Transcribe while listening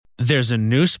There's a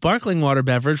new sparkling water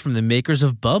beverage from the makers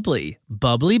of Bubbly,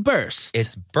 Bubbly Burst.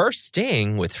 It's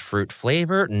bursting with fruit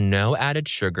flavor, no added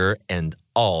sugar, and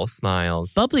all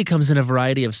smiles. Bubbly comes in a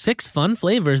variety of 6 fun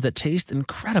flavors that taste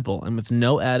incredible, and with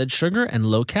no added sugar and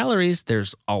low calories,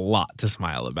 there's a lot to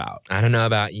smile about. I don't know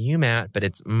about you, Matt, but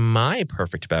it's my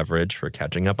perfect beverage for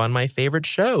catching up on my favorite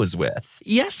shows with.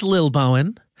 Yes, Lil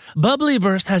Bowen. Bubbly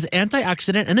Burst has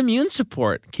antioxidant and immune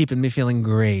support, keeping me feeling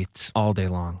great all day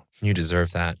long. You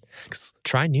deserve that.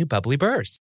 Try new Bubbly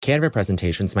Burst. Canva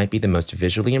presentations might be the most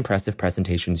visually impressive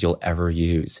presentations you'll ever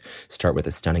use. Start with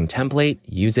a stunning template,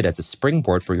 use it as a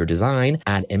springboard for your design,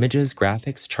 add images,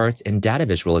 graphics, charts, and data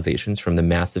visualizations from the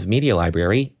massive media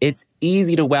library. It's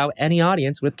easy to wow any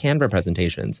audience with Canva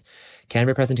presentations.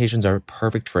 Canva presentations are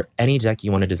perfect for any deck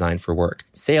you want to design for work.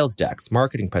 Sales decks,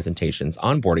 marketing presentations,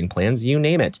 onboarding plans, you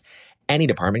name it. Any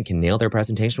department can nail their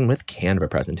presentation with Canva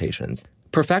presentations.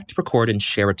 Perfect, record, and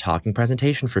share a talking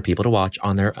presentation for people to watch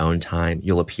on their own time.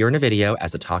 You'll appear in a video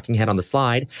as a talking head on the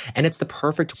slide, and it's the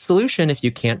perfect solution if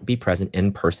you can't be present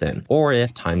in person or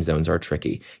if time zones are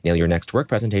tricky. Nail your next work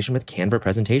presentation with Canva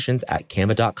presentations at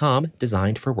canva.com,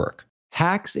 designed for work.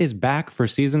 Hacks is back for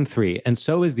season 3, and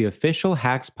so is the official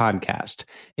Hacks podcast.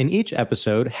 In each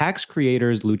episode, Hacks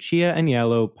creators Lucia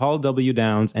Aniello, Paul W.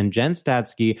 Downs, and Jen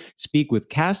Statsky speak with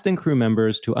cast and crew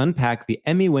members to unpack the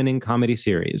Emmy-winning comedy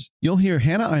series. You'll hear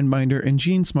Hannah Einbinder and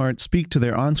Gene Smart speak to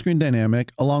their on-screen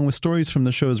dynamic, along with stories from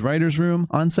the show's writer's room,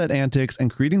 on-set antics, and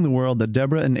creating the world that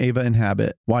Deborah and Ava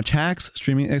inhabit. Watch Hacks,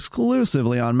 streaming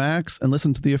exclusively on Max, and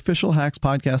listen to the official Hacks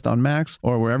podcast on Max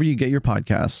or wherever you get your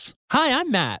podcasts. Hi,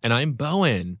 I'm Matt. And I'm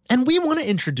Bowen. And we want to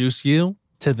introduce you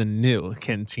to the new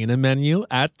Cantina menu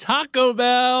at Taco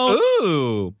Bell.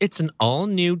 Ooh, it's an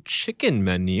all-new chicken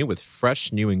menu with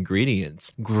fresh new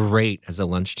ingredients. Great as a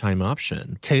lunchtime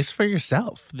option. Taste for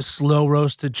yourself. The slow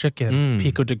roasted chicken,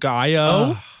 pico de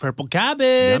gallo, purple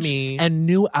cabbage, Yummy. and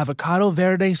new avocado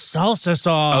verde salsa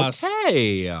sauce.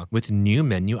 Okay. With new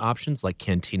menu options like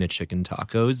Cantina chicken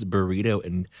tacos, burrito,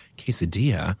 and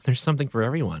quesadilla, there's something for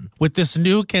everyone. With this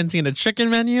new Cantina chicken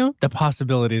menu, the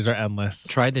possibilities are endless.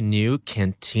 Try the new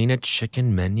Cantina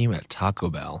chicken menu at Taco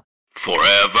Bell.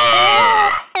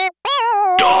 Forever.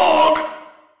 Dog.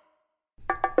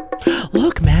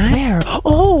 Look, man. Where?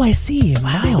 Oh, I see.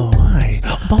 My, oh, my.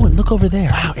 Bowen, look over there.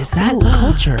 Wow, is that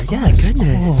culture? Yes. Oh my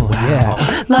goodness. Oh, Wow.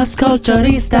 Yeah. Las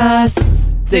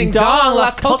Culturistas. Ding dong,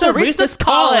 Las Culturistas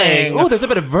calling. Oh, there's a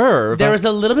bit of verve. There is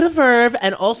a little bit of verve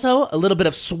and also a little bit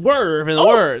of swerve in the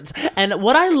words. And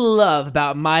what I love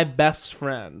about my best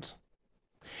friend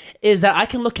is that I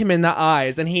can look him in the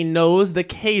eyes and he knows the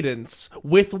cadence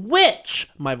with which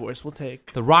my voice will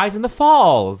take. The rise and the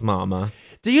falls, mama.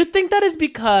 Do you think that is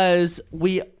because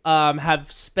we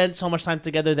have spent so much time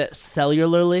together that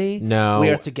cellularly No, we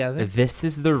are together? This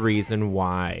is the reason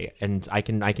why, and I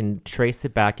can trace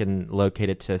it back and locate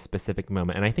it to a specific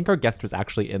moment. And I think our guest was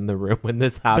actually in the room when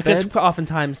this happened. Because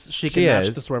oftentimes she can match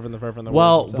is. the swerve and the verve and the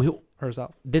Well, words himself,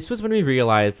 herself. This was when we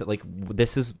realized that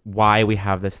this is why we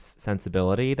have this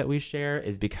sensibility that we share,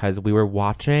 is because we were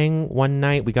watching one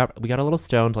night. We got a little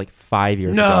stoned 5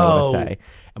 years ago, I want to say,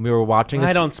 and we were watching.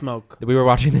 I don't smoke. We were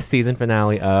watching the season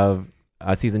finale of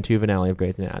season 2 finale of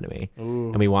Grey's Anatomy,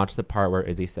 and we watched the part where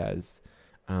Izzy says,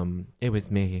 "It was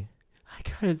me. I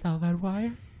cut a Zalvad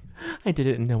wire. I did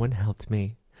it, and no one helped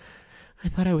me. I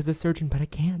thought I was a surgeon, but I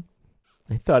can't.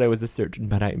 I thought I was a surgeon,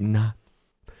 but I'm not.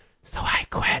 So I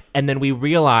quit." And then we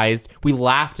realized, we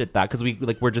laughed at that because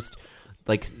we're just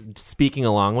speaking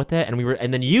along with it,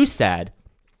 and then you said,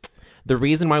 the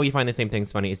reason why we find the same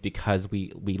things funny is because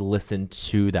we listen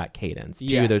to that cadence,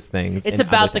 to those things. It's and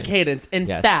about other the things. cadence. In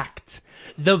Yes. fact,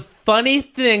 the funny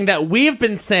thing that we've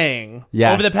been saying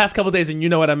Yes. over the past couple of days, and you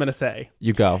know what I'm going to say,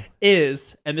 You go.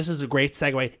 is, and this is a great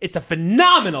segue, it's a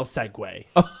phenomenal segue,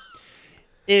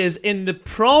 is in the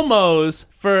promos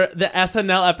for the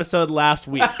SNL episode last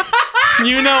week.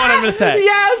 You know what I'm going to say.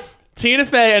 Yes. Tina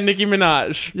Fey and Nicki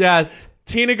Minaj. Yes.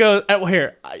 Tina goes,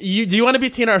 here, do you want to be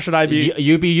Tina or should I be?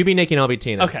 You be Nicki and I'll be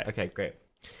Tina. Okay. Okay, great.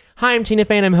 Hi, I'm Tina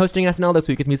Fey and I'm hosting SNL this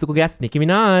week with musical guest Nicki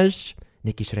Minaj.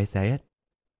 Nicki, should I say it?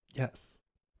 Yes.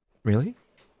 Really?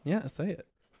 Yeah, say it.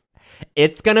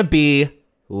 It's gonna be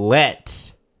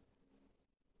lit.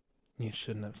 You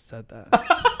shouldn't have said that.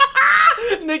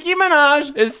 Nicki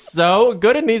Minaj is so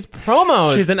good in these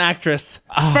promos. She's an actress.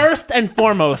 First and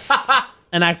foremost,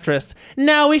 an actress.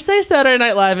 Now, we say Saturday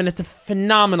Night Live, and it's a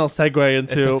phenomenal segue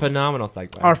into It's a phenomenal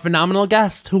segue. our phenomenal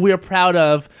guest, who we are proud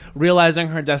of, realizing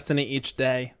her destiny each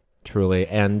day. Truly.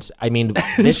 And I mean,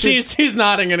 She's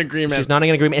nodding in agreement. she's nodding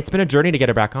in agreement. It's been a journey to get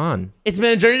her back on. It's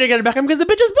been a journey to get her back on because the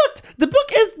bitch is booked. The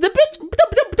book is the bitch.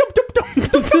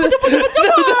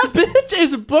 the bitch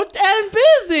is booked and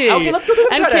busy. Okay, let's go through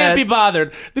the and can't be credits.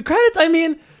 bothered. The credits, I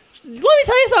mean, let me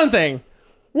tell you something.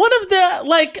 One of the,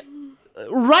 like,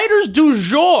 writers du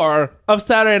jour of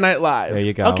Saturday Night Live. There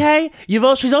you go. Okay?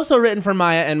 She's also written for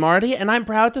Maya and Marty, and I'm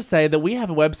proud to say that we have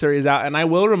a web series out, and I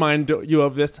will remind you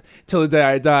of this till the day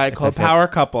I die, called Power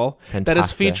Couple, that is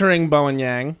Fantastic. featuring Bo and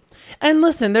Yang. And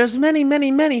listen, there's many,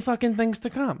 many, many fucking things to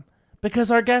come.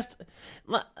 Because our guest,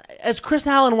 as Chris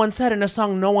Allen once said in a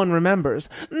song no one remembers,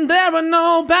 there are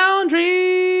no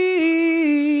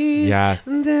boundaries. Yes.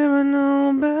 There are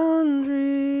no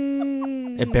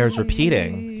boundaries. It bears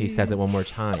repeating. He says it one more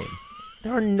time.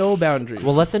 There are no boundaries.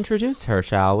 Well, let's introduce her,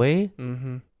 shall we?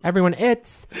 Mm-hmm. Everyone,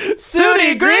 it's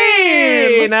Sudi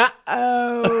Green!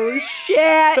 Oh,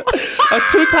 shit. A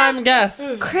two-time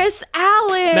guest. Chris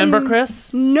Allen. Remember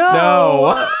Chris?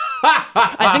 No.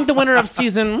 I think the winner of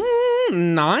season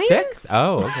 9? 6?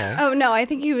 Oh, okay. Oh, no. I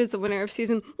think he was the winner of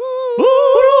season.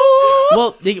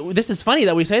 Well, this is funny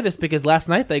that we say this because last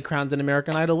night they crowned an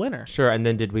American Idol winner. Sure, and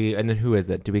then who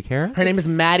is it? Do we care? Her name is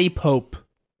Maddie Pope.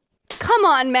 Come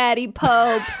on, Maddie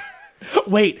Pope.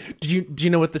 Wait, do you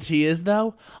know what the T is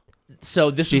though? So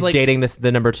this She's is like dating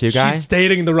the number 2 guy? She's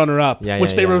dating the runner-up, Yeah,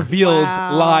 which yeah, they yeah. revealed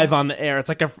Wow. live on the air. It's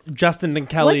like a Justin and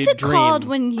Kelly What's it dream. called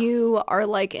when you are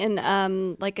like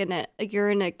you're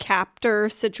in a captor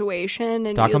situation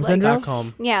and Stockholm you like syndrome?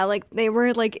 Stockholm. Yeah, like they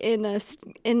were like in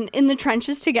the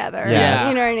trenches together. Yes.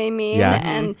 You know what I mean? Yes.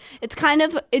 And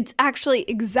it's actually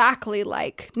exactly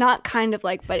like, not kind of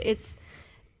like, but it's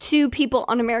two people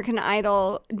on American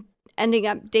Idol ending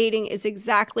up dating is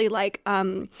exactly like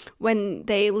when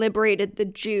they liberated the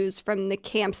Jews from the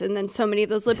camps, and then so many of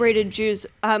those liberated Jews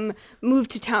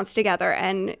moved to towns together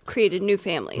and created new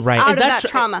families Right. out Is of that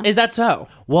trauma. Is that so?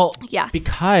 Well, Yes.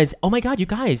 because, oh my God, you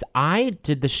guys, I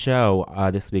did the show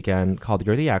this weekend called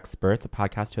You're the Expert. It's a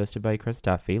podcast hosted by Chris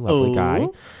Duffy, lovely Ooh. guy.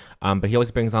 But he always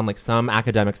brings on like some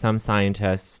academic, some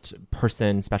scientist,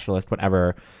 person, specialist,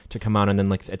 whatever, to come on. And then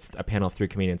like it's a panel of 3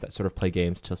 comedians that sort of play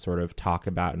games to sort of talk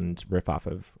about and riff off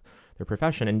of their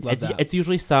profession. And Love that. it's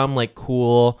usually some like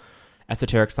cool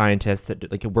esoteric scientist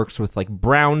that like it works with like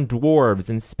brown dwarves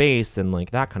in space and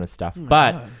like that kind of stuff.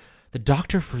 But the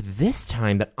doctor for this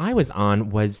time that I was on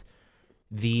was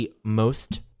the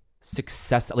most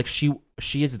success. Like she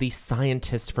is the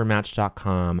scientist for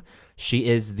Match.com.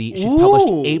 She's published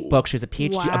 8 books. She has a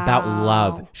PhD about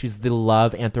love. She's the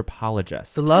love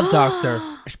anthropologist. The love doctor.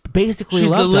 Basically, She's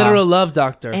the love literal doc. love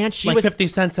doctor. And she like was 50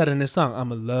 Cent said in his song,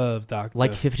 I'm a love doctor.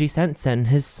 like 50 Cent said in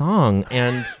his song.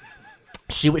 And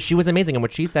she was amazing. And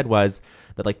what she said was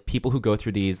that like people who go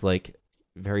through these like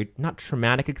very not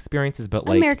traumatic experiences, but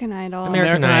like American Idol.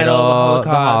 American Idol, Idol, the the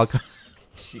Holocaust. Holocaust.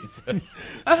 Jesus.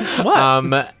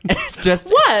 What? It's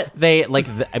just What? they like.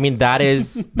 I mean, that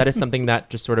is something that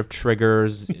just sort of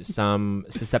triggers some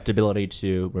susceptibility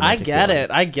to. I Romantic get feelings.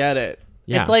 it. I get it.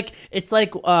 Yeah. It's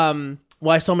like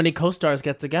why so many co-stars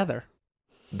get together.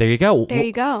 There you go. There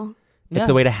you go. It's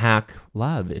a way to hack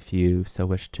love if you so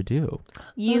wish to do.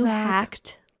 You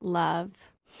hacked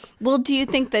love. Well, do you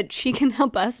think that she can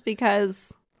help us?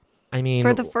 Because I mean,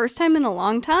 for the first time in a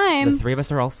long time, the 3 of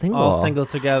us are all single. All single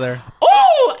together.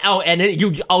 Oh, and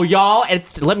y'all.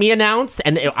 Let me announce.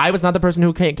 And I was not the person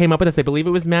who came up with this. I believe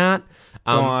it was Matt.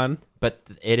 Go on. But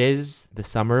it is the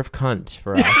summer of cunt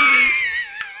for us.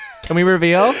 Can we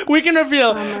reveal? We can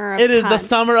reveal Summer of it is the Cunt.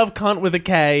 Summer of Cunt with a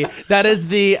K. That is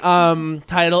the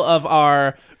title of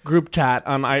our group chat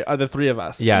on the 3 of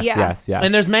us. Yes, Yeah. yes, yes.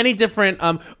 And there's many different.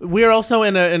 We're also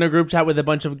in a group chat with a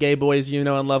bunch of gay boys you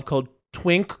know and love called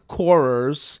Twink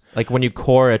Corers. like when you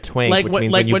core a twink, Like which when,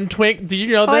 means like when you when Twink. Did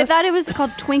you know oh, I this? thought it was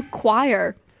called Twink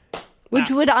Choir,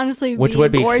 which would honestly which be would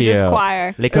a be gorgeous cute.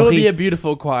 choir. Les It would be a choristes.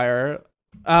 beautiful choir.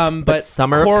 But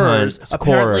Summer of Corers, Cunt,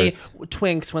 apparently Corers.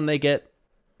 twinks when they get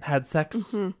had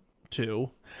sex too,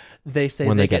 they say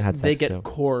When they they get get had they sex, get too.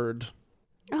 cored.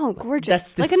 Oh,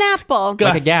 gorgeous! That's Like an apple.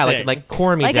 disgusting. like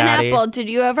core me, Like daddy. an apple. Did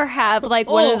you ever have like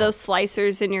one Oh. of those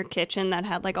slicers in your kitchen that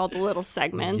had like all the little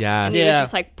segments? Yes. And you would Yeah.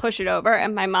 just like push it over.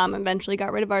 And my mom eventually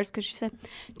got rid of ours because she said,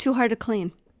 too hard to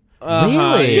clean.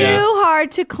 Really? Yeah. Too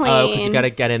hard to clean. Oh, because you got to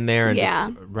get in there and Yeah.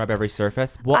 just rub every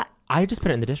surface. Well, I just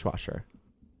put it in the dishwasher.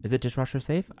 Is it dishwasher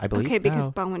safe? I believe Okay, so. because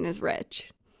Bowen is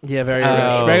rich. Yeah, very So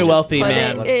rich, very just wealthy Put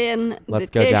man. it in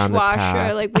let's the go down this dishwasher.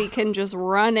 path. Like we can just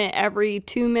run it every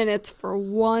 2 minutes for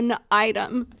one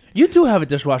item. You do have a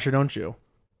dishwasher, don't you?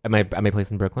 Am I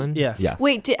place in Brooklyn? Yeah. Yes.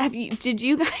 Wait, did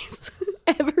you guys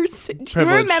ever seen? Do you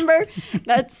Privilege. remember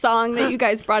that song that you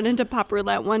guys brought into Pop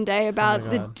Roulette one day about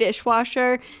the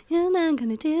dishwasher? And I'm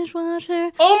gonna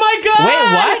dishwasher. Oh my God!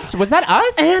 Wait, what? Was that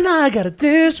us? And I got a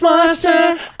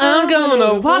dishwasher. I'm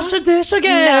gonna wash the dish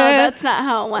again. No, that's not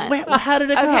how it went. Wait, well, how did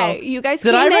it go? Okay, you guys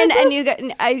Did I came write in and this? you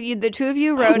got the two of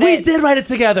you wrote We it. did write it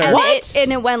together. And What?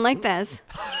 and it went like this.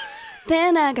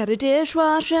 Then I got a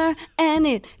dishwasher and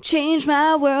it changed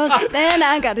my world. Then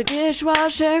I got a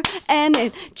dishwasher and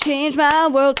it changed my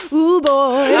world. Ooh boy.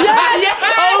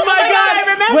 Oh my God! I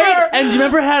remember. Wait, and do you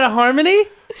remember it had a harmony?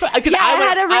 Yeah, it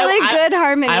had a really good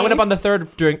harmony. I went up on the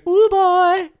third doing "Ooh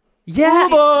boy, Yeah. ooh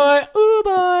boy, ooh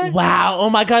boy." Wow. Oh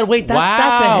my God. Wait,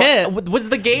 that's a hit. Was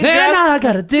the game Then dress? I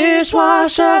got a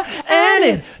dishwasher and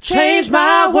it changed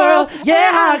my world.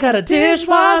 Yeah, I got a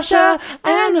dishwasher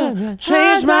and it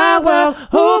changed my world.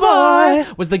 Oh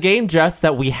boy. Was the game just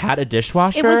that we had a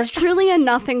dishwasher? It was truly a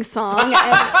nothing song.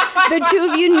 And the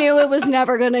two of you knew it was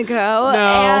never going to go. No.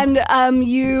 And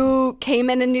you came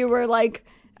in and you were like,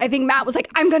 I think Matt was like,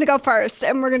 I'm going to go first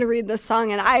and we're going to read this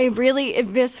song. And it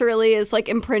viscerally is like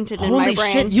imprinted in my Holy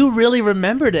brain. shit, you really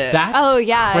remembered it. That's Oh,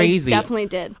 yeah, crazy. I definitely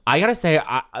did. I gotta say,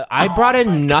 I brought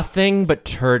in nothing but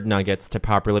turd nuggets to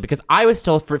Pop Roulette because I was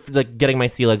still like getting my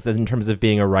sea legs in terms of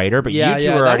being a writer, but Yeah, you two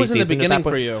yeah, were that already was in the seasoned at beginning that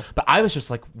point. for you. But I was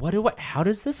just like, how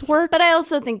does this work? But I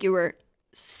also think you were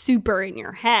super in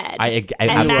your head. I and Matt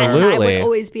and I absolutely would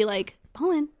always be like,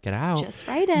 Bowen, get out. just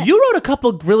write it. You wrote a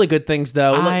couple really good things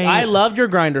though. Look, I- I loved your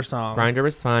Grinder song. Grinder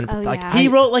was fun. Oh, like yeah. He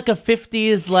wrote like a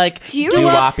 50s like Do you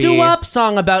Doo-wop-y. doo-wop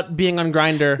song about being on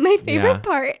Grinder. My favorite Yeah.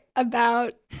 part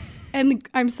about, and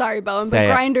I'm sorry, Bowen, Say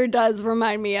but it. Grindr does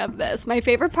remind me of this. My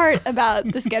favorite part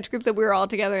about the sketch group that we were all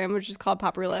together in, which is called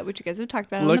Pop Roulette, which you guys have talked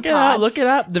about on Look the it pod. up. Look it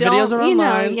up. The Don't, videos are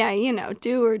online.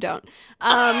 do or don't.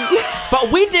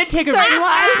 But we did take a Certain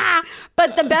ones.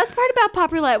 But the best part about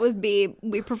Pop Roulette was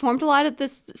we performed a lot at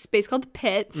this space called the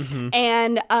Pit, Mm-hmm.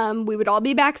 and we would all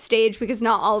be backstage because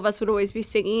not all of us would always be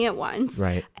singing at once.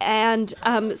 Right. And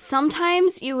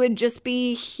sometimes you would just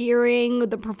be hearing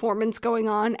the performance going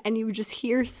on, and you would just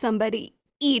hear somebody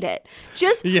eat it.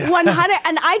 Just 100.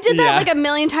 And I did that Yeah. like a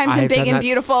million times in I've Big done and that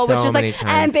Beautiful, so which is many like, times.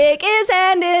 and big is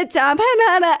and it's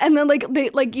and then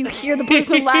like you hear the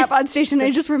person laugh on stage. And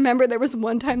I just remember there was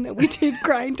one time that we did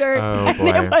Grindr, Oh, and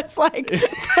boy. it was like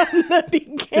from the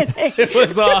beginning. It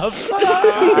was off. It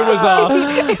was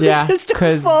off. Yeah, Just a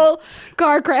 'cause- full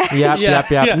car crash.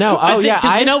 Yep.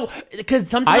 No, because I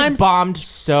sometimes bombed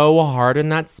so hard in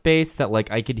that space that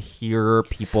like I could hear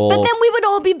people. But then we would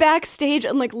all be backstage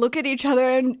and like look at each other,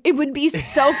 and it would be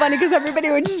so funny because everybody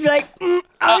would just be like,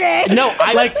 okay. no,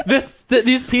 I like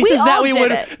these pieces all that we did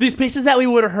would it. these pieces that we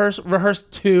would rehearse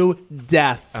to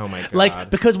death. Oh my God. Like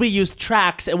because we used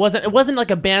tracks. It wasn't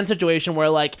like a band situation where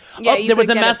like Yeah, you there was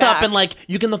could a get it mess up back. and like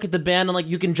you can look at the band and like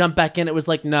you can jump back in. It was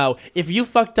like no, if you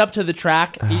fucked up to the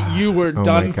track, you were oh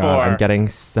done my for. God, I'm getting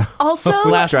so Also, the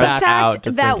Flashback fact out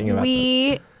just that thinking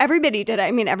about everybody did it.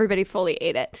 I mean, everybody fully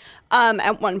ate it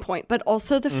at one point. But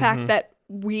also the fact that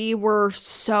we were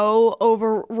so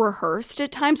over rehearsed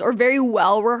at times, or very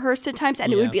well rehearsed at times,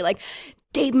 and it would be like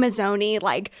Dave Mazzoni,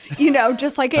 like,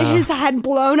 just like his head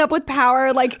blown up with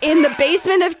power, like in the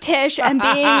basement of Tish, and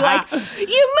being like, you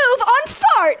move on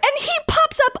fart, and he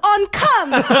pops up on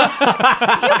cum.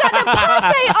 You got to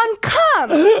passe on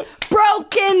cum.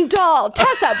 Broken doll.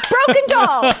 Tessa, broken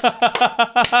doll.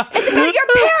 It's about your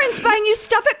parents buying you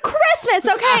stuff at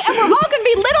Christmas, okay? And we're all going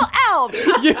to be little elves.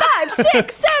 5,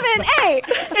 6, 7, 8.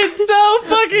 It's so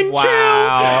fucking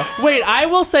Wow. true. Wait, I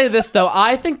will say this though.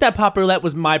 I think that Pop Roulette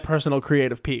was my personal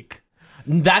creative peak.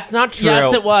 That's not true.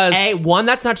 Yes, it was. One,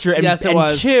 that's not true. And, Yes, it and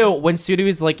was. two, when Sudie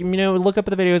was like, look up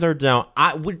the videos or don't.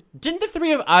 Didn't the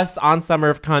three of us on Summer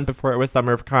of Cunt before it was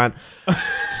Summer of Cunt,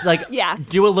 like Yes.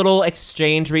 do a little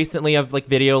exchange recently of like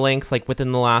video links like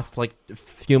within the last like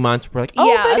few months? We're like, oh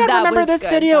Yeah, my God, that remember was this good.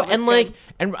 video? That was And like, good.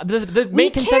 and the We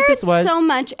main consensus cared was so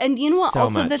much. And you know what? So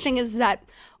Also, the much. thing is that,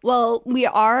 well, we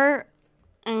are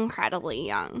incredibly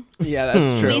young. Yeah,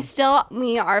 that's true.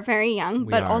 We are very young,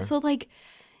 but are. also like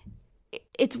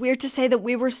it's weird to say that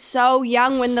we were so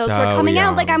young when those were So coming out.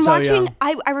 young. Like I'm So watching, young.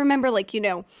 I remember like,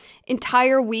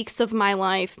 entire weeks of my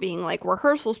life being like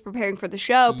rehearsals, preparing for the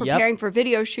show, preparing for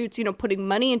video shoots, putting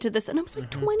money into this. And I was like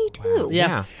 22. Yeah.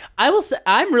 Yeah. I will say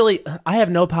I have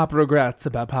no pop regrets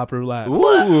about Pop Roulette.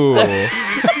 ooh.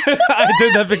 I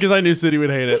did that because I knew Sudie would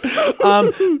hate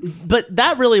it. But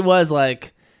that really was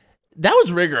like That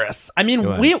was rigorous. I mean,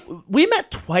 It we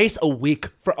met twice a week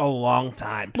for a long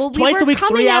time. Well, twice a week,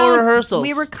 3-hour rehearsals.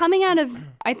 We were coming out of,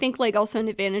 I think, like also an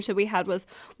advantage that we had was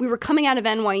we were coming out of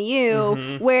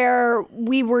NYU where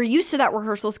we were used to that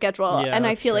rehearsal schedule. Yeah, And I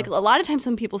that's feel true. like a lot of times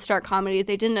when people start comedy,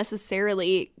 they didn't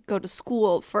necessarily go to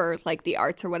school for like the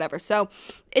arts or whatever. So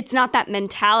it's not that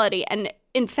mentality. And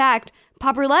in fact,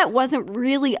 Pop Roulette wasn't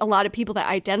really a lot of people that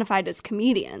identified as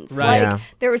comedians. Right. Like Yeah.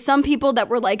 there were some people that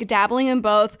were like dabbling in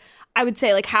both. I would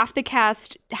say like half the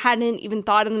cast hadn't even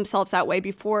thought of themselves that way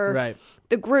before Right.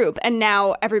 the group. And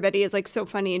now everybody is like so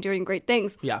funny and doing great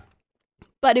things. Yeah.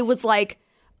 But it was like,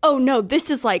 oh no, this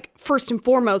is like first and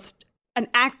foremost an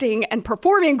acting and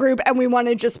performing group. And we want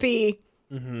to just be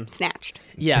snatched.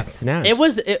 Yeah. Snatched. It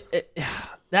was,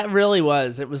 that really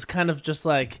was. It was kind of just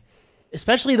like,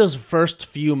 especially those first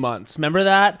few months. Remember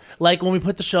that? Like when we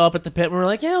put the show up at the Pit, we were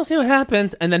like, yeah, we'll see what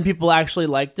happens. And then people actually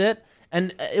liked it.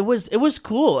 And it was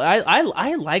cool.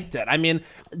 I liked it. I mean,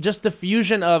 just the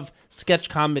fusion of sketch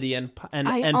comedy and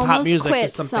I pop almost music quit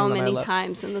is something so that I many love.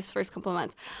 times in those first couple of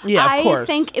months. Yeah, of I course.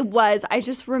 think it was. I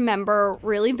just remember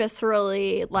really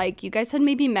viscerally, like you guys had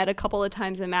maybe met a couple of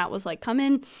times, and Matt was like, "Come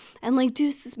in and like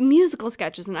do musical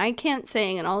sketches," and I can't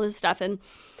sing and all this stuff. And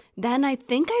then I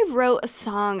think I wrote a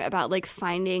song about like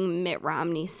finding Mitt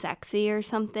Romney sexy or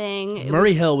something. It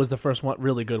Murray was- Hill was the first one,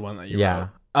 really good one that you Yeah. wrote.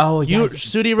 Oh, yeah.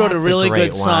 Sudi wrote a That's really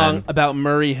great good song one. about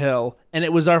Murray Hill, and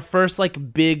it was our first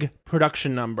like big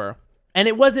production number. And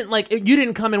it wasn't like you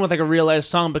didn't come in with like a realized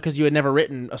song because you had never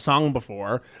written a song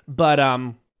before, but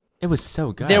It was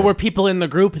so good. there were people in the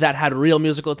group that had real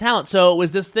musical talent. So it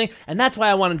was this thing, and that's why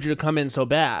I wanted you to come in so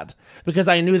bad, because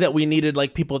I knew that we needed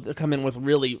like people to come in with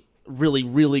really, really,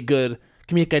 really good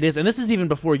comedic ideas. And this is even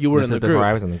before you were This in the was before group.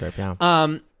 I was in the group,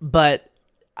 yeah. But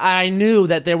I knew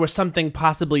that there was something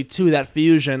possibly to that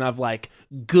fusion of like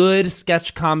good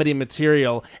sketch comedy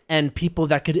material and people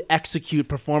that could execute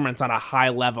performance on a high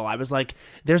level. I was like,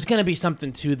 there's going to be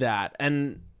something to that.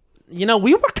 And, you know,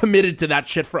 we were committed to that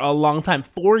shit for a long time.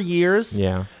 4 years.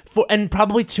 Yeah. And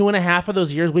probably 2.5 of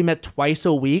those years we met twice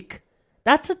a week.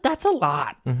 That's a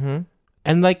lot.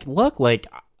 And like, look, like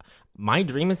my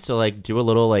dream is to like do a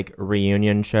little like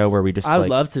reunion show where we just I'd like,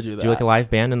 love to do that. do like a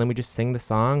live band and then we just sing the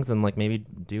songs and like maybe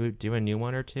do a new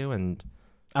one or two and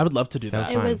I would love to do So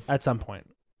that It fun. was at some point.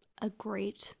 a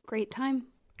great time.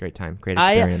 great time, great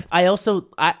experience. I also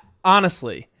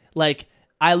honestly like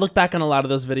I look back on a lot of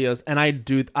those videos and I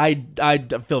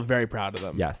feel very proud of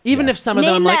them. Yes, Even yes. if some of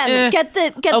Name them I'm like, them. eh. Get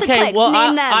the Okay, clicks. well,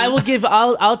 Name them. I will give.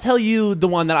 I'll tell you the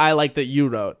one that I like that you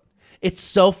wrote. It's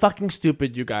so fucking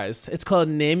stupid, you guys. It's called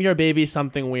 "Name Your Baby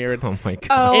Something Weird." Oh my god.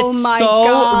 Oh it's my so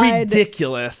God.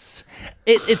 ridiculous.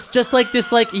 It's just like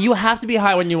this. Like you have to be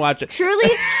high when you watch it.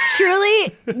 Truly,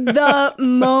 the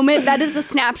moment that is a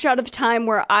snapshot of time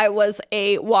where I was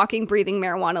a walking, breathing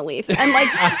marijuana leaf. And like,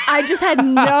 I just had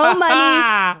no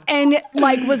money and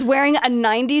like was wearing a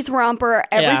 90s romper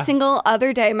every Yeah. single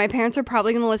other day. My parents are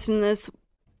probably going to listen to this.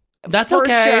 That's For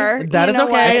okay. sure. That You is know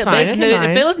okay. what? It's fine, it's If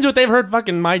fine. they listen to it, they've heard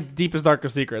fucking my deepest,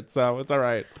 darkest secrets. So it's all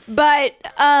right. But,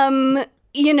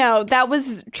 you know, that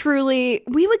was truly,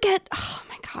 we would get, oh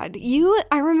my God.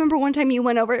 I remember one time you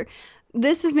went over,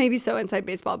 this is maybe so inside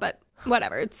baseball, but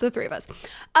whatever. It's the three of us.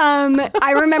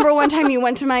 I remember one time you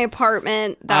went to my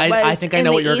apartment that I was think I in know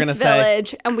the what you're East gonna say.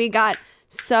 Village, and we got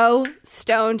so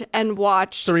stoned and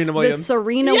watched Serena Williams. the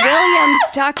Serena Williams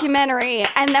documentary.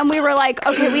 And then we were like,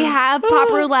 okay, we have Pop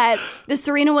Roulette, the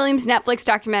Serena Williams Netflix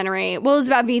documentary. Well, it's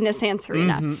about Venus and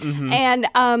Serena. And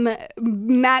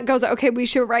Matt goes, okay, we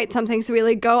should write something. So we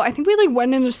like go, I think we like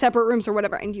went into separate rooms or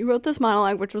whatever. And you wrote this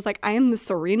monologue, which was like, I am the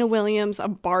Serena Williams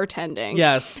of bartending.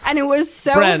 Yes. And it was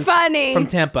so Brent funny. from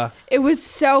Tampa. It was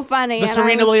so funny. The And I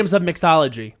Serena was- Williams of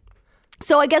mixology.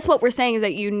 So I guess what we're saying is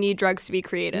that you need drugs to be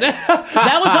creative.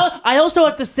 That was. I also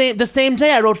at the same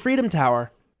day I wrote Freedom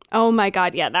Tower. Oh my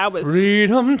God, yeah, that was...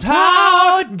 Freedom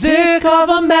Tower, dick of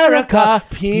America,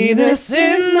 penis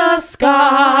in the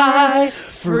sky.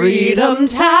 Freedom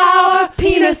Tower,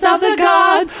 penis of the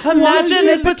gods, imagine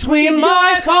it between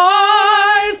my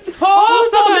thighs. Oh,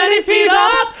 so many feet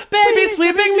up, baby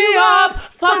sweeping me up,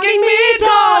 fucking me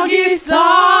doggy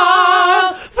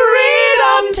style.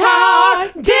 Freedom Tower,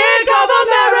 dick of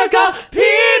America,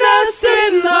 penis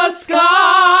in the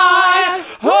sky.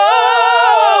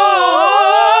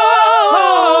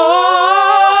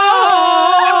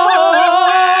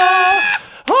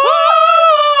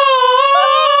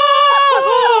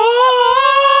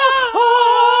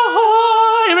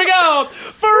 Here we go.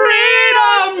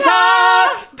 Freedom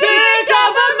Tower, dick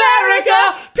of America,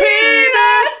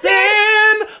 penis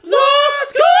in the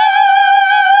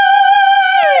sky.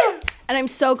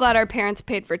 so glad our parents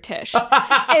paid for Tish.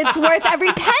 It's worth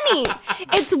every penny.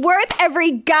 It's worth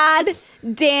every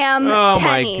goddamn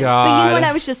penny. my God. But you know what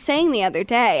I was just saying the other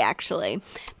day, actually,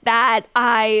 that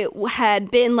I had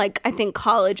been like, I think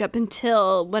college up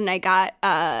until when I got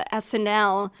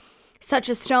SNL, such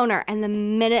a stoner. And the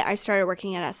minute I started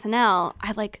working at SNL,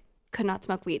 I like could not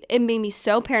smoke weed. It made me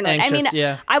so paranoid. Anxious, I mean,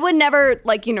 yeah. I would never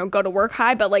like, go to work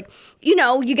high, but like, you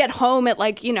get home at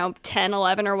like, 10,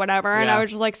 11 or whatever. And Yeah. I would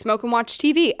just like smoke and watch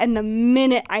TV. And the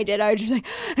minute I did, I was just like,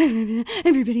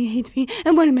 everybody hates me.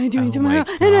 And what am I doing tomorrow?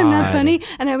 And I'm not God. funny.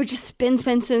 And I would just spin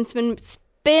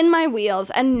my wheels.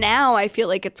 And now I feel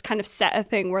like it's kind of set a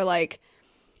thing where like,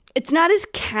 it's not as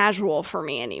casual for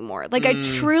me anymore. Like I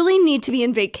truly need to be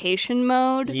in vacation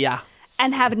mode. Yeah.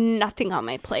 And have nothing on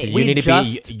my plate. You need to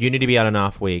just- be. You need to be on an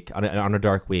off week, on a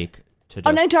dark week. To just,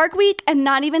 On a dark week and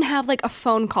not even have like a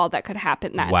phone call that could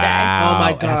happen that day. Wow. Oh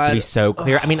my It has to be God. so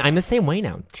clear. I mean, I'm the same way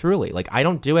now. Truly, like I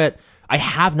don't do it. I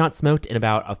have not smoked in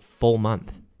about a full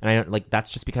month, and I don't like.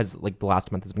 That's just because like the last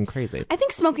month has been crazy. I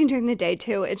think smoking during the day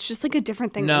too. It's just like a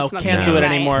different thing. No, than smoking can't at do it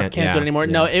night. anymore. Can't- Can't do it yeah, anymore.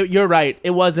 yeah. No, you're right.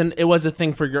 It wasn't. It was a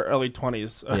thing for your early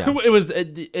 20s. Yeah.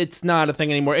 It's not a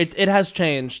thing anymore. It has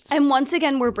changed. And once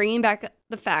again, we're bringing back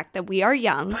the fact that we are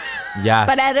young, Yes,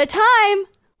 but at a time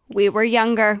we were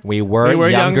younger. we were We were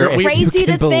younger. younger. if you Crazy can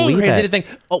to think. believe Crazy it. to think.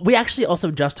 Oh, we actually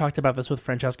also just talked about this with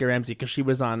Francesca Ramsey because she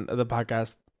was on the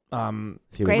podcast A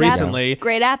few Great weeks app. ago. recently.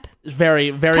 Great app. Very,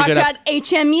 very Talked good. about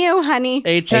HMU, honey.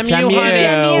 HMU, HMU.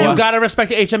 honey. You gotta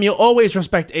respect HMU. Always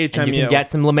respect HMU. And you can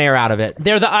get some Lemaire out of it.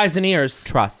 They're the eyes and ears.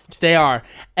 Trust. They are.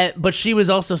 But she was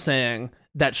also saying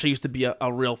that she used to be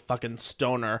a real fucking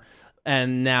stoner.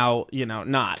 And now,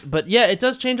 not. But yeah, it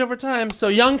does change over time. So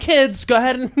young kids, go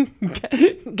ahead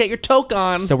and get your toke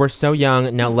on. So we're so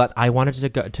young now. I wanted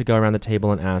to go around the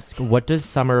table and ask, what does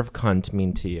summer of cunt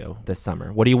mean to you this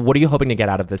summer? What are you hoping to get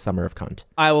out of this summer of cunt?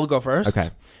 I will go first. Okay.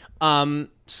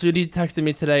 Sudi texted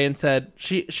me today and said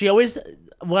she always.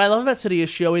 What I love about Sudi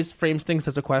is she always frames things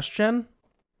as a question.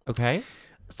 Okay.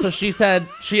 So she said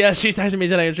she texted me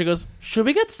today and she goes, "Should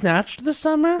we get snatched this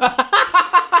summer?"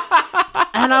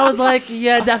 And I was like,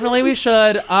 "Yeah, definitely we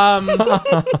should." It's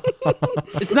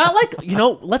not like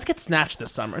let's get snatched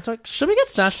this summer. It's like, should we get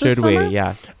snatched this Should we? summer?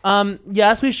 Yes.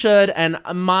 Yes, we should. And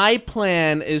my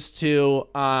plan is to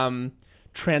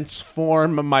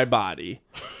transform my body.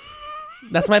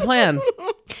 That's my plan.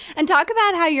 And talk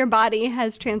about how your body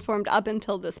has transformed up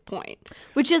until this point,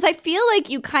 which is, I feel like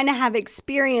you kind of have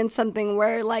experienced something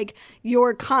where like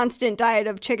your constant diet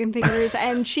of chicken fingers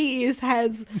and cheese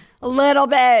has a little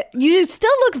bit, you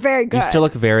still look very good. You still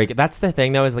look very good. That's the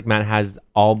thing, though, is like Matt has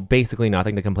basically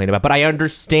nothing to complain about. But I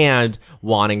understand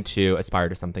wanting to aspire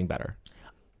to something better.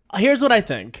 Here's what I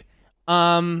think.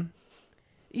 We're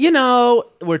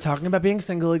talking about being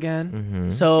single again.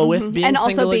 So with being and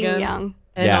single also being again, young.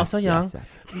 and Yes, also young,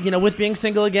 yes. With being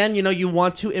single again, you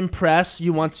want to impress,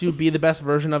 you want to be the best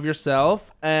version of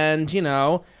yourself, and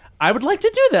I would like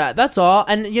to do that. That's all.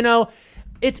 And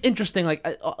it's interesting. Like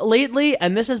lately,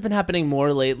 and this has been happening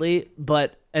more lately,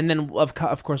 and then of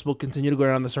course we'll continue to go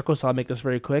around the circle. So I'll make this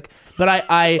very quick. But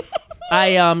I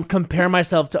compare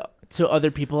myself to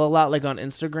other people a lot, like on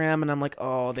Instagram, and I'm like,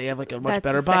 oh, they have like a much That's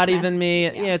better a body sickness. than me.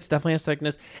 Yeah. Yeah, it's definitely a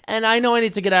sickness, and I know I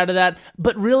need to get out of that.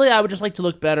 But really, I would just like to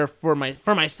look better for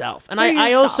myself. And For I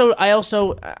yourself.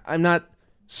 also I'm not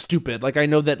stupid. Like I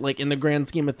know that like in the grand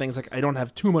scheme of things, like I don't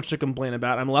have too much to complain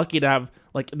about. I'm lucky to have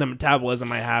like the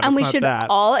metabolism I have. And It's we not should that.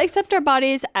 all accept our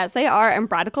bodies as they are, and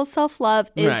radical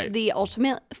self-love is Right. the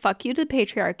ultimate fuck you to the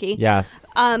patriarchy. Yes.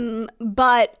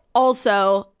 But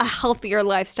also a healthier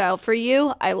lifestyle for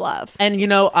you, I love. And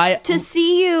To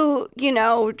see you,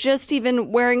 just even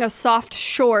wearing a soft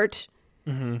short,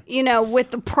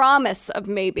 with the promise of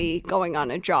maybe going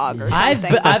on a jog or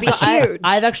something would be huge.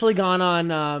 I've actually gone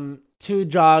on 2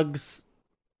 jogs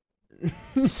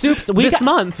Soups. this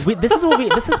month. This is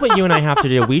what you and I have to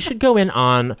do. We should go in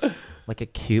on like a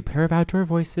cute pair of Outdoor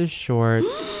Voices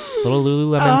shorts, little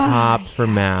Lululemon top for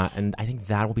Matt, and I think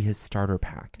that will be his starter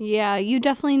pack. Yeah, you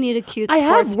definitely need a cute I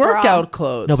sports have bra. workout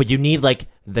clothes. No, but you need like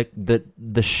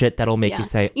the shit that'll make Yeah. you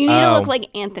say, You need to "Oh." look like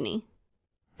Anthony.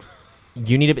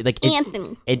 You need to be like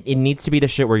Anthony. It needs to be the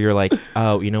shit where you're like,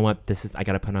 oh, you know what? I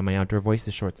gotta put on my Outdoor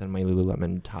Voices shorts and my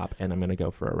Lululemon top, and I'm gonna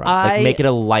go for a run. Like make it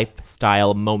a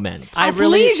lifestyle moment.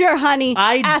 Athleisure, honey.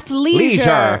 Athleisure.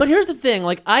 Leisure. But here's the thing,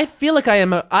 like I feel like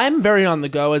I'm very on the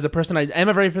go as a person. I am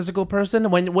a very physical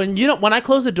person. When I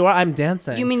close the door, I'm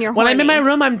dancing. You mean you're when I'm in my horny.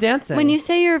 room, I'm dancing. When you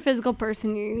say you're a physical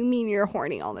person, you mean you're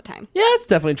horny all the time. Yeah, it's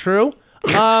definitely true.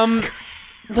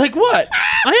 Like what?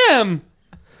 I am.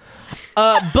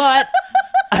 But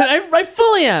I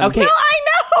fully am. Okay. I know.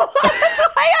 That's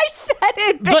why I said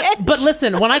it, bitch. But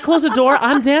listen, when I close the door,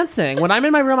 I'm dancing. When I'm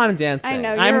in my room, I'm dancing. I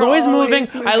know, I'm you're always moving.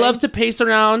 always moving. I love to pace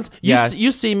around. Yes.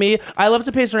 You see me. I love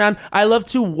to pace around. I love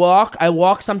to walk. I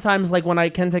walk sometimes, like when I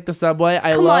can take the subway.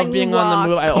 I Come love on, being you on the walk.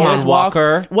 move. I Come always on, walk.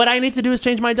 walker. What I need to do is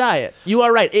change my diet. You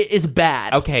are right. It is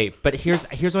bad. Okay, but here's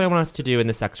what I want us to do in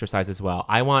this exercise as well.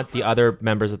 I want the other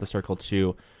members of the circle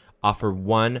to offer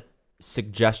one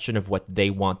suggestion of what they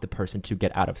want the person to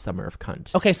get out of Summer of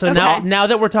Cunt. Okay, so Okay. now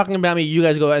that we're talking about me, you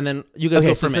guys go, and then you guys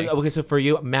go for me. So for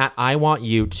you, Matt, I want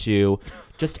you to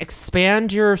just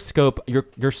expand your scope, your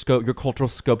cultural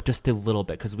scope just a little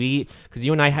bit, because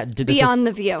you and I did this Beyond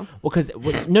the View. Well, because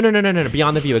no,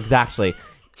 Beyond the View, exactly.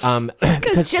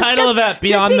 Because Title of that,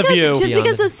 Beyond the View. Just Beyond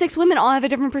because the- those 6 women all have a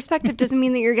different perspective doesn't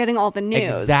mean that you're getting all the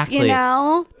news. Exactly. You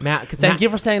know? Matt, because Thank you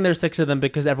for saying there's 6 of them,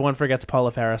 because everyone forgets Paula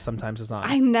Ferris sometimes is on.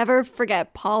 I never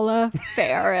forget Paula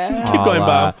Ferris. Keep going,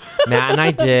 Bob. Matt and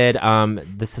I did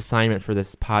this assignment for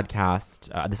this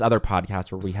podcast, this other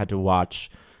podcast, where we had to watch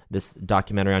this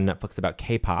documentary on Netflix about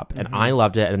K-pop, and I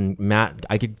loved it, and Matt,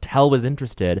 I could tell, was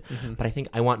interested, but I think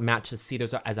I want Matt to see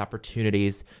those as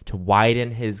opportunities to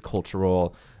widen his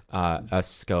cultural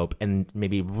scope, and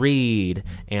maybe read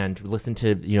and listen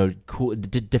to cool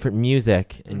different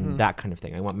music and that kind of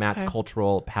thing. I want Matt's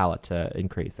cultural palette to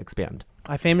expand.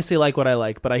 I famously like what I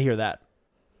like, but I hear that.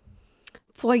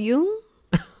 For you,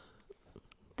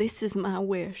 this is my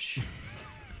wish.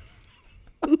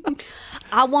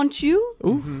 I want you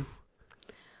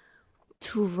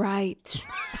to write.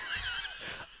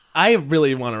 I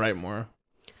really want to write more.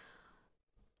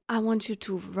 I want you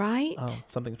to write Oh,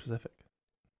 something specific.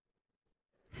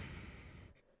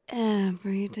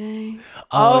 every day.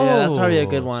 Oh, yeah, that's probably a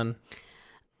good one.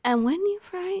 And when you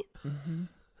write,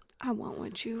 I want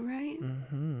what you write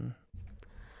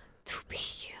to be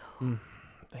you.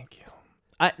 Thank you.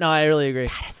 I really agree.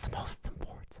 That is the most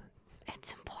important.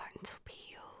 It's important to be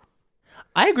you.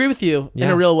 I agree with you in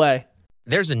Yeah. a real way.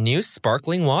 There's a new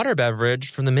sparkling water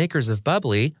beverage from the makers of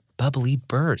Bubbly, Bubbly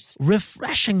Burst.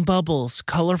 Refreshing bubbles,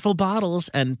 colorful bottles,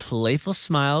 and playful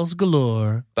smiles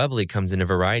galore. Bubbly comes in a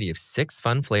variety of 6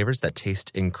 fun flavors that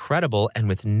taste incredible, and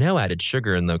with no added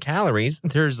sugar and low calories,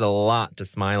 there's a lot to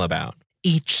smile about.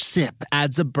 Each sip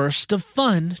adds a burst of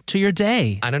fun to your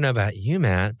day. I don't know about you,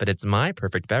 Matt, but it's my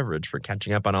perfect beverage for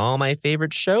catching up on all my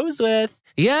favorite shows with.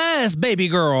 Yes, baby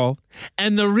girl.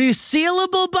 And the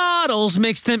resealable bottles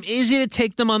makes them easy to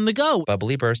take them on the go.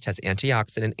 Bubbly Burst has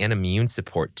antioxidant and immune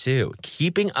support, too,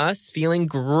 keeping us feeling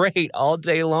great all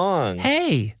day long.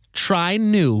 Hey, try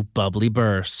new Bubbly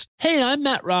Burst. Hey, I'm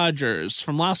Matt Rogers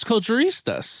from Las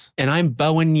Culturistas. And I'm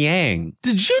Bowen Yang.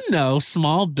 Did you know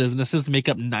small businesses make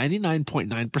up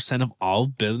 99.9% of all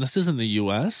businesses in the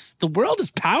U.S.? The world is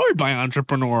powered by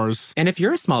entrepreneurs. And if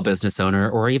you're a small business owner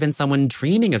or even someone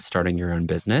dreaming of starting your own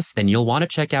business, then you'll want to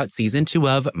check out Season 2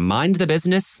 of Mind the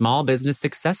Business Small Business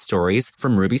Success Stories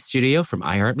from Ruby Studio, from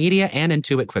iHeartMedia, and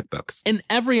Intuit QuickBooks. In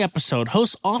every episode,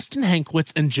 hosts Austin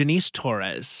Hankwitz and Janice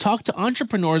Torres talk to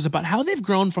entrepreneurs about how they've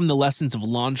grown from the lessons of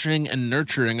launching and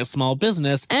nurturing a small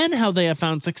business and how they have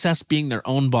found success being their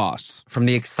own boss. From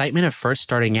the excitement of first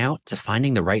starting out to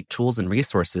finding the right tools and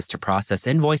resources to process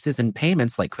invoices and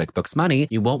payments like QuickBooks Money,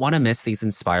 you won't want to miss these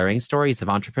inspiring stories of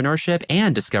entrepreneurship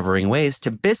and discovering ways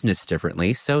to business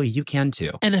differently so you can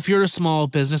too. And if you're a small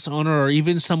business owner or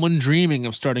even someone dreaming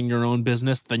of starting your own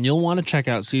business, then you'll want to check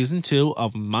out Season 2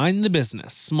 of Mind the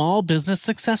Business Small Business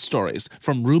Success Stories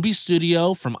from Ruby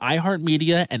Studio, from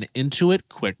iHeartMedia, and Intuit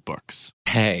QuickBooks.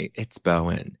 Hey, it's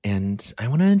Bowen, and I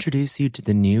want to introduce you to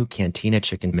the new Cantina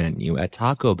Chicken menu at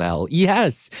Taco Bell.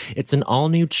 Yes, it's an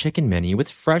all-new chicken menu with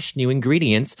fresh new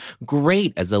ingredients,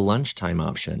 great as a lunchtime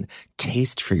option.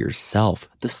 Taste for yourself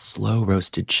the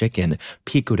slow-roasted chicken,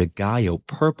 pico de gallo,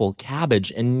 purple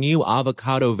cabbage, and new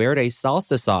avocado verde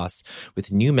salsa sauce.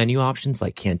 With new menu options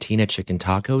like Cantina Chicken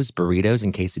tacos, burritos,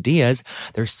 and quesadillas,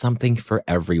 there's something for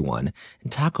everyone.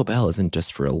 And Taco Bell isn't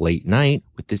just for a late night.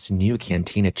 With this new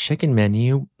Cantina Chicken menu,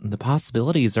 the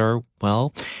possibilities are,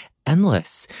 well,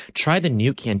 endless. Try the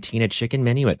new Cantina Chicken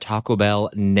menu at Taco Bell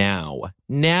now.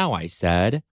 Now, I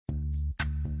said.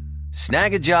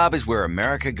 Snag a Job is where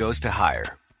America goes to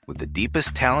hire, with the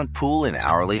deepest talent pool in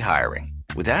hourly hiring.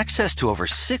 With access to over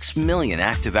 6 million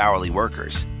active hourly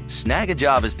workers, Snag a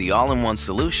Job is the all-in-one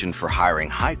solution for hiring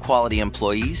high-quality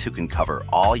employees who can cover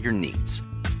all your needs.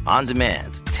 On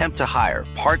demand, temp to hire,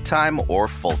 part-time or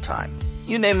full-time.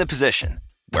 You name the position.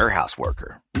 Warehouse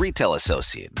worker, retail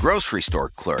associate, grocery store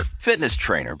clerk, fitness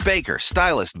trainer, baker,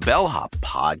 stylist, bellhop,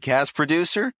 podcast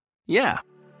producer. Yeah,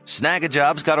 Snag a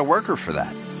Job's got a worker for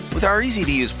that. With our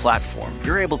easy-to-use platform,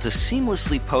 you're able to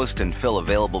seamlessly post and fill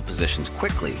available positions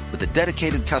quickly with a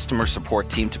dedicated customer support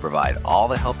team to provide all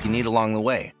the help you need along the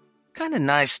way. Kind of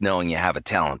nice knowing you have a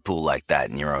talent pool like that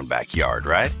in your own backyard,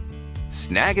 right?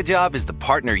 Snagajob is the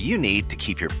partner you need to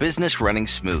keep your business running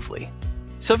smoothly.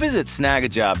 So visit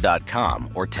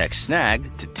snagajob.com or text snag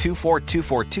to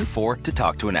 242424 to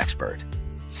talk to an expert.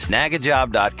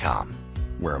 Snagajob.com,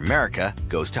 where America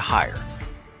goes to hire.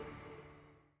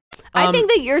 I think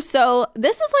that you're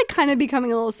this is like kind of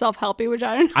becoming a little self-helpy, which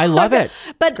I don't know. I love it.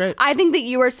 But great. I think that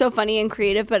you are so funny and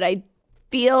creative, but I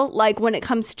feel like when it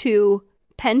comes to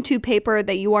pen to paper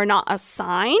that you are not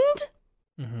assigned,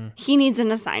 he needs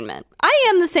an assignment. I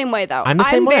am the same way though. I'm the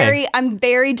same way. I'm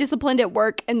very disciplined at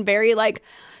work and very like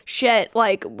shit,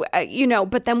 like,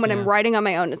 but then when I'm writing on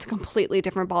my own, it's a completely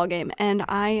different ballgame. And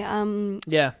I,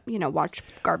 watch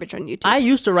garbage on YouTube. I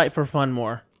used to write for fun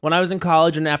more. When I was in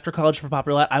college and after college for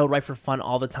Popular Light, I would write for fun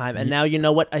all the time. And now you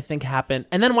know what I think happened.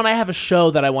 And then when I have a show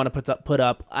that I want to put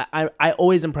up, I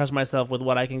always impress myself with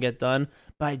what I can get done.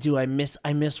 But I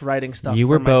miss writing stuff. You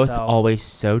were for both myself. always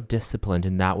so disciplined,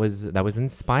 and that was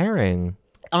inspiring.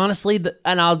 Honestly,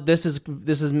 this is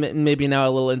maybe now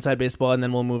a little inside baseball, and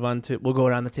then we'll go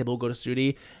around the table, we'll go to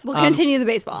Studi. We'll continue the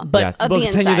baseball. But Yes. we'll the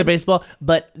continue inside. the baseball.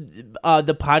 But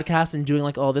the podcast and doing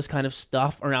like all this kind of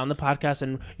stuff around the podcast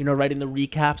and writing the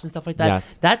recaps and stuff like that.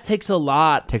 Yes. That takes a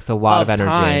lot. Of energy.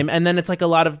 Time, and then it's like a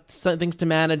lot of things to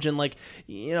manage and like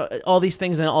all these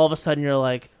things, and all of a sudden you're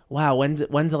like, wow, when's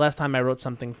the last time I wrote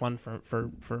something fun for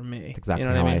me? That's exactly You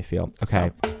know how what I mean? I feel.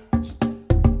 Okay.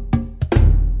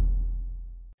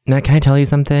 Matt, can I tell you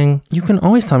something? You can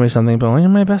always tell me something, Bill. You're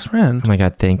my best friend. Oh my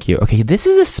God, thank you. Okay, this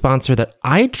is a sponsor that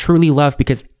I truly love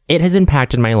because it has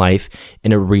impacted my life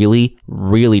in a really,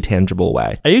 really tangible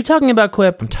way. Are you talking about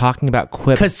Quip? I'm talking about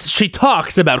Quip. Because she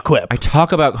talks about Quip. I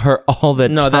talk about her all the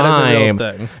time. No, that is a real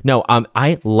thing. No,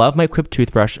 I love my Quip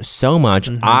toothbrush so much.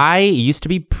 I used to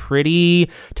be pretty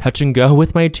touch and go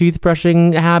with my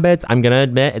toothbrushing habits. I'm going to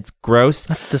admit it's gross.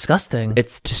 That's disgusting.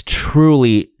 It's just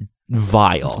truly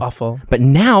vile. Awful. But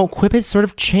now Quip has sort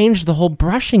of changed the whole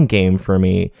brushing game for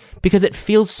me because it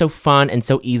feels so fun and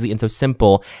so easy and so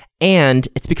simple. And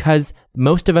it's because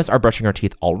most of us are brushing our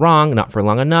teeth all wrong, not for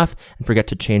long enough, and forget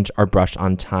to change our brush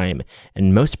on time.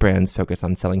 And most brands focus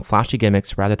on selling flashy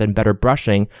gimmicks rather than better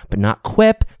brushing, but not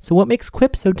Quip. So what makes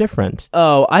Quip so different?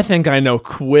 Oh, I think I know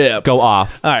Quip. Go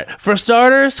off. All right. For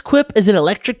starters, Quip is an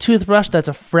electric toothbrush that's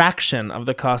a fraction of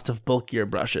the cost of bulkier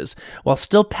brushes, while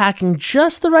still packing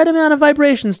just the right amount of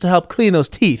vibrations to help clean those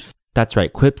teeth. That's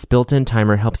right. Quip's built-in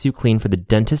timer helps you clean for the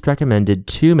dentist-recommended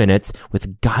 2 minutes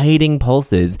with guiding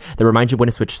pulses that remind you when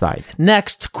to switch sides.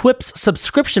 Next, Quip's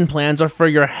subscription plans are for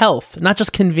your health, not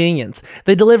just convenience.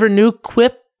 They deliver new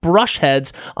Quip brush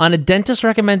heads on a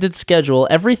dentist-recommended schedule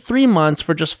every 3 months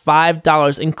for just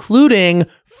 $5, including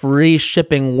free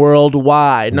shipping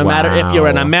worldwide, no matter if you're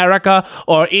in Wow. America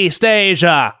or East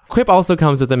Asia. Quip also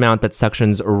comes with a mount that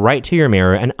suctions right to your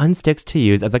mirror and unsticks to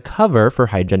use as a cover for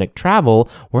hygienic travel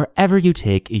wherever you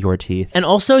take your teeth. And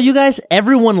also, you guys,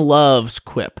 everyone loves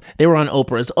Quip. They were on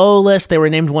Oprah's O List. They were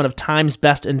named one of Time's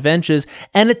best inventions.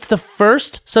 And it's the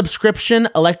first subscription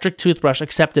electric toothbrush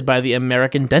accepted by the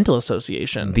American Dental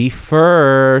Association. The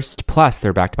first. Plus,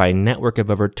 they're backed by a network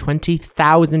of over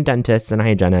 20,000 dentists and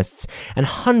hygienists and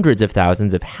hundreds of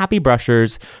thousands of happy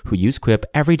brushers who use Quip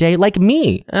every day like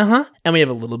me. And we have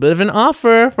a little bit of an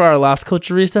offer for our Las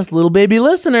Culturistas little baby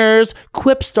listeners.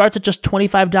 Quip starts at just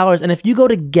 $25. And if you go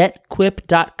to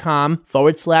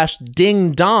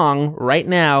getquip.com/ding dong right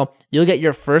now, you'll get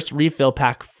your first refill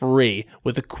pack free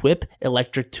with a Quip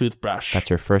electric toothbrush.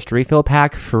 That's your first refill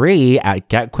pack free at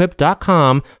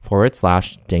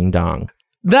getquip.com/ding dong.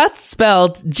 That's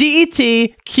spelled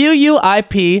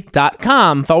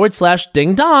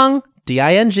GETQUIP.com/ding dong,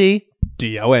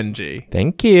 DINGDONG.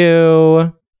 Thank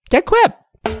you. Get Quip.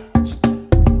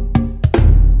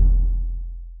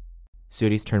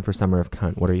 Sudi's turn for Summer of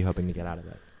Cunt. What are you hoping to get out of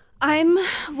it?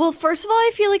 Well, first of all,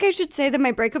 I feel like I should say that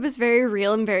my breakup is very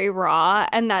real and very raw,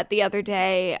 and that the other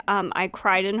day I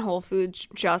cried in Whole Foods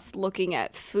just looking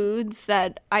at foods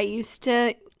that I used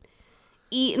to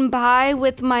eat and buy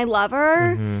with my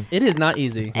lover. It is not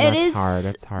easy. It is hard.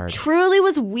 It's hard. Truly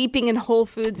was weeping in Whole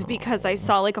Foods because I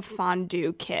saw like a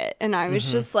fondue kit, and I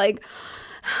was just like,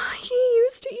 he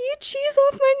used to eat cheese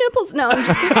off my nipples. No, I'm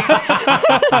just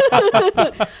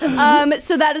kidding.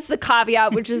 So that is the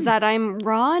caveat, which is that I'm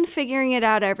raw and figuring it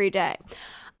out every day.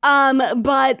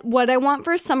 But what I want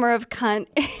for Summer of Cunt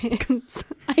is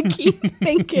I keep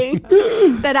thinking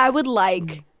that I would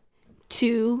like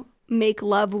to make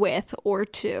love with or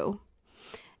to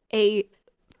a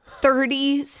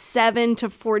 37 to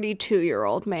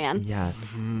 42-year-old man.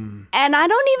 Yes. And I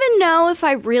don't even know if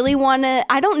I really want to.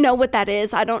 I don't know what that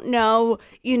is. I don't know,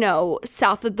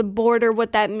 south of the border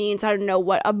what that means. I don't know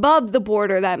what above the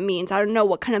border that means. I don't know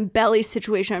what kind of belly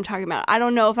situation I'm talking about. I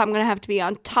don't know if I'm going to have to be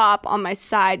on top, on my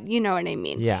side. You know what I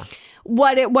mean? Yeah.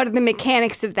 What are the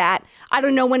mechanics of that? I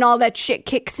don't know when all that shit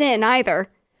kicks in either.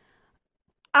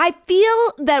 I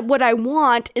feel that what I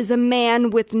want is a man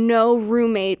with no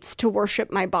roommates to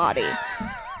worship my body.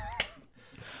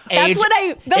 That's what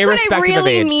I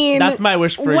really mean. That's my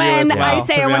wish for you when as well, I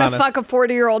say to I be want to honest. fuck a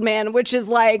 40-year-old man, which is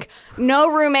like no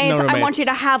roommates. No I want roommates. you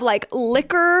to have like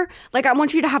liquor. Like I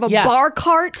want you to have a Yeah. bar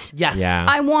cart. Yes. Yeah.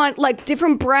 I want like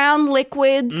different brown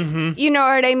liquids. You know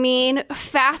what I mean?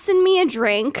 Fasten me a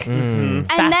drink, and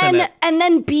Fasten it.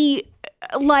 then be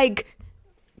like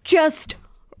just.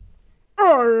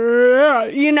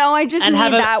 I just And need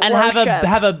have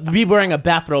that worship. be wearing a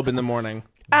bathrobe in the morning.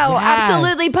 Oh, Yes.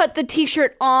 absolutely. Put the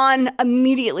t-shirt on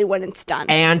immediately when it's done.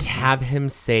 And have him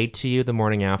say to you the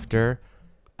morning after,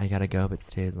 I gotta go, but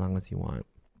stay as long as you want.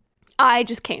 I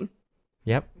just came.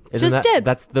 Yep. Just did.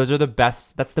 Those are the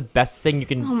best. That's the best thing you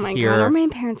can Oh my hear. God, are my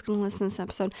parents going to listen to this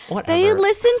episode? Whatever. They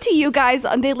listen to you guys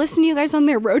on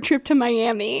their road trip to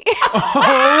Miami.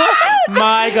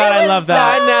 My God, I love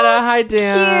that. Hi, Netta. Hi,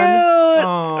 Dan. Cute.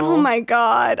 Oh my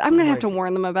God. I'm going to have to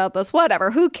warn them about this.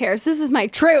 Whatever. Who cares? This is my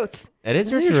truth. It is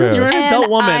true. You're an adult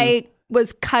woman. I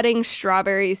was cutting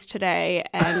strawberries today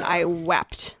and I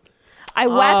wept. I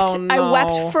wept. Oh, I no.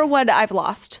 wept for what I've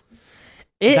lost.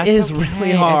 It That's is okay.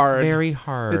 really hard. It's very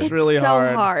hard. It's It's really so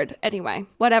hard. Anyway,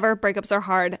 whatever. Breakups are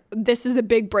hard. This is a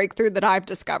big breakthrough that I've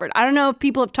discovered. I don't know if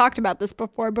people have talked about this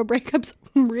before, but breakups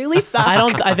really suck.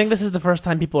 I think this is the first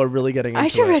time people are really getting into I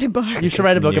should it. write a book. You should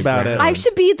write a book New about it. ground. I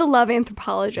should be the love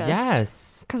anthropologist.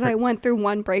 Yes. Because I went through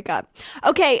one breakup.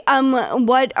 Okay,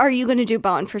 what are you going to do,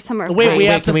 Bowen, for summer? of Wait, Pride? we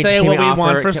have to say can what we offer-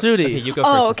 want for can- Sudi. Okay, you go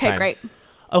first. Oh, this okay, time. great.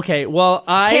 Okay, well,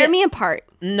 Tear me apart.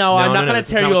 No, I'm not no, going this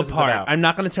to is tear not you what this is apart. about. I'm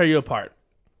not going to tear you apart.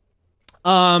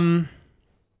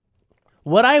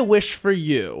 What I wish for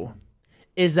you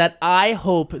is that I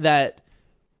hope that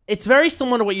it's very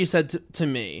similar to what you said to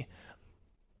me,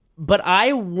 but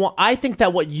I think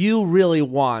that what you really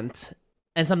want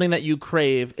and something that you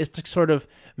crave is to sort of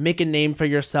make a name for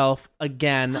yourself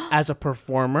again as a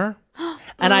performer.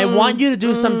 And I want you to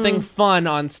do something fun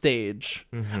on stage.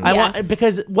 I want, Yes.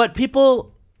 because what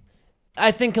people,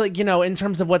 I think, like, in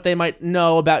terms of what they might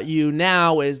know about you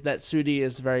now is that Sudi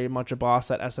is very much a boss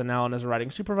at SNL and is a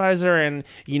writing supervisor. And,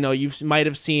 you might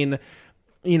have seen,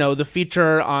 the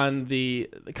feature on the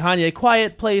Kanye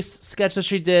Quiet Place sketch that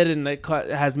she did. And it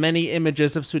has many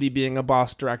images of Sudi being a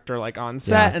boss director, like on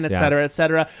set, Yes, and et yes. cetera, et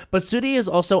cetera. But Sudi is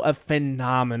also a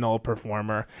phenomenal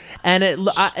performer. And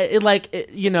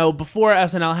before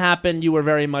SNL happened, you were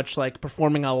very much like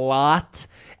performing a lot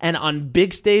and on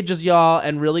big stages, y'all,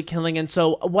 and really killing. And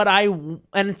so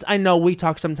I know we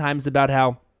talk sometimes about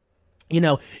how,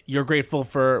 you're grateful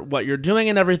for what you're doing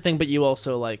and everything, but you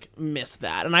also like miss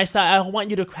that. And I want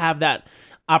you to have that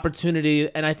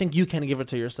opportunity, and I think you can give it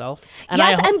to yourself. And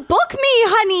Yes, and book me,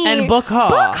 honey. and book her.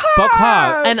 Book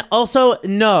her. And also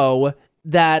know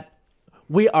that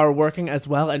we are working as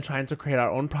well and trying to create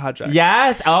our own project.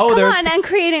 Yes. Oh, Come there's on, and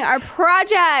creating our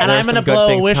project. And There's I'm going to some good blow a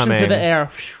things wish into coming. the air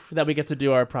that we get to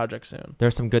do our project soon.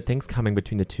 there's some good things coming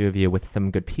between the two of you with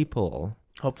some good people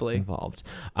Hopefully. involved.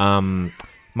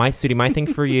 My thing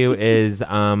for you is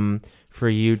for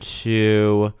you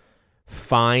to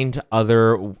find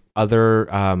other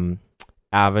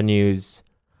avenues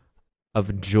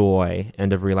of joy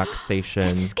and of relaxation.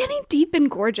 This is getting deep and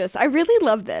gorgeous. I really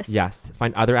love this. Yes,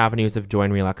 find other avenues of joy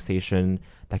and relaxation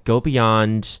that go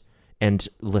beyond. And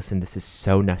listen, this is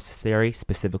so necessary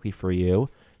specifically for you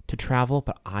to travel,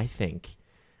 but I think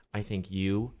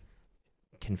you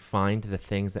can find the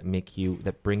things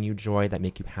that bring you joy, that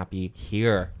make you happy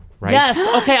here. Right? Yes.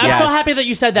 Okay. I'm so Yes. happy that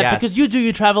you said that Yes. because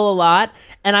you travel a lot,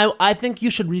 and I think you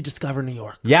should rediscover New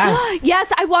York. Yes.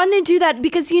 Yes, I want to do that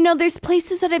because, there's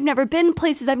places that I've never been,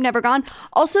 places I've never gone.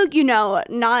 Also,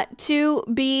 not to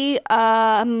be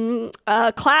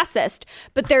classist,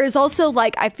 but there is also,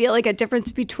 I feel like a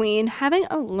difference between having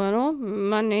a little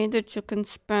money that you can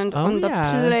spend on the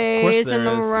yeah, of plays course and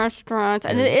the there is. restaurants.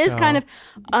 And There it you is go. kind of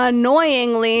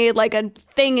annoyingly like a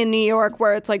thing in New York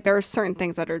where it's like there are certain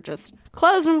things that are just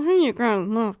closed and you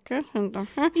can look. Yeah, no.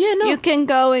 You can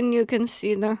go and you can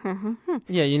see the.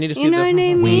 Yeah, you need to see You know what I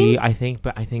mean? I think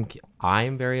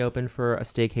I'm very open for a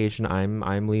staycation.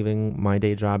 I'm leaving my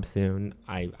day job soon.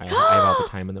 I have all the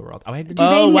time in the world. Oh, I didn't. Do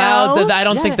they wow! know? I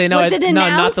don't think they know. Was it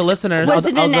announced? No, not the listeners. Was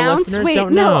it the announced? listeners Wait,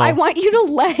 don't no. know. I want you to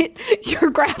let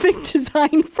your graphic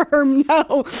design firm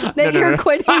know that you're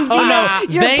quitting your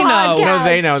they know. podcast. No,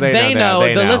 they know. They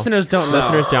know. The listeners don't know.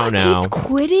 Listeners don't know. He's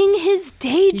quitting his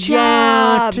day job.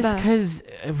 Yeah, just because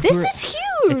This is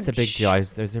huge. It's a big deal. I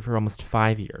was there for almost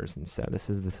 5 years, and so this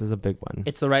is a big one.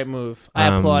 It's the right move. I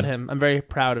applaud him. I'm very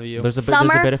proud of you. There's a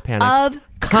Summer bit of panic. of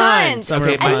Cunt. Summer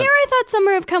Okay, of And Cunt. here I thought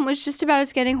Summer of Cunt was just about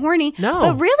us getting horny. No.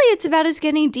 But really it's about us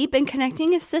getting deep and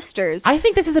connecting as sisters. I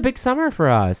think this is a big summer for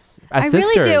us as I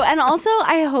sisters. really do. And also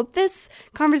I hope this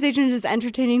conversation is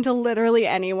entertaining to literally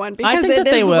anyone because think that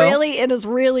they will. it is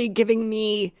really giving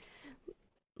me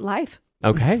life.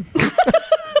 Okay.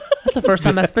 That's the first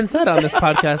time that's been said on this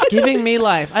podcast. Giving me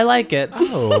life. I like it.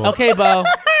 Oh. Okay, Bo.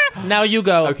 Now you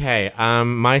go. Okay.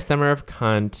 My summer of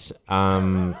cunt.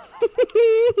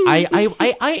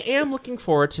 I am looking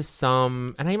forward to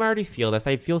some, and I already feel this.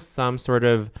 I feel some sort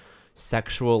of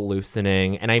sexual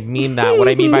loosening, and I mean that. What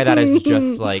I mean by that is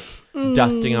just like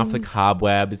dusting off the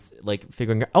cobwebs, like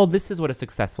figuring out, oh, this is what a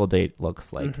successful date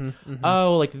looks like.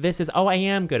 Oh, like this is, oh, I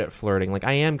am good at flirting. Like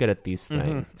I am good at these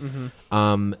things.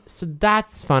 So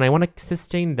that's fun. I want to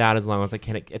sustain that as long as I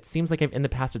can. It seems like in the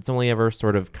past, it's only ever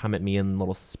sort of come at me in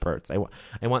little spurts. I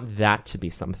want that to be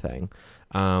something.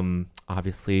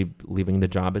 Obviously leaving the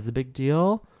job is a big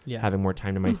deal. Yeah. Having more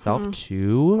time to myself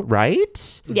too,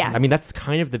 right? Yes. I mean, that's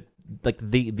kind of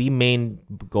the main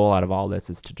goal out of all this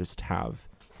is to just have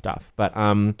stuff. But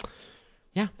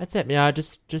yeah, that's it. Yeah,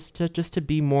 just to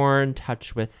be more in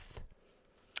touch with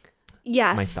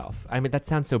Yes. myself. I mean, that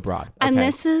sounds so broad. And Okay,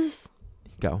 this is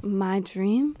go. my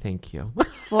dream Thank you.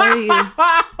 for you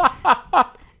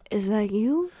is that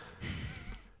you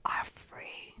are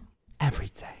free Every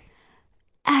day.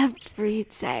 every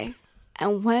day.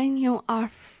 And when you are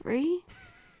free,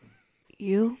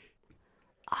 you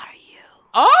are you.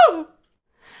 Oh.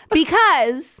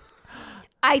 Because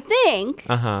I think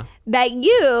that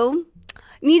you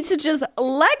need to just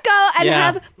let go and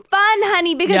Yeah. have fun,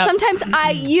 honey, because Yep. sometimes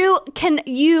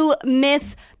you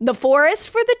miss the forest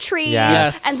for the trees.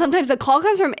 Yes. And sometimes the call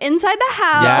comes from inside the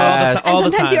house. Yes. All the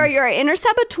And sometimes time. you're an inner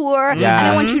saboteur. Yeah. And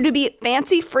I want you to be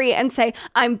fancy free and say,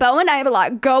 I'm Bowen, I have a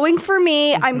lot going for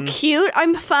me. I'm cute,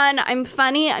 I'm fun, I'm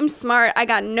funny, I'm smart, I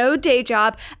got no day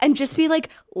job. And just be like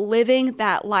living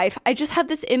that life. I just have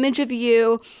this image of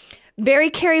you.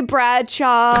 Very Carrie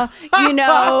Bradshaw, you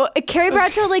know, Carrie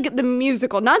Bradshaw, like the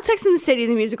musical, not Sex and the City,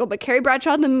 the musical, but Carrie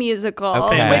Bradshaw, the musical,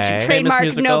 Okay. which Famous trademark,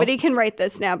 musical. nobody can write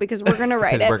this now because we're going to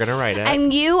write 'Cause it. we're gonna write it.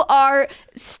 And you are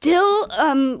still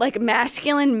like a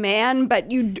masculine man, but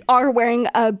you are wearing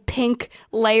a pink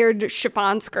layered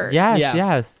chiffon skirt. Yes. Yeah.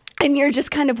 Yes. And you're just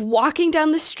kind of walking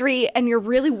down the street and you're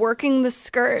really working the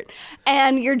skirt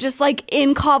and you're just like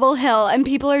in Cobble Hill and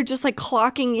people are just like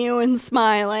clocking you and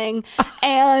smiling.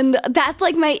 And that's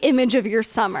like my image of your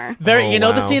summer. Very, Oh, you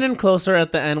know the wow. scene in Closer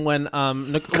at the end when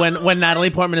when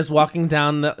Natalie Portman is walking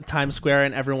down the Times Square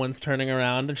and everyone's turning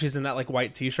around and she's in that like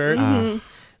white T-shirt.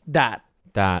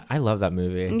 That I love that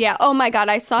movie. Yeah. Oh my God.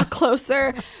 I saw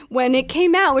Closer when it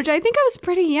came out, which I think I was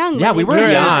pretty young. Yeah, when we it were came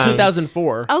it out. was young.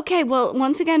 2004. Okay, well,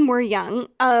 once again, we're young.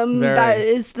 Very. That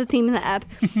is the theme of the app.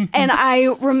 And I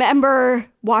remember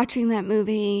watching that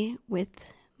movie with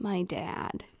my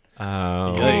dad.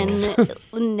 Oh.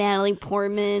 And Natalie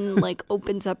Portman like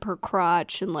opens up her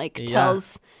crotch and like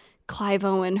tells Clive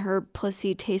Owen her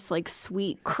pussy tastes like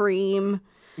sweet cream.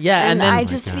 Yeah, And and then I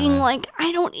just being like,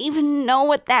 I don't even know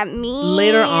what that means.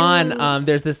 later on,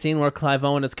 there's this scene where Clive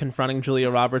Owen is confronting Julia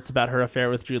Roberts about her affair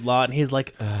with Jude Law, and he's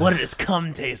like, "What does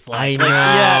cum taste like?" I Like,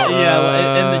 know.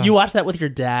 yeah. And you watch that with your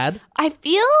dad. I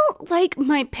feel like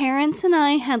my parents and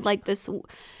I had like this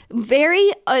very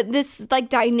this like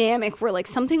dynamic where like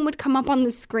something would come up on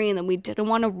the screen that we didn't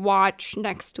want to watch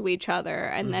next to each other,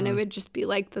 and then it would just be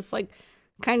like this like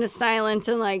kind of silence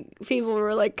and like people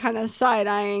were like kind of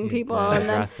side-eyeing people, and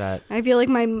then address that. I feel like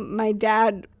my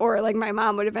dad or like my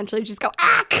mom would eventually just go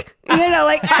ack, you know,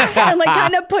 like ack, and like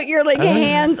kind of put your like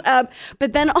hands up,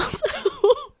 but then also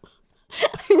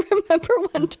I remember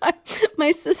one time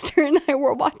my sister and I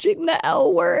were watching The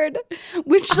L Word,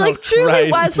 which like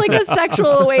truly Christ. was like a sexual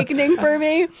awakening for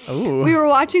me. Ooh. We were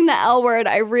watching The L Word.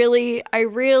 I really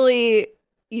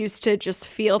used to just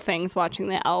feel things watching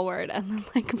The L Word, and then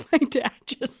like my dad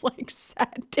just like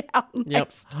sat down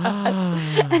next to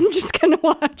us and just kind of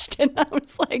watched it. And I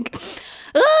was like,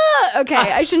 okay,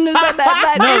 I shouldn't have said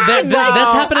that. No, this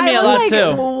happened to me a lot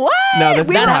too. What? No, this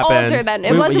we were happened. older then.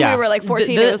 It wasn't we were like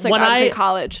 14. It was like when I was in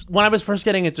college. When I was first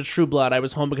getting into True Blood, I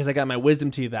was home because I got my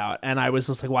wisdom teeth out, and I was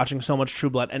just like watching so much True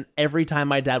Blood. And every time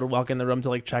my dad would walk in the room to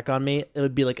like check on me, it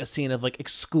would be like a scene of like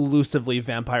exclusively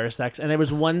vampire sex. And there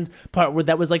was one part where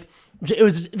that was like,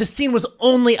 the scene was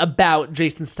only about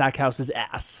Jason Stackhouse's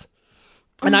ass.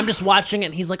 And I'm just watching it,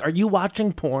 and he's like, "Are you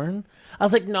watching porn?" I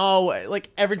was like, "No."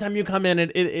 Like every time you come in,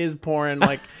 it is porn,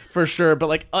 like for sure. But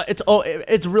like,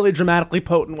 it's really dramatically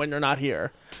potent when you're not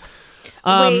here.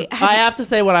 I have to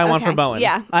say what I want for Bowen.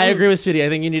 Yeah, I agree with Sudie. I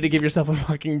think you need to give yourself a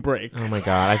fucking break. Oh my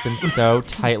God, I've been so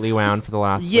tightly wound for the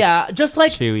last just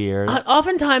like 2 years.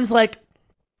 Oftentimes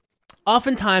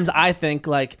I think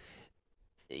like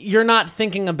you're not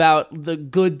thinking about the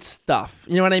good stuff.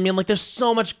 You know what I mean? Like there's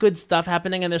so much good stuff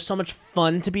happening and there's so much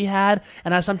fun to be had.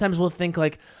 And I sometimes will think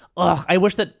like, ugh, I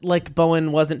wish that like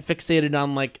Bowen wasn't fixated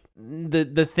on like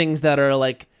the things that are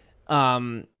like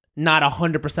not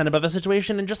 100% about the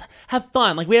situation and just have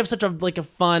fun. Like we have such a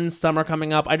fun summer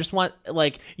coming up. I just want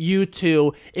like you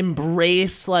to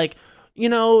embrace like, you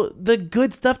know, the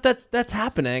good stuff that's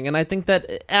happening. And I think that,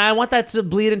 and I want that to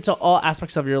bleed into all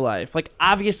aspects of your life. Like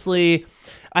obviously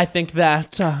I think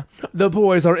that the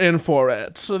boys are in for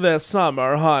it this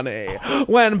summer, honey.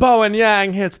 When Bowen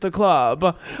Yang hits the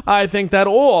club, I think that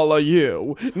all of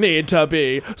you need to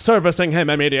be servicing him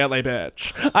immediately,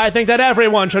 bitch. I think that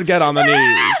everyone should get on the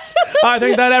knees. I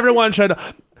think that everyone should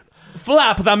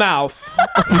flap the mouth.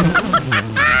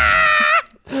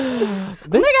 Oh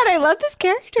my God, I love this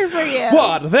character for you.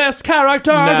 What? This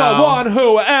character? No. The one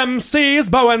who MCs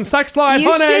Bowen's sex life,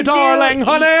 honey, darling,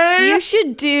 honey? You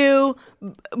should do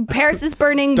Paris is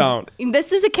Burning. Don't.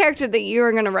 This is a character that you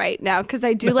are going to write now, because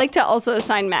I do like to also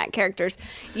assign Matt characters.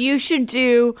 You should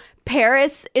do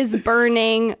Paris is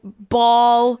Burning,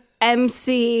 Ball,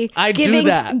 MC,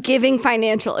 giving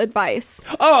financial advice.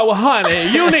 Oh, honey,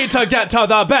 you need to get to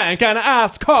the bank and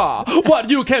ask her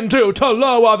what you can do to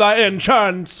lower the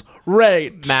insurance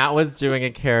rate. Matt was doing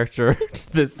a character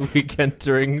this weekend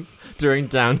during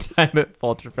downtime at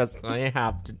Folterfest, and I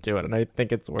have to do it, and I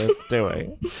think it's worth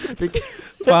doing.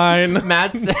 Fine.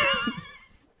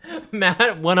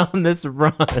 Matt went on this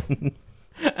run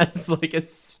as like a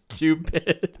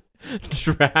stupid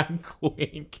drag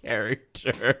queen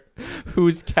character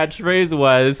whose catchphrase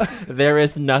was, "There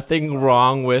is nothing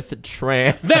wrong with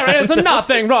trans." There is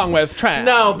nothing wrong with trans.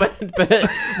 No, but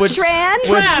which,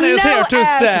 Tran is here to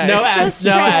stay. No Just S,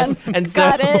 no trans. S. And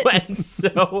Got so, it. and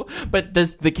so, but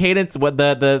the cadence, what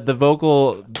the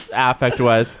vocal affect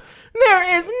was,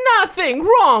 "There is nothing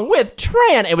wrong with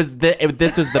Tran."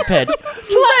 This was the pitch.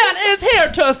 Tran is here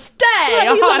to stay,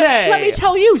 honey. Let me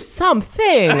tell you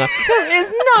something. There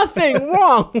is nothing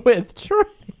wrong with Tran.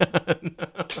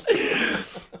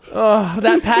 Oh,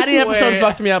 that Patty episode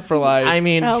fucked me up for life. I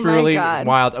mean, Oh my truly God.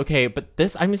 wild. Okay, but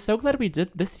this, I'm so glad we did.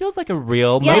 This feels like a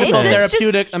real Yeah, moment. it does.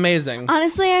 therapeutic, just- amazing.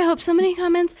 Honestly, I hope somebody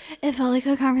comments, it felt like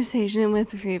a conversation with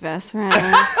three best friends.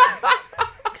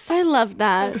 Because I love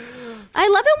that. I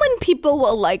love it when people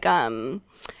will like come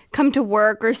to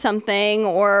work or something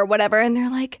or whatever, and they're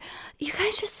like, "You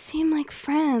guys just seem like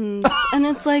friends," and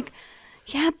it's like,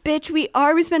 "Yeah, bitch, we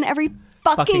are. We spend every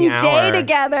fucking day hour.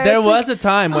 together." There It's was like, a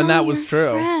time when that was you're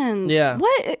true. Friends. Yeah.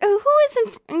 What? Who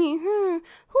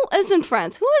isn't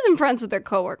friends? Who isn't friends with their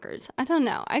coworkers? I don't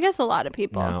know. I guess a lot of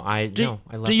people. No, I love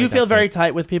Do you my feel best very friends.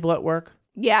 tight with people at work?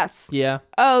 Yes. Yeah.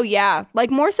 Oh yeah,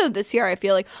 like more so this year. I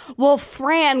feel like, well,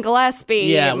 Fran Gillespie.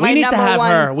 Yeah, my we need to number have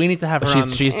one, her. We need to have her on.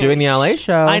 She's doing the LA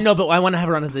show. I know, but I want to have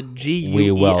her on as a GUEST.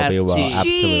 We will. She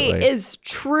Absolutely. is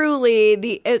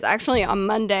truly is actually on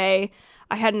Monday.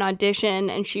 I had an audition,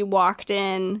 and she walked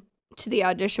in to the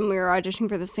audition. We were auditioning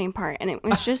for the same part, and it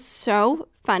was just so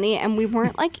funny. And we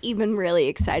weren't like even really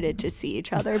excited to see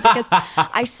each other because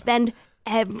I spend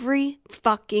every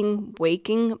fucking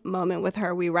waking moment with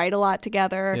her. We write a lot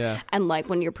together. Yeah. And like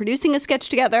when you're producing a sketch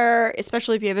together,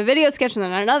 especially if you have a video sketch and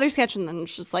then another sketch, and then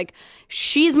it's just like,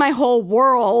 she's my whole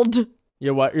world.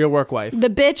 Your work wife.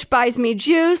 The bitch buys me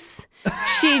juice.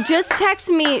 She'll just text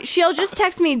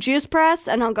me juice press,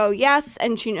 and I'll go yes,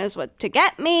 and she knows what to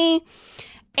get me.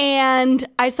 And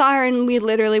I saw her, and we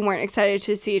literally weren't excited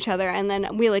to see each other. And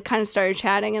then we like kind of started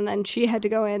chatting, and then she had to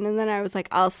go in, and then I was like,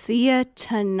 "I'll see you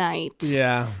tonight."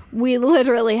 Yeah. We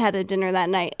literally had a dinner that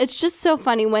night. It's just so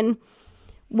funny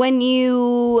when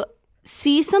you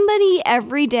see somebody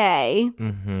every day,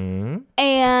 Mm-hmm.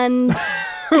 and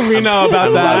We know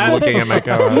about that. looking at my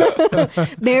camera.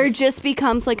 There just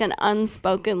becomes like an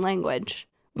unspoken language.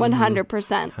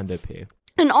 100%. 100p.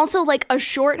 And also like a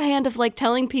shorthand of like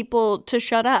telling people to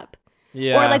shut up.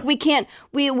 Yeah. Or like we can't,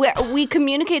 we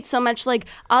communicate so much, like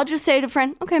I'll just say to a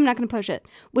friend, okay, I'm not going to push it.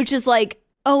 Which is like,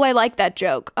 oh, I like that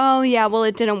joke. Oh yeah, well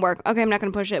it didn't work. Okay, I'm not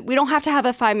going to push it. We don't have to have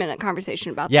a 5-minute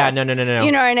conversation about Yeah, this. no.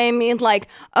 You know what I mean? Like,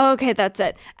 oh, okay, that's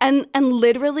it. And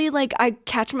literally like I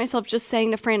catch myself just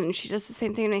saying to Fran and she does the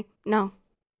same thing to me. No.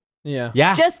 Yeah.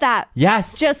 Yeah. Just that.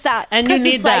 Yes. Just that. And you 'Cause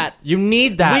need it's like, that. You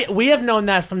need that. We have known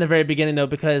that from the very beginning, though,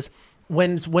 because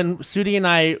when Sudi and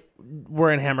I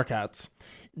were in Hammercats,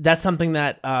 that's something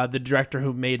that the director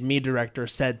who made me director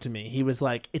said to me. He was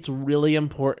like, it's really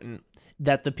important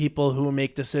that the people who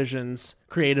make decisions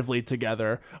creatively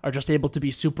together are just able to be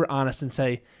super honest and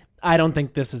say, I don't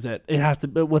think this is it. It has to,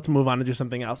 let's move on and do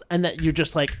something else. And that you're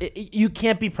just like, you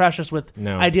can't be precious with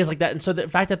ideas like that. And so the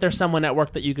fact that there's someone at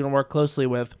work that you can work closely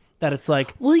with, that it's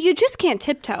like, well, you just can't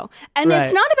tiptoe. And Right.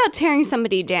 it's not about tearing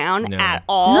somebody down No. at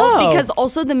all. No. Because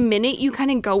also the minute you kind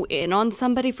of go in on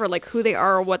somebody for like who they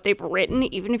are or what they've written,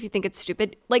 even if you think it's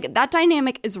stupid, like that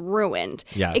dynamic is ruined.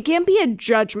 Yes. It can't be a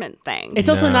judgment thing. it's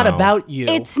also not No. about you.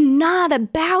 It's not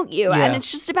about you. Yeah. And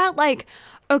it's just about like,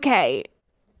 okay,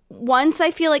 once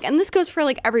I feel like, and this goes for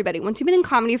like everybody, once you've been in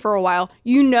comedy for a while,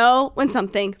 you know when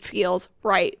something feels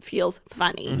right, feels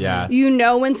funny. Yes. You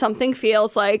know when something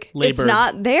feels like it's Labored.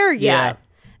 not there yet. Yeah.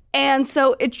 And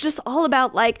so it's just all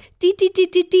about like D,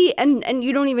 and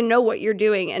you don't even know what you're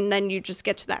doing. And then you just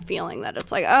get to that feeling that it's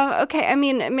like, oh, okay, I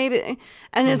mean, maybe,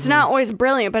 and it's not always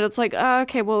brilliant, but it's like, oh,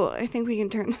 okay, well, I think we can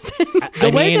turn this in.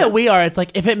 the way that we are, it's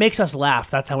like, if it makes us laugh,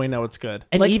 that's how we know it's good.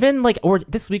 And Like, even like, or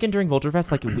this weekend during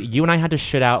Vulturefest, like you and I had to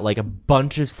shit out like a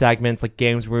bunch of segments, like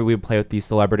games where we would play with these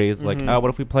celebrities. Like, what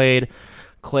if we played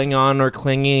Klingon or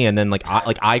Clingy? And then like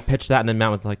I pitched that, and then Matt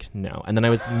was like, no. And then I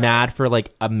was mad for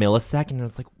like a millisecond, and I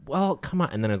was like, well, come on.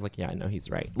 And then I was like, yeah, I know he's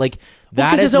right. Like 'cause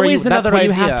that there's is where always that's another where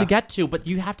you idea. have to get to. But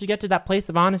you have to get to that place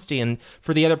of honesty, and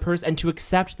for the other person, and to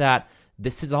accept that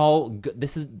this is all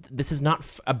this is not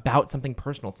about something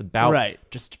personal. It's about Right.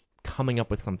 just coming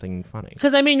up with something funny.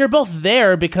 because I mean, you're both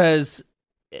there because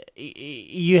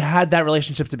you had that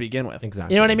relationship to begin with.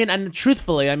 Exactly. You know what I mean? And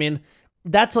truthfully, I mean,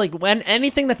 that's like when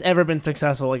anything that's ever been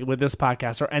successful, like with this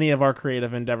podcast or any of our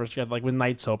creative endeavors together, like with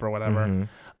Night Soap or whatever,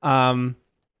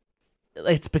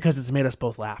 it's because it's made us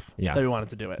both laugh Yes. that we wanted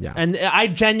to do it. Yeah. And I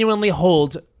genuinely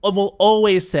will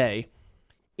always say,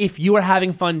 if you are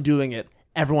having fun doing it,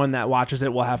 everyone that watches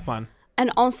it will have fun.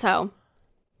 And also,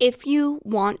 if you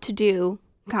want to do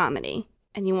comedy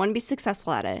and you want to be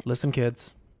successful at it, Listen,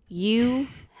 kids, you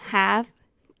have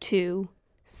to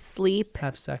sleep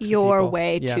have sex with your people.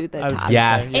 way Yeah, to the I was top. gonna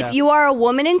Yes. say, yeah. If you are a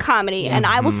woman in comedy, and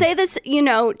I will say this,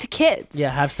 to kids. Yeah,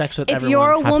 have sex with If everyone.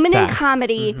 you're a Have woman in sex.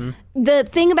 comedy, the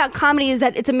thing about comedy is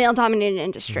that it's a male-dominated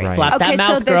industry. Right. Flap that okay,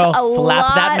 mouth, so there's girl. a Flap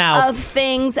lot that mouth. of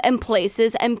things and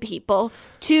places and people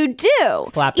to do.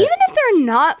 Flap it. Even if they're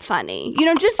not funny,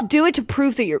 just do it to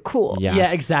prove that you're cool. Yes.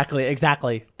 Yeah,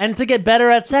 exactly. And to get better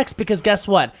at sex, because guess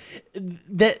what?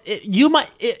 You might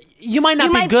not You be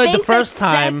might good the think first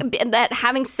time. that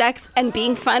having sex and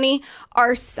being funny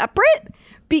are separate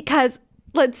because,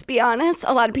 let's be honest,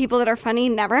 a lot of people that are funny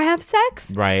never have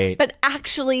sex. Right. But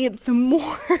actually, the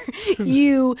more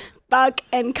you fuck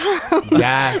and come,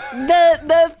 Yes.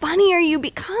 the funnier you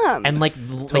become. And like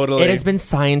Totally. it has been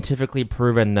scientifically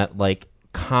proven that like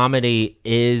comedy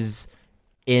is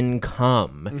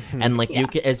income, and like you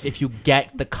can, as if you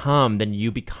get the cum, then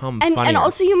you become And funnier.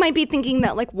 also you might be thinking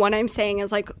that like what I'm saying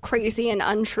is like crazy and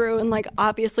untrue and like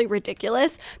obviously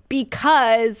ridiculous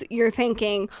because you're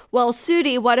thinking, well,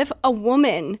 Sudi, what if a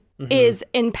woman is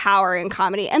in power in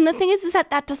comedy? And the thing is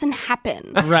that doesn't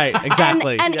happen. Right,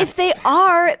 exactly. And Yeah. if they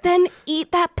are, then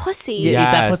eat that pussy. Yeah, eat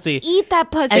that Yes. pussy. Eat that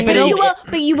pussy. And But you you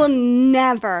know- will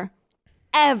never,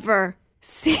 ever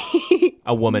see.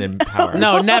 a woman in power.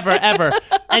 No, never, ever.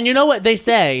 And you know what they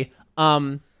say?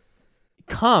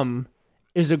 Cum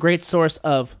is a great source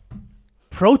of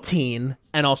protein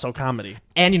and also comedy.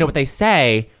 And you know what they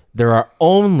say? There are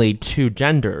only two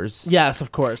genders. Yes,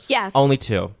 of course. Yes. Only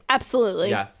two. Absolutely.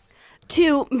 Yes.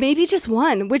 Two, maybe just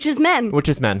one, which is men. Which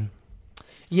is men.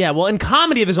 Yeah, well, in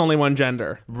comedy, there's only one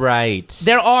gender. Right.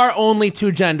 There are only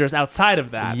two genders outside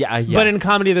of that. Yeah, But in yes.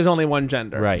 comedy, there's only one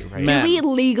gender. Right. Men. Do we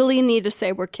legally need to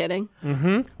say we're kidding?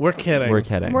 We're kidding. We're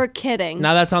kidding. We're kidding.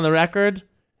 Now that's on the record.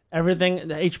 Everything,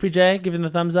 the HPJ, giving the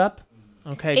thumbs up.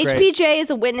 Okay, great. HPJ is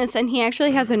a witness, and he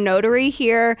actually has a notary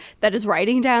here that is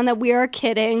writing down that we are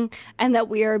kidding and that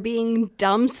we are being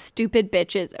dumb, stupid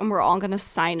bitches, and we're all going to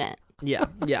sign it. Yeah.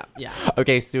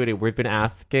 Okay, Sudi, we've been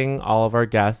asking all of our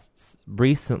guests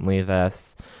recently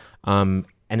this, and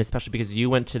especially because you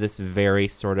went to this very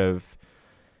sort of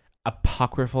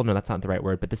apocryphal, no, that's not the right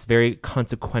word, but this very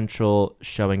consequential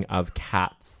showing of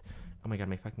Cats. Oh my God,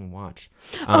 my fucking watch.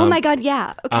 Oh my God,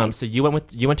 yeah. Okay. So you went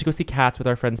to go see Cats with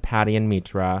our friends Patty and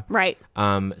Mitra. Right.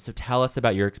 So tell us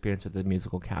about your experience with the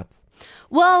musical Cats.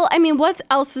 Well, I mean, what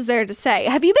else is there to say?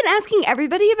 Have you been asking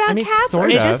everybody about Cats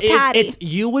sort or of. just Patty?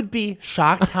 You would be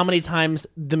shocked how many times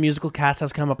the musical Cats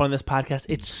has come up on this podcast.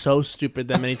 It's so stupid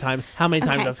that many times. How many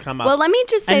times has come up? Well, let me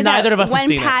just say And that neither of us have when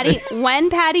seen Patty it. when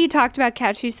Patty talked about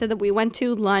Cats, she said that we went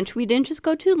to lunch. We didn't just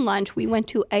go to lunch. We went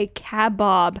to a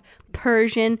kebab,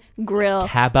 Persian grill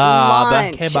Kebab.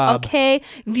 lunch. Kebab. Okay,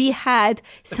 we had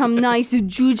some nice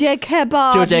juje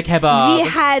kebab. Juje kebab. We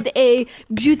had a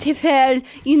beautiful,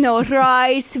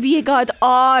 rice. We got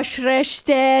ash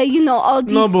reshte, all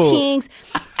these No, boo. things.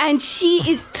 And she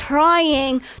is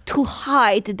trying to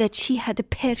hide that she had a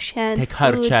Persian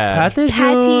food. Patty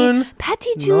June. Patty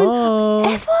June, No.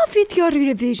 F off with your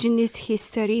revisionist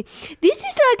history. This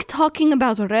is like talking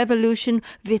about a revolution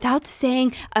without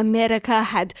saying America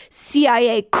had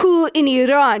CIA coup in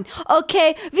Iran.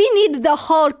 Okay, we need the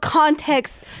whole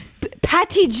context.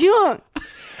 Patty June.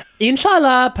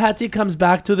 Inshallah, Patty comes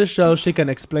back to the show. She can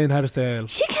explain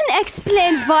herself. She can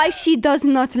explain why she does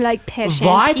not like Persian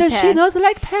Why does she people. not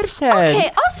like Persian? Okay,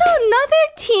 also another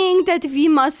thing that we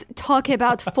must talk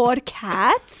about for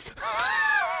Cats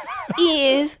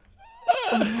is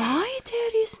why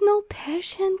there is no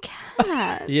Persian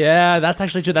cat. Yeah, that's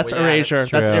actually true. That's Well, yeah, erasure.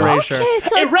 that's That's true. erasure. Okay,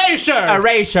 so Erasure.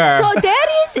 Erasure. so there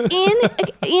is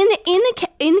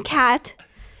in cat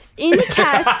Ben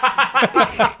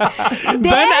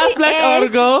there Affleck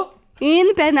is- Argo.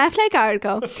 In Ben Affleck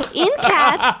Argo, in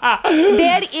Cat,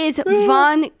 there is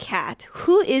one cat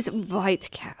who is white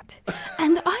cat.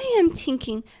 And I am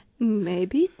thinking,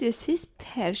 maybe this is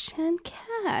Persian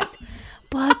cat.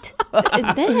 But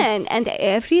then, and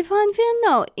everyone will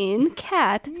know, in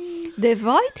Cat, the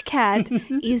white cat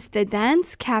is the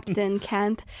dance captain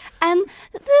cat. And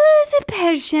there is a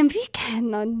Persian, we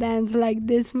cannot dance like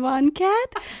this one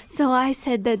cat. So I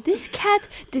said that this cat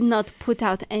did not put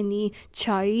out any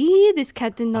chai, this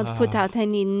cat did not put out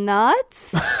any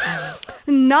nuts,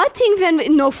 nothing,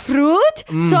 no fruit.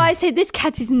 So I said this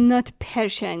cat is not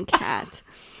Persian cat.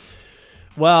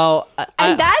 Well,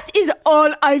 And that is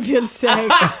all I will say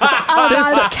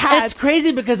about cats. it's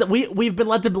crazy because we've been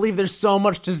led to believe there's so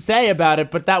much to say about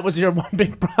it, but that was your one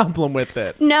big problem with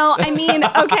it. No, I mean,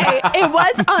 okay, it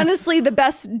was honestly the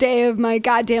best day of my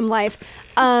goddamn life.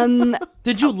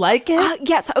 Did you like it?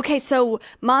 Yes, okay, so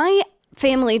my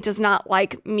family does not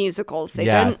like musicals. They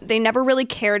Yes. they never really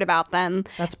cared about them.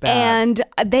 That's bad. And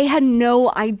they had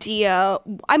no idea.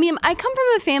 I mean, I come from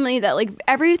a family that like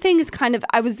everything is kind of,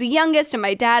 I was the youngest and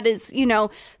my dad is,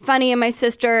 funny, and my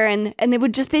sister, and they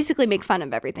would just basically make fun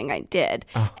of everything I did.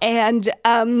 And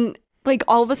like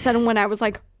all of a sudden when I was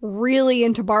like really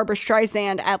into Barbara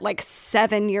Streisand at like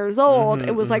 7 years old,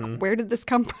 it was like, where did this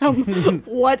come from?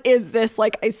 What is this?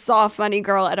 Like, I saw Funny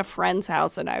Girl at a friend's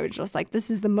house and I was just like, this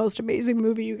is the most amazing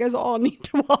movie. You guys all need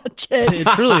to watch it. It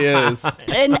truly is.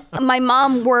 And my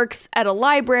mom works at a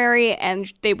library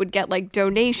and they would get like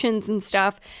donations and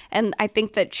stuff. And I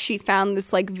think that she found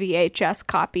this like VHS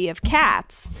copy of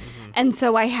Cats. And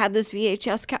so I had this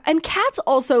VHS and Cats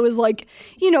also is like,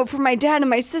 for my dad and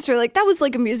my sister, like that was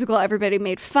like a musical everybody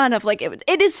made fun of. Like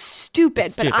it is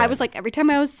stupid. But I was like, every time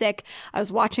I was sick, I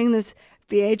was watching this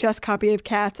VHS copy of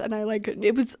Cats and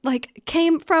it was like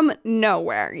came from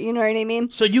nowhere. You know what I mean?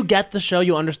 So you get the show,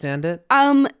 you understand it?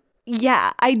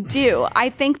 Yeah, I do. I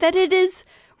think that it is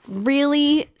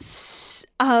really,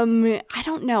 I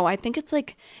don't know. I think it's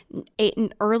like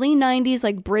an early 90s,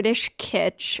 like British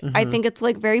kitsch. I think it's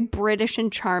like very British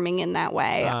and charming in that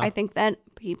way. I think that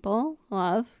people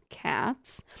love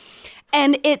Cats.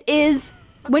 And it is,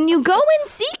 when you go and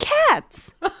see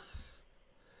Cats,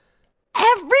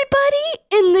 everybody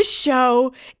in the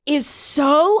show is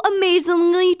so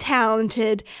amazingly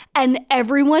talented and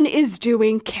everyone is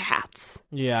doing Cats.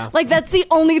 Yeah. Like, that's the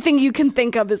only thing you can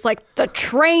think of is like the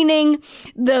training,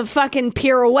 the fucking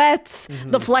pirouettes,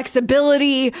 the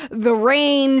flexibility, the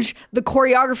range, the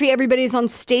choreography. Everybody's on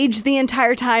stage the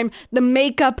entire time, the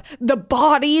makeup, the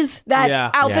bodies. That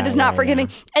outfit is not forgiving.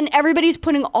 And everybody's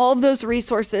putting all of those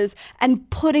resources and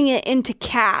putting it into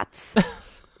Cats.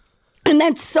 And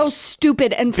that's so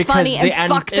stupid and funny and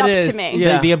fucked up to me.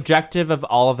 Yeah. The objective of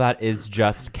all of that is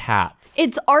just cats.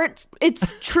 It's art.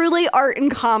 It's truly art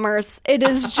and commerce. It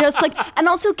is just like, and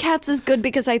also Cats is good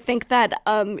because I think that,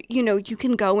 you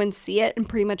can go and see it and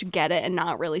pretty much get it and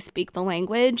not really speak the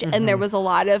language. And there was a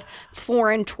lot of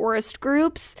foreign tourist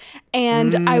groups.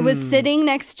 And I was sitting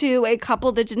next to a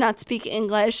couple that did not speak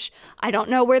English. I don't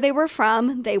know where they were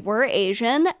from. They were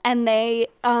Asian, and they,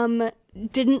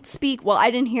 didn't speak, well,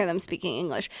 I didn't hear them speaking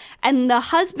English. And the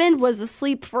husband was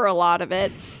asleep for a lot of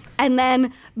it. And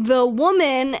then the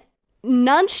woman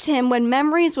nudged him when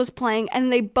Memories was playing, and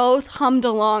they both hummed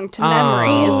along to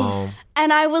Memories.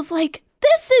 And I was like,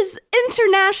 this is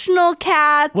international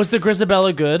Cats. Was the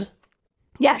Grisabella good?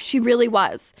 Yeah, she really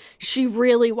was. She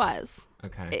really was.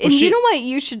 Okay. And you know what?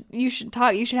 You should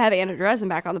have Anna Dresden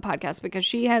back on the podcast because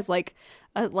she has like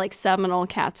a seminal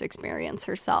Cats experience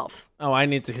herself. Oh, I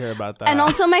need to hear about that. And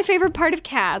also my favorite part of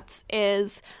Cats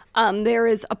is there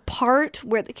is a part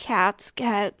where the cats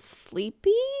get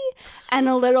sleepy and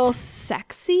a little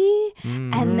sexy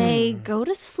and they go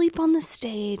to sleep on the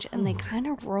stage and they kind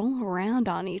of roll around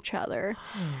on each other.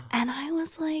 And I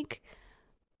was like,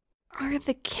 are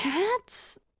the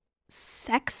cats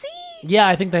sexy? Yeah,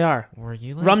 I think they are. Were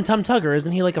you like Rum Tum Tugger,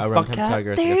 isn't he like a fuck cat?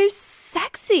 Tugger? They're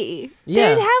sexy.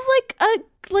 Yeah. They'd have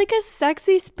like a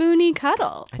sexy spoony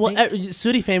cuddle. Well,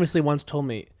 Sudi famously once told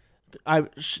me,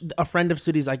 a friend of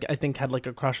Sudi's, I think, had like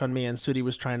a crush on me, and Sudi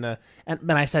was trying to,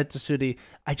 and I said to Sudi,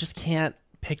 I just can't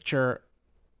picture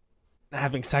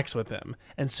having sex with him.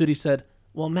 And Sudi said,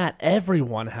 well, Matt,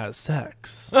 everyone has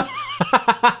sex. God,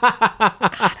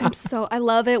 I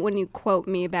love it when you quote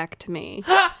me back to me.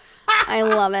 I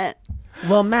love it.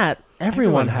 Well, Matt,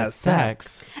 everyone has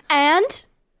sex. And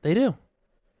They do.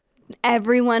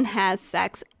 everyone has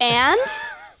sex. And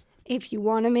if you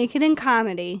want to make it in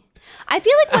comedy, I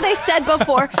feel like what I said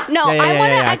before. No,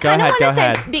 I kind of want to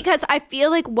say, because I feel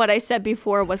like what I said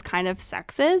before was kind of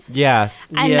sexist.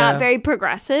 Yes. And Yeah. not very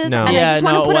progressive. No. And Yeah, I just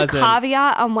want no, to it put a wasn't.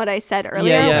 caveat on what I said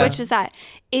earlier, Yeah. which is that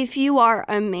if you are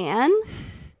a man,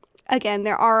 again,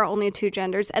 there are only two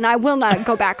genders, and I will not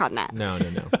go back on that. No.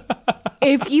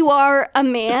 If you are a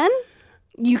man,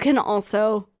 you can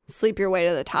also sleep your way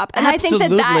to the top. And I think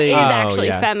that Absolutely. is Oh, actually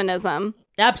yes. feminism.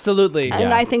 Absolutely.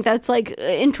 And I think that's like,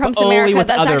 in Trump's But only America, with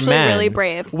that's other actually men. really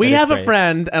brave. We That is have a great.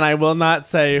 friend, and I will not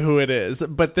say who it is,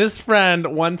 but this friend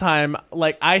one time,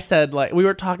 like I said, like we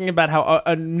were talking about how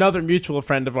another mutual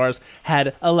friend of ours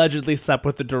had allegedly slept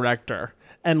with the director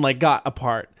and like got a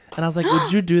part. And I was like,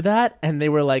 would you do that? And they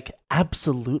were like,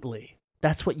 absolutely.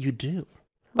 That's what you do.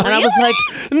 And I was like,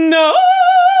 no.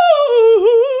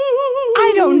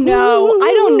 I don't know.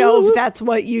 I don't know if that's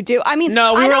what you do. I mean,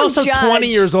 No, we I were don't also judge. 20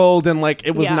 years old, and like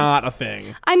it was Yeah. not a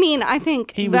thing. I mean, I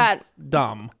think He that, was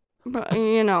dumb. but,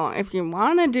 if you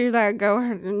want to do that, go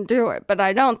ahead and do it. But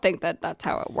I don't think that that's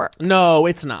how it works. No,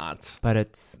 it's not. But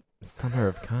it's Summer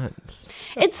of Cunt.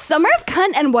 It's Summer of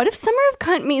Cunt, and what if Summer of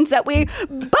Cunt means that we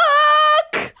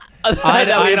buck? I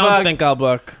don't book- think I'll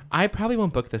book. I probably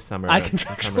won't book this summer. I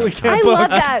contractually Summer of can't I book. love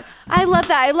that. I love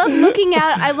that. I love looking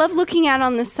out. I love looking out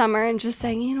on this summer and just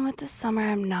saying, you know what, this summer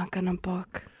I'm not gonna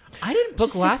book. I didn't book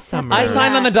Just last accept summer. I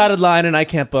signed on the dotted line, and I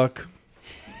can't book.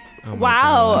 Oh my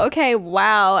Wow. God. Okay.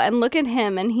 Wow. And look at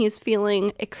him, and he's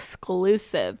feeling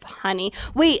exclusive, honey.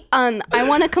 Wait. I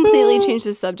want to completely change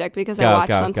the subject because I Go, watched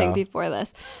go, something go. before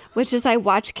this, which is I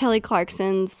watched Kelly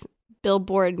Clarkson's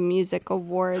Billboard Music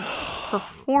Awards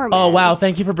performance. Oh wow!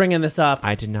 Thank you for bringing this up.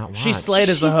 I did not watch. She slayed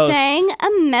as She the host. sang a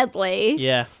medley.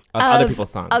 Yeah. of other of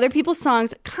people's songs. Other people's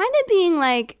songs, kind of being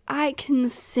like, I can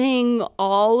sing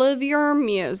all of your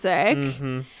music.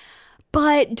 Mm-hmm.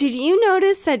 But did you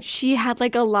notice that she had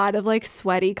like a lot of like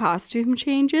sweaty costume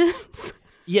changes?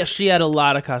 Yeah, she had a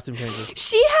lot of costume changes.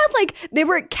 She had like, they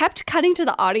were kept cutting to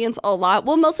the audience a lot.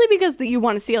 Well, mostly because you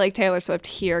want to see like Taylor Swift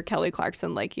hear Kelly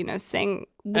Clarkson like, sing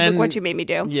Look And- What You Made Me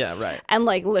Do. Yeah, right. And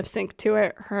like lip sync to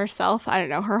it herself. I don't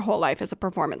know. Her whole life is a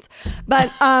performance.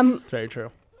 But Very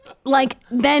true. like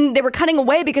then they were cutting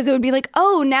away because it would be like,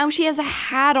 oh, now she has a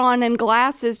hat on and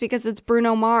glasses because it's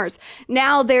Bruno Mars.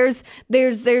 Now there's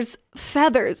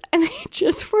feathers, and it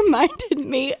just reminded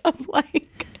me of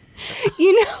like,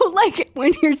 like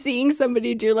when you're seeing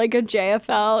somebody do like a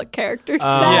JFL character set.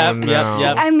 Yep, no.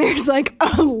 yep. And there's like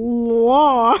a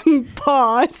long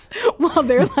pause while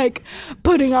they're like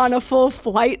putting on a full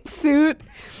flight suit.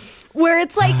 where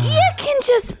it's like, you can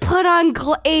just put on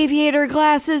aviator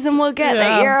glasses and we'll get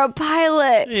that you're a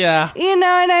pilot. Yeah. You know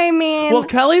what I mean? Well,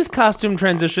 Kelly's costume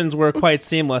transitions were quite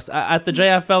seamless. At the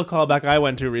JFL callback I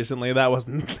went to recently, that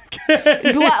wasn't the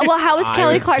case. Well, how was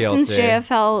Kelly was Clarkson's guilty.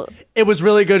 JFL? It was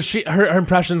really good. Her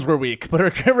impressions were weak, but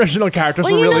her original characters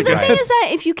Well, were you know, really the good. thing is that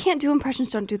if you can't do impressions,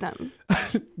 don't do them.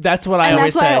 That's what I And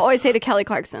always that's what say. I always say to Kelly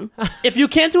Clarkson. If you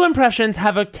can't do impressions,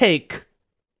 have a take.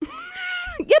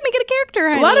 Yeah, make it a character,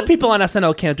 honey. A lot of people on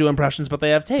SNL can't do impressions, but they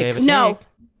have takes. No.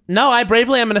 No, I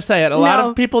bravely am going to say it. A lot No.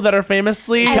 of people that are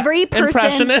famously Every person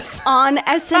impressionists. on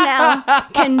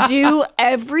SNL can do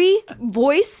every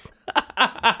voice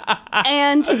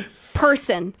and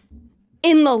person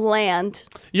in the land.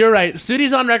 You're right.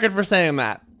 Sudi's on record for saying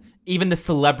that. Even the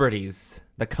celebrities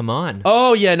that come on.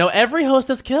 Oh, yeah. No, every host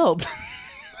is killed.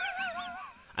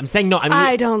 I'm saying no. I mean,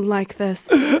 I don't like this.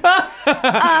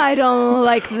 I don't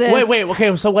like this. Wait.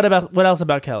 Okay, so what else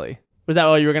about Kelly? Was that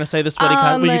all you were going to say? The sweaty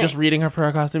costume? Were you just reading her for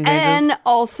her costume changes? And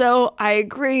also, I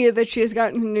agree that she has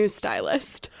gotten a new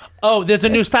stylist. Oh, there's a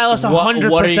new stylist, 100%.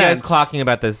 what are you guys clocking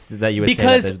about this? That you would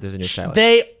Because say that there's a new stylist.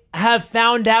 they have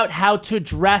found out how to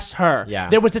dress her. Yeah.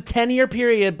 There was a 10-year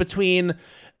period between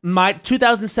my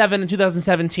 2007 and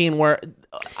 2017 where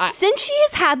Since she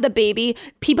has had the baby,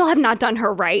 people have not done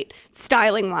her right,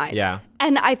 styling-wise. Yeah.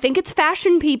 And I think it's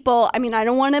fashion people. I mean, I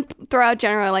don't want to throw out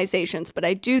generalizations, but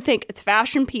I do think it's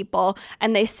fashion people,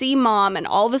 and they see mom, and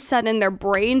all of a sudden their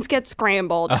brains get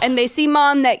scrambled, and they see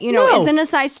mom that, you know, No. isn't a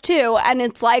size 2, and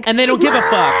it's like... And they don't give a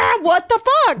fuck. What the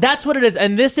fuck? That's what it is.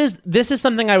 And this is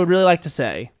something I would really like to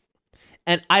say.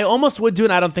 And I almost would do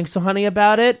an I don't think so, honey,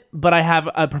 about it, but I have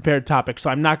a prepared topic, so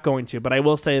I'm not going to. But I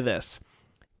will say this.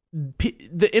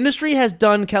 The industry has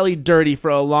done Kelly dirty for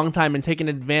a long time and taken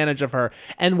advantage of her.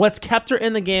 And what's kept her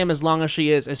in the game as long as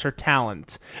she is her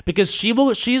talent. Because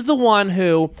she's the one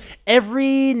who,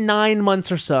 every 9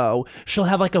 months or so, she'll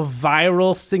have like a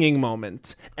viral singing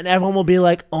moment. And everyone will be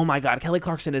like, oh my God, Kelly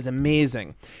Clarkson is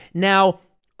amazing. Now,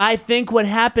 I think what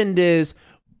happened is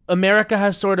America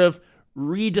has sort of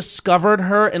rediscovered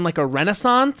her in like a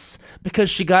renaissance because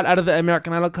she got out of the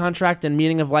American Idol contract and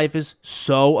Meaning of Life is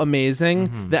so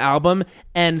amazing, the album.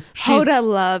 And she's... Hoda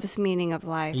loves Meaning of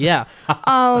Life. Yeah.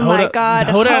 Oh my God.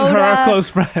 Hoda and her are close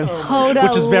friends, Hoda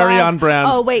which is very loves- on brand.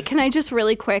 Oh, wait, can I just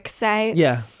really quick say?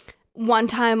 Yeah. One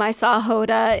time I saw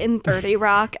Hoda in 30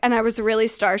 Rock, and I was really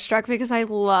starstruck because I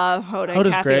love Hoda and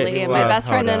Hoda's Kathy great. Lee. We And my love best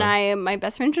friend Hoda. and I, my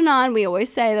best friend Janan, we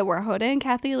always say that we're Hoda and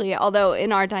Kathy Lee, although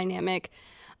in our dynamic,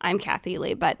 I'm Kathy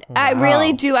Lee, but I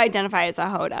really do identify as a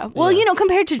Hoda. Well, you know,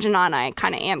 compared to Janan, I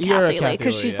kind of am You're a Kathy Lee Kathy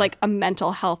because Lee, she's yeah. like a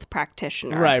mental health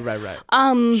practitioner. Right.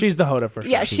 She's the Hoda for sure.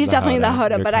 Yeah, she's the definitely the Hoda. Hoda,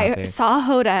 You're but I Kathy. saw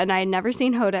Hoda and I had never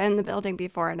seen Hoda in the building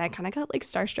before, and I kind of got like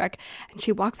starstruck. And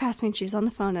she walked past me and she's on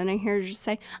the phone, and I hear her just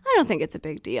say, "I don't think it's a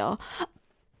big deal."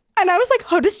 And I was like,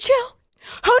 "Hoda's chill.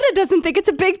 Hoda doesn't think it's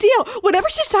a big deal. Whatever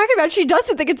she's talking about, she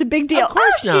doesn't think it's a big deal. Of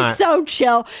course oh, not. she's so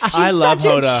chill. She's I love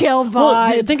such Hoda. a chill vibe."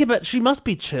 Well, think about she must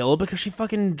be chill because she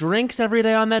fucking drinks every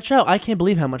day on that show. I can't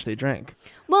believe how much they drink.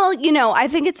 Well, you know, I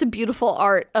think it's a beautiful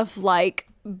art of like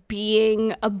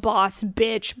being a boss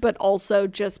bitch, but also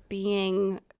just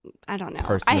being, I don't know.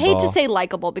 I hate to Personable. say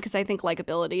likable because I think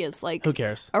likability is like Who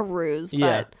cares? a ruse,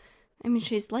 Yeah. but I mean,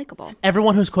 she's likable.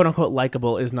 Everyone who's quote unquote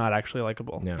likable is not actually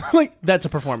likable. No. Like that's a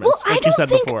performance. Well, like you said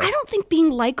before. I don't think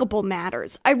being likable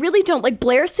matters. I really don't. Like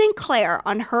Blair St. Clair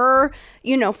on her,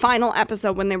 you know, final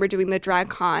episode when they were doing the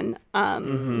DragCon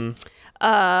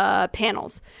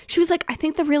panels, she was like, I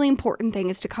think the really important thing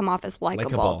is to come off as likable.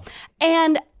 Likeable.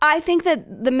 And I think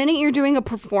that the minute you're doing a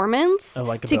performance to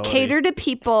likability. cater to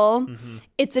people,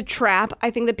 it's a trap.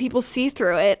 I think that people see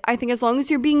through it. I think as long as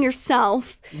you're being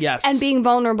yourself Yes. and being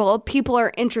vulnerable, people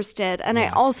are interested. And I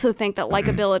also think that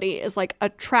likability is like a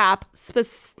trap,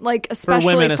 like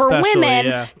especially for women,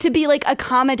 yeah. to be like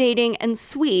accommodating and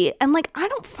sweet. And like, I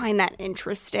don't find that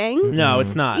interesting. No,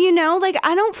 it's not. You know, like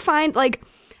I don't find like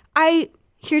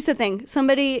here's the thing.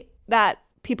 Somebody that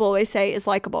people always say is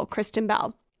likable, Kristen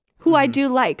Bell, who I do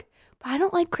like. But I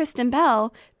don't like Kristen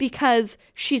Bell because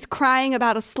she's crying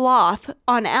about a sloth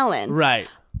on Ellen. Right.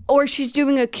 Or she's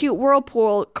doing a cute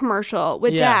Whirlpool commercial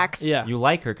with Dax. Yeah. You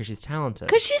like her because she's talented.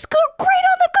 Because she's great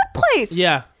on The Good Place.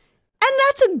 Yeah. And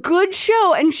that's a good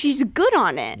show, and she's good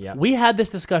on it. Yeah. We had this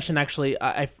discussion actually.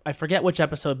 I forget which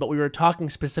episode, but we were talking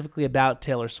specifically about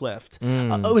Taylor Swift.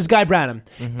 It was Guy Branum.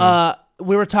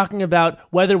 We were talking about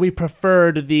whether we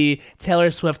preferred the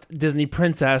Taylor Swift Disney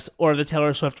princess or the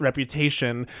Taylor Swift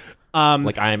reputation.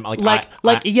 Like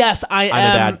Yes, I I'm a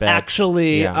am bad bitch.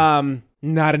 actually Yeah.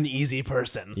 not an easy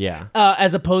person. Yeah.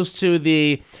 As opposed to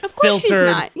the Of course filtered.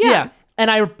 she's not. Yeah.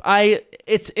 And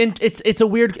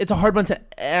it's a hard one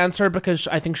to answer because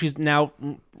I think she's now,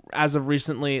 as of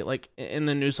recently, like in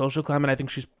the new social climate, I think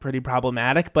she's pretty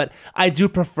problematic, but I do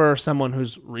prefer someone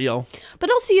who's real. But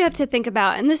also you have to think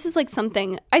about, and this is like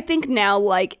something, I think now,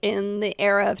 like in the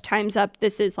era of Time's Up,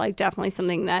 this is like definitely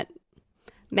something that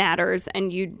matters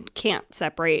and you can't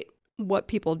separate what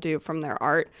people do from their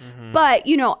art. But,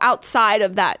 you know, outside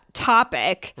of that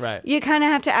topic, Right. you kind of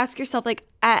have to ask yourself, like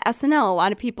at SNL, a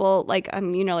lot of people, like,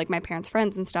 you know, like my parents'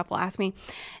 friends and stuff will ask me,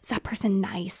 is that person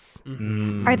nice?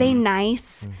 Are they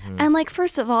nice? And like,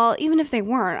 first of all, even if they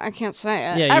weren't, I can't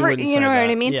say it. Yeah, you wouldn't you say know what that.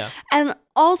 I mean? Yeah. And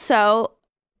also,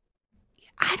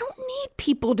 I don't need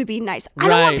people to be nice. I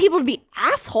don't want Right. people to be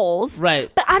assholes.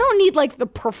 Right. But I don't need like the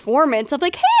performance of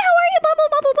like, hey, how are you? Blah, blah,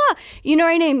 blah, blah, blah. You know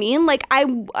what I mean? Like, I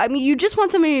mean, you just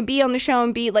want somebody to be on the show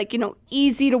and be like, you know,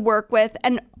 easy to work with.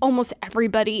 And almost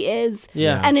everybody is.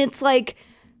 Yeah. And it's like,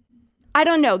 I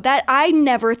don't know, that I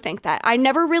never think that. I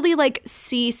never really like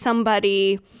see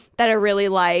somebody that I really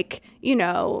like, you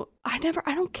know, I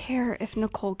don't care if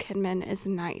Nicole Kidman is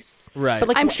nice. Right. But,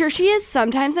 like, I'm sure she is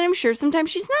sometimes, and I'm sure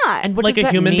sometimes she's not. And what Like does a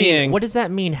that human mean? being. What does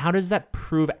that mean? How does that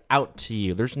prove out to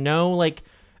you? There's no like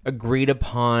agreed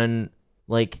upon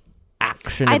like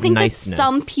action I of think niceness. that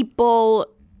some people,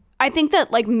 I think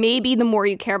that like maybe the more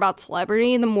you care about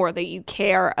celebrity, the more that you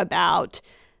care about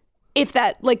if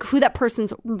that, like who that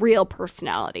person's real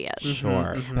personality is.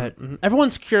 Sure, but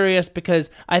Everyone's curious because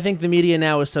I think the media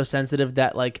now is so sensitive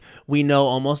that like we know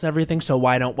almost everything. So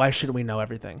why should we know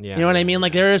everything? Yeah, You know what I yeah, mean?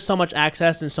 Like there is so much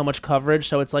access and so much coverage.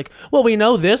 So it's like, well, we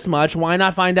know this much. Why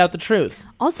not find out the truth?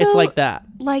 Also, it's like that.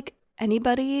 Like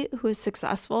anybody who is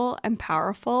successful and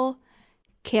powerful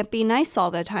can't be nice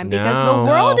all the time because the No.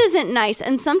 world isn't nice.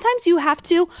 And sometimes you have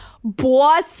to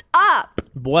boss up.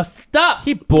 What's up?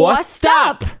 he bossed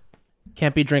up.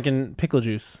 Can't be drinking pickle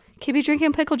juice. Can't be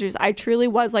drinking pickle juice. I truly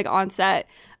was like on set.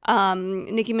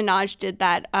 Nicki Minaj did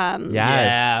that. Yes.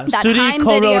 Yeah. That Sudi Haim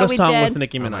co-wrote video a we song did. with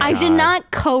Nicki Minaj. I did not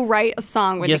co-write a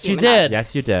song with Yes, Nicki you Minaj. did.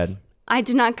 Yes, you did. I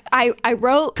did not. I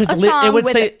wrote a Because song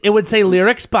it would say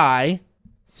lyrics by.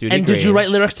 Sudi And did you Green. write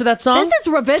lyrics to that song? This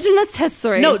is revisionist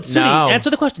history. No, Sudi, No. answer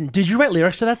the question. Did you write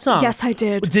lyrics to that song? Yes, I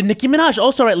did. Did Nicki Minaj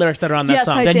also write lyrics that are on that Yes,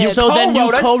 song? I then did. You, so then you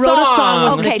Co-wrote a co-wrote a song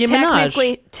song. with Okay, Nicki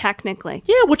Minaj. technically.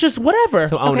 Yeah, which is whatever.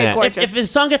 So own Okay, it. gorgeous. if the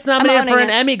song gets nominated owning for an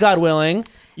it. Emmy, God willing,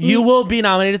 you will be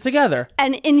nominated together.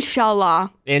 And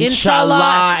inshallah.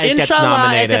 Inshallah, it gets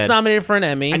nominated. it gets nominated for an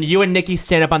Emmy. And you and Nikki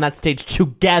stand up on that stage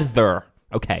together.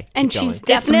 Okay. And keep she's going.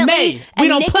 it's definitely. May. and We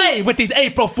don't Nicki- play with these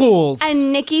April Fools.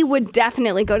 And Nikki would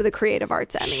definitely go to the Creative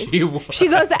Arts Emmys. She would. She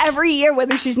goes every year,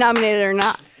 whether she's nominated or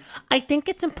not. I think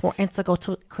it's important to go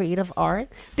to creative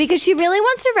arts. Because she really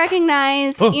wants to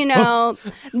recognize, you know,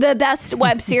 the best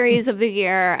web series of the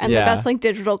year and Yeah. the best like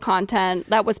digital content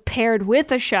that was paired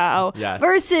with a show Yes.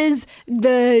 versus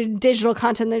the digital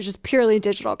content that's just purely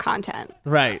digital content.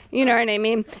 right. You know what I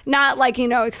mean? Not like, you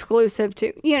know, exclusive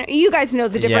to, you know, you guys know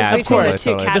the difference Yeah, of between course,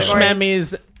 the two totally. The categories.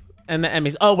 Schmemmys and the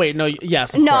Emmys. Oh, wait. No.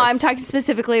 Yes. Of No, course. I'm talking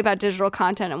specifically about digital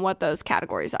content and what those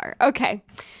categories are. Okay.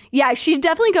 Yeah, she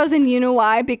definitely goes in, you know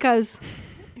why? Because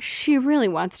she really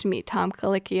wants to meet Tom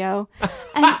Colicchio.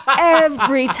 And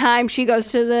every time she goes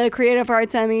to the Creative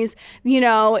Arts Emmys, you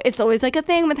know, it's always like a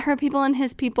thing with her people and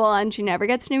his people, and she never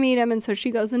gets to meet him. And so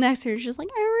she goes the next year. She's like,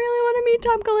 I really want to meet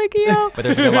Tom Colicchio. But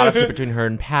there's like a lot of shit between her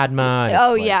and Padma. It's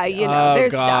Oh, like- yeah, you know, Oh,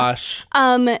 there's gosh.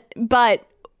 stuff. But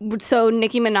so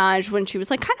Nicki Minaj, when she was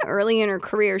like kind of early in her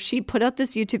career, she put out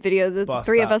this YouTube video that the Bossed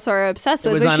three of Up. us are obsessed It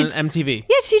with. was where on she- an MTV.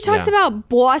 Yeah, she talks Yeah. about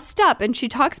bossed up, and she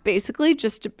talks basically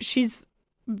just she's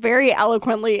very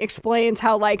eloquently explains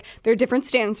how like there are different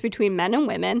standards between men and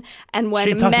women, and when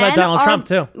She talks about men Donald are- Trump,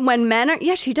 too. When men are,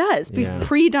 yeah, she does. Yeah.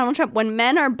 Pre Donald Trump, when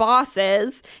men are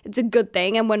bosses, it's a good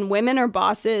thing, and when women are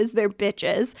bosses, they're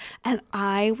bitches. And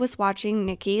I was watching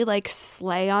Nicki like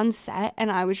slay on set,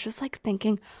 and I was just like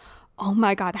thinking, oh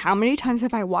my God, how many times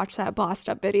have I watched that bossed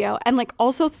up video? And like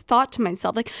also thought to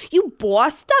myself, like, you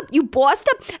bossed up.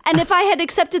 And if I had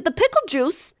accepted the pickle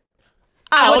juice,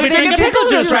 I I would would be be drinking drinking pickle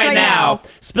juice right now.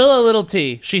 Spill a little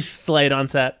tea. She slayed on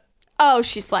set. Oh,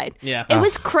 she slayed. Yeah. It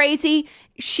was crazy.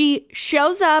 She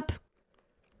shows up,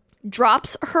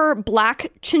 drops her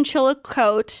black chinchilla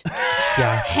coat,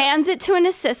 hands it to an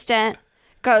assistant,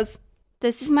 goes,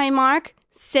 this is my mark,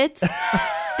 sits,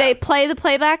 they play the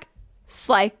playback,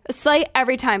 slay. A slay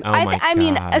every time. Oh my I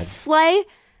mean, God. a slay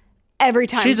every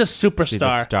time. She's a superstar. She's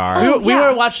a star. We, Oh, we yeah.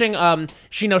 were watching.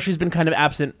 She's been kind of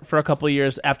absent for a couple of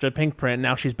years after Pink Print.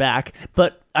 Now she's back.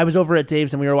 But I was over at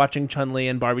Dave's and we were watching Chun-Li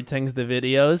and Barbie Tings the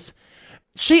videos.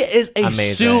 She is a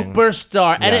Amazing.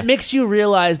 superstar, and Yes. it makes you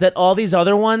realize that all these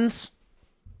other ones,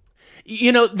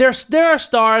 you know, there are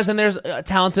stars and there's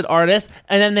talented artists,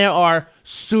 and then there are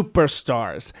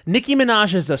superstars. Nicki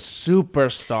Minaj is a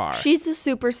superstar. She's a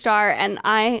superstar, and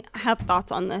I have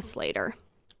thoughts on this later.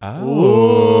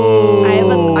 Oh.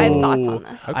 I have thoughts on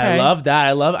this. Okay. I love that.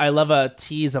 I love a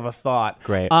tease of a thought.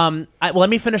 Great. Well, let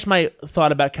me finish my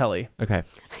thought about Kelly. Okay.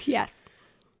 Yes.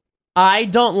 I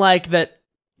don't like that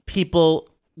people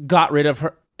got rid of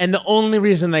her. And the only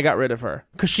reason they got rid of her,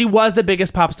 because she was the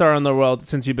biggest pop star in the world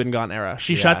since You've Been Gone era.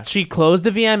 She closed the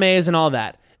VMAs and all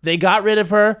that. They got rid of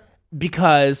her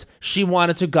because she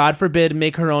wanted to, God forbid,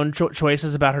 make her own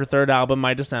choices about her third album,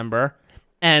 My December.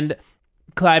 And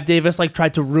Clive Davis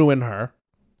tried to ruin her.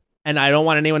 And I don't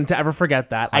want anyone to ever forget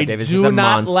that. Clive Davis do is a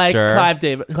not monster.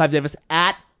 like Clive Davis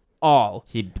at all.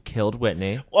 He killed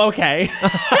Whitney. Okay.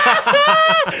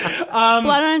 Blood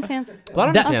on his hands.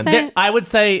 Blood on his hands. I would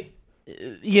say,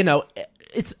 you know,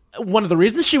 it's one of the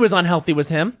reasons she was unhealthy was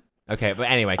him. Okay, but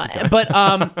anyway. But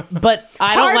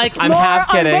I don't like. I'm half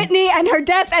kidding. On Whitney and her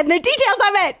death and the details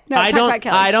of it. No, talk about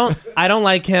Kelly. I don't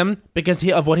like him because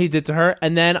of what he did to her.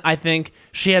 And then I think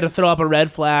she had to throw up a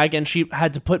red flag, and she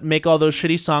had to make all those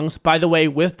shitty songs. By the way,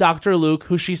 with Dr. Luke,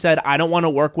 who she said I don't want to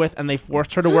work with, and they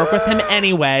forced her to work with him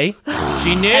anyway.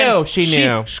 She knew. She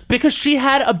knew because she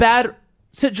had a bad.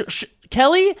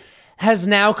 Kelly has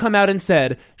now come out and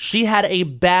said she had a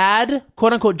bad,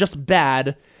 quote unquote, just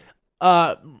bad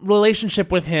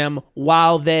relationship with him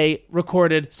while they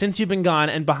recorded Since You've Been Gone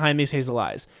and Behind These Hazel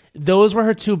Eyes. Those were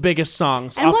her two biggest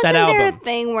songs off that album. And wasn't there a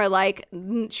thing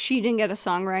where she didn't get a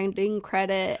songwriting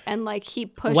credit and he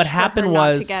pushed what happened for her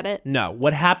was, not to get it? No,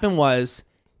 what happened was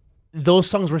those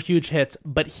songs were huge hits,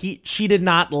 but she did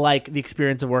not like the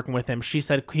experience of working with him. She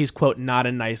said he's, quote, not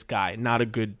a nice guy, not a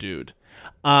good dude.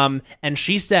 And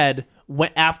she said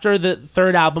after the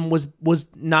third album was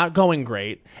not going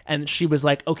great, and she was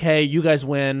like, okay, you guys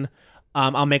win.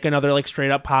 I'll make another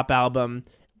straight up pop album.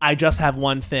 I just have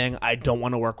one thing. I don't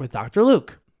want to work with Dr.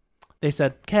 Luke. They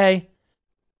said, okay,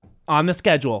 on the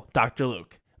schedule, Dr.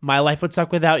 Luke. My Life Would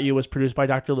Suck Without You was produced by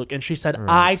Dr. Luke. And she said,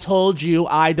 I told you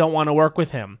I don't want to work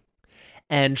with him.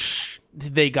 And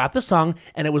they got the song,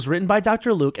 and it was written by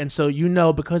Dr. Luke. And so,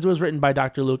 because it was written by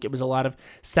Dr. Luke, it was a lot of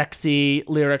sexy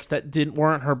lyrics that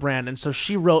weren't her brand. And so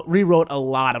she rewrote a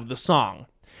lot of the song.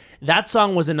 That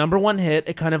song was a number one hit.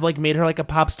 It kind of made her a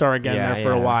pop star again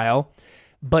for a while.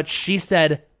 But she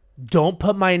said, don't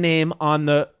put my name on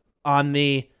the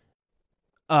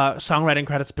songwriting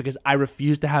credits because I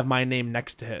refuse to have my name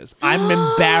next to his. I'm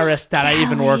embarrassed that I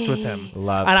even worked with him.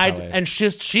 Love Kelly. And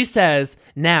she says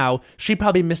now she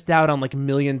probably missed out on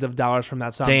millions of dollars from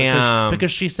that song. Damn.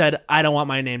 Because she said I don't want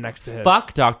my name next to his.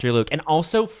 Fuck Dr. Luke, and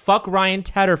also fuck Ryan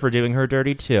Tedder for doing her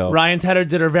dirty too. Ryan Tedder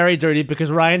did her very dirty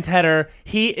because Ryan Tedder,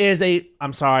 he is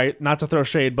I'm sorry, not to throw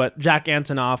shade, but Jack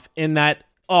Antonoff in that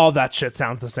all that shit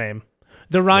sounds the same.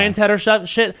 The Ryan Tedder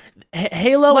shit,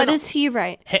 Halo. What does he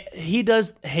write? He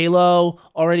does Halo,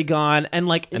 Already Gone, and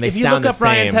and if you look up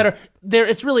Ryan Tedder,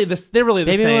 they're really the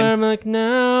Baby, same. I'm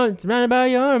no, it's right about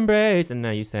your embrace. And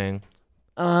now you sing.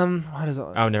 What is it?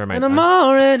 Oh, never mind. And I'm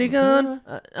already gone.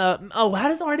 How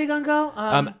does Already Gone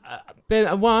go? Baby,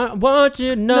 I want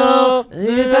you to know.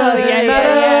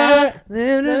 Yeah.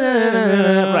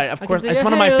 Right, of course. It's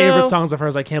one of my favorite songs of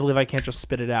hers. I can't believe I can't just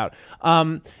spit it out.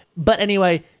 But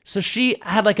anyway, so she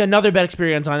had another bad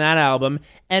experience on that album,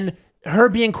 and her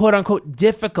being quote unquote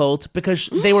difficult because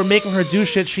they were making her do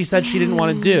shit she said she didn't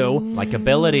want to do.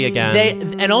 Likability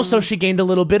again. And also she gained a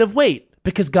little bit of weight.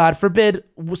 Because God forbid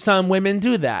some women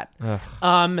do that.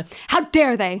 How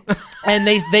dare they? And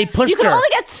they pushed her. You can only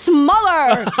get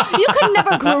smaller. You can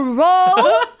never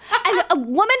grow. And a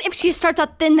woman, if she starts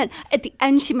out thin, then at the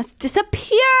end she must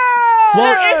disappear.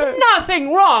 There is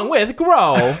nothing wrong with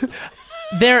grow.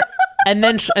 And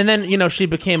then she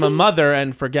became a mother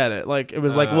and forget it. It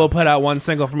was we'll put out one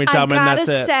single from each album and that's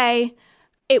it. I gotta say,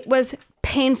 it was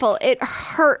painful. It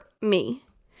hurt me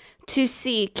to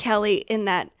see Kelly in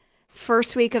that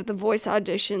first week of The Voice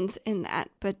auditions in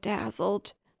that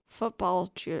bedazzled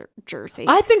football jersey.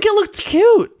 I think it looked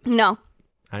cute. No.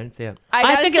 I didn't see it.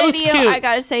 I think it looks cute. I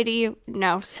gotta say to you,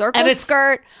 no. Circle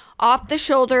skirt, off the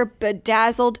shoulder,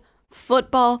 bedazzled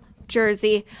football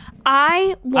jersey.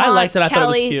 I want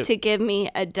Kelly to give me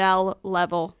Adele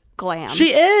level glam.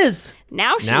 She is.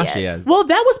 Now she is. Well,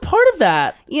 that was part of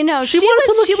that. She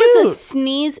was a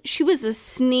sneeze. She was a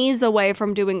sneeze away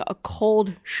from doing a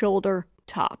cold shoulder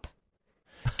top.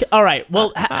 All right.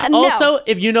 Well, also,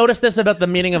 if you notice this about the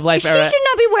Meaning of Life era, she should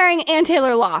not be wearing Ann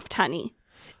Taylor Loft, honey.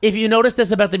 If you notice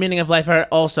this about the Meaning of Life era,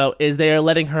 also is they are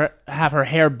letting her have her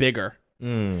hair bigger.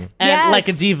 And like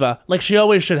a diva, like she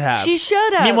always should have. She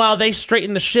should have. Meanwhile, they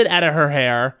straighten the shit out of her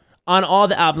hair on all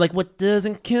the albums. Like, what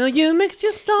doesn't kill you makes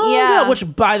you stronger. Yeah.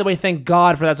 Which, by the way, thank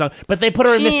God for that song. But they put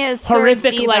her in She this is so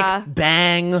horrific, diva. like,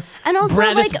 bang. And also,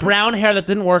 this like, brown hair that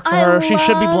didn't work for I her. She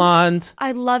should be love- blonde.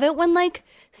 I love it when like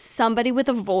somebody with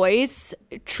a voice,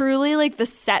 truly like the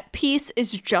set piece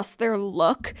is just their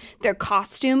look, their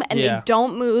costume, and Yeah. they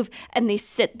don't move and they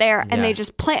sit there and Yeah. they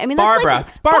just play. I mean, Barbara.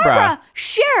 that's It's like Barbara.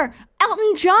 Cher.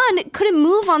 Elton John couldn't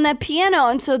move on that piano,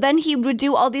 and so then he would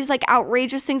do all these like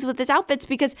outrageous things with his outfits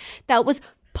because that was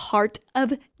part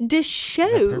of the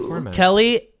show. Performance.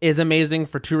 Kelly is amazing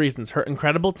for two reasons: her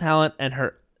incredible talent and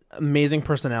her amazing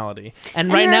personality.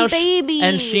 And right her now, babies.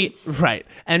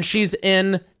 and she's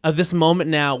in this moment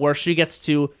now where she gets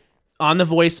to. On The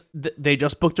Voice, they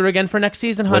just booked her again for next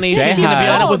season, honey. J She's going to be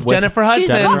on it with Hud. Jennifer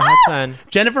She's Hudson. Jennifer Hudson.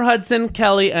 Jennifer Hudson,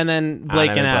 Kelly, and then Blake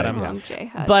and Adam Adam. and Blake, J.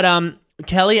 Hud. But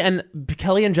Kelly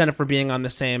and Jennifer being on the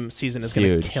same season is going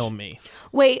Huge. to kill me.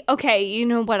 Wait, okay, you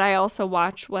know what I also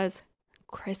watched was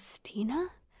Christina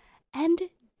and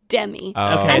Demi.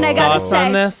 Oh. Okay, And I gotta thoughts say-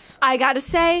 on this? I gotta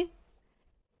say,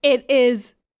 it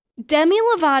is Demi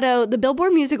Lovato. The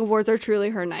Billboard Music Awards are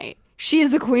truly her night. She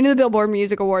is the queen of the Billboard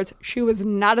Music Awards. She was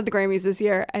not at the Grammys this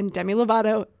year, and Demi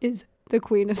Lovato is the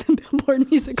queen of the Billboard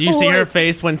Music Do you Awards. see her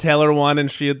face when Taylor won and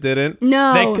she didn't?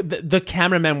 No. The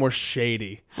cameramen were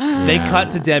shady. They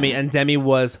cut to Demi, and Demi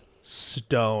was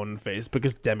stone faced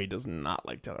because Demi does not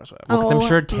like Taylor Swift. Well, 'cause I'm Oh,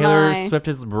 sure Taylor my. Swift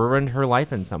has ruined her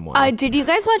life in some way. Did you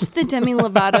guys watch the Demi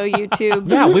Lovato YouTube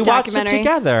Yeah, we watched it documentary?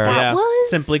 together. That Yeah, was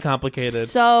Simply Complicated.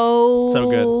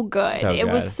 So good. So It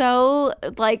was good. so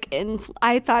like.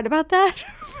 I thought about that.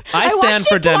 I stand watched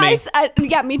for it Demi. twice.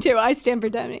 Yeah, me too. I stand for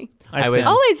Demi. I I stand. was-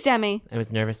 Always Demi. I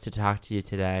was nervous to talk to you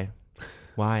today.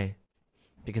 Why?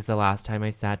 Because the last time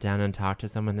I sat down and talked to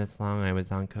someone this long, I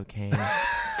was on cocaine.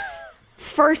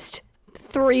 First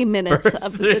 3 minutes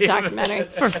of the documentary.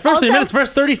 First Also, 3 minutes,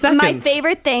 first 30 seconds. My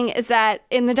favorite thing is that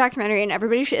in the documentary, and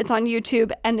everybody should, it's on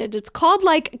YouTube, and it's called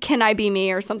like "Can I Be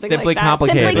Me" or something Simply like that.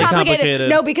 Complicated. Simply Simply complicated. Complicated.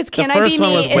 No, because The "Can I first Be one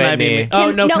Me" was is Whitney.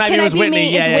 Oh, no, Can I Be Me was Whitney.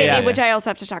 is Yeah, Whitney, yeah, yeah. which I also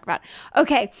have to talk about.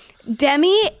 Okay,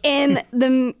 Demi in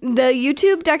the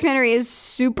YouTube documentary is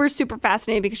super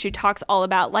fascinating because she talks all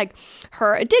about like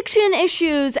her addiction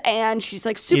issues, and she's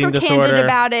like super Eating candid disorder.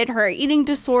 about it, her eating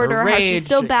disorder, Her how she rage,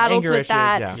 still battles anger with issues,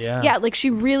 that. yeah. Like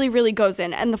she really goes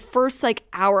in. And the first like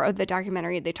hour of the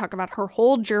documentary, they talk about her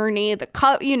whole journey,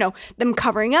 them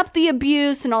covering up the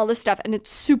abuse and all this stuff, and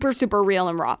it's super real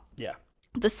and raw. Yeah.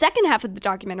 The second half of the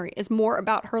documentary is more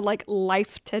about her like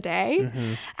life today,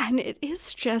 Mm-hmm. and it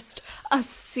is just a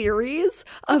series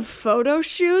of photo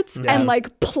shoots and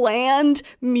like planned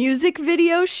music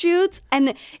video shoots,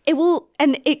 and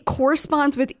it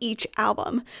corresponds with each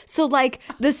album. So like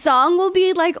the song will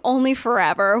be like "Only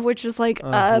Forever," which is like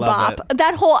a love bop.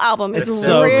 That whole album is It's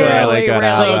so really, good. Really good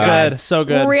really So album. good. So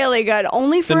good. really good.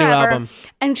 Only The new Forever. album.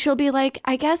 And she'll be like,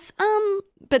 I guess,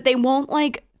 but they won't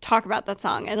like talk about that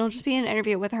song. It'll just be an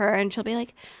interview with her, and she'll be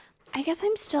like, I guess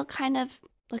I'm still kind of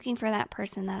looking for that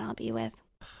person that I'll be with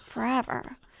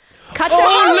forever. Cut to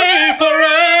her.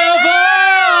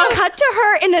 Forever! Cut to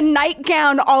her in a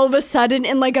nightgown all of a sudden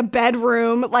in like a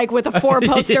bedroom, like with a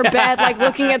 4-poster bed, like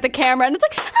looking at the camera, and it's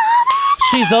like,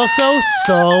 She's also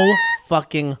so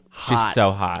fucking She's hot.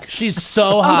 so hot. She's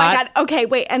so oh hot. my god. Okay,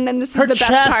 wait, and then this Her is the best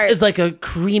chest part. is like a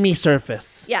creamy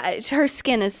surface. Yeah, her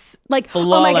skin is like,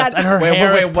 Flawless. oh my god. And her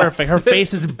hair is what's perfect. Her this?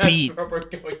 face is beat. We're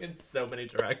going in so many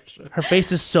directions. Her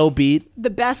face is so beat. The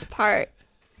best part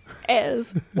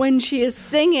is when she is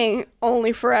singing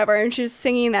 "Only Forever" and she's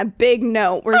singing that big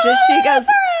note where she goes,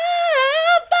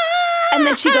 and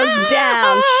then she goes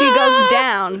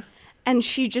down, and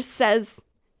she just says,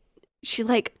 she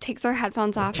like takes her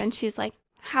headphones off and she's like,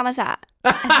 "How was that?"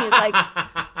 And he's like,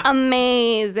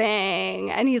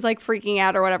 "Amazing," and he's like freaking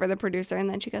out or whatever, the producer, and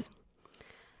then she goes,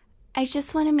 "I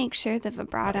just want to make sure the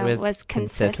vibrato It was was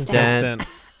consistent." Consistent.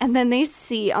 And then they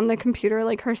see on the computer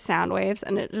like her sound waves,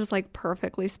 and it just like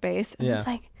perfectly spaced. And Yeah. it's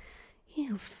like,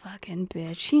 you fucking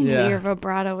bitch. You Yeah. knew your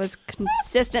vibrato was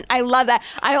consistent. I love that.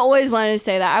 I always wanted to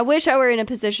say that. I wish I were in a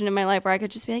position in my life where I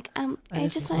could just be like, I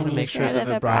just want to make sure the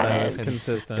vibrato is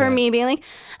consistent. for me being like,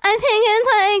 I think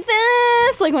it's like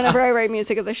this. Like whenever I write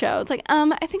music of the show, it's like,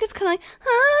 I think it's kind of like,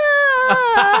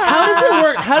 How does it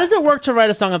work? How does it work to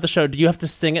write a song at the show? Do you have to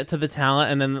sing it to the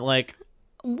talent and then like?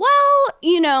 Well,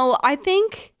 I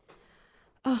think.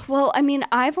 I mean,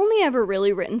 I've only ever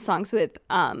really written songs with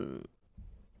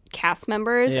cast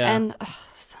members, Yeah. and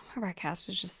some of our cast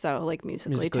is just so like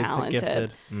musically talented.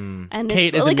 gifted. And Kate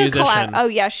it's is a like a musician. collab. Oh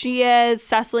yeah, she is.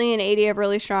 Cecily and Adie have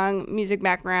really strong music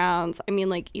backgrounds. I mean,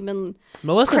 like even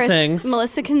Melissa sings.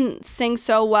 Melissa can sing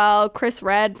so well. Chris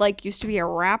Redd like used to be a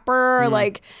rapper. Hmm.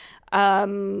 Like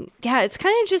Yeah, it's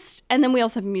kind of just, and then we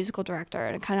also have a musical director,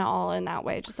 and it kind of all in that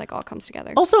way, just like all comes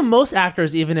together. Also, most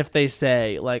actors, even if they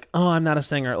say like, "Oh, I'm not a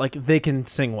singer," like they can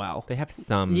sing well. They have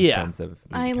some Yeah. sense of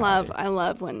I musicality.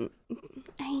 love when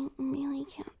I really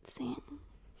can't sing.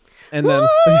 And then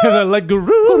they're like,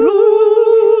 "Guru."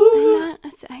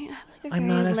 I'm I'm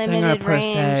not a singer per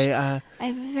se. I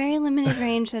have a very limited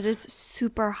range that is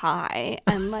super high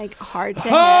and like hard to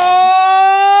hit.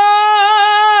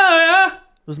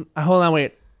 Hold on,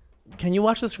 wait. Can you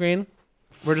watch the screen?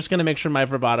 We're just gonna make sure my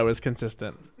vibrato is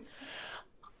consistent.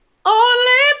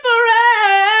 Only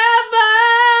forever.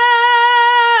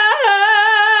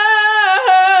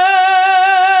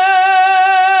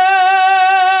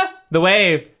 The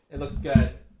Wave. It looks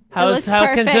good. It looks How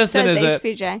perfect, consistent says is it?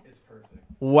 HBJ.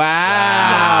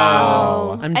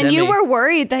 Wow. I'm And you Demi. were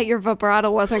worried that your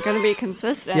vibrato wasn't going to be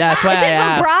consistent. Yeah, that's why Is I it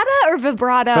asked. vibrato or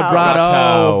vibrato?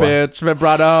 Vibrato, Vibrato. bitch.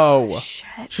 Vibrato.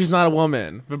 Shit. She's not a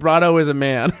woman. Vibrato is a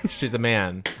man. She's a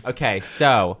man. Okay,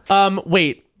 so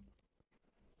Wait.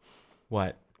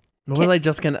 what? What was I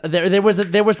just gonna? There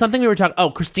was something we were talking. Oh,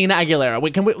 Christina Aguilera.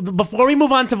 Wait, can we before we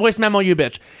move on to voice memo, you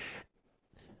bitch?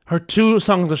 Her 2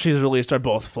 songs that she's released are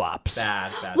both flops. Bad.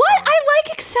 What? I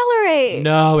like Accelerate.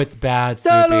 No, it's bad,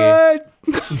 Soupy. No,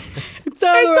 you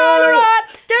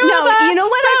know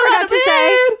what I forgot to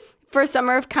say for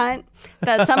Summer of Cunt?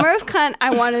 That Summer of Cunt,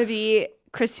 I want to be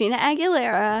Christina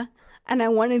Aguilera, and I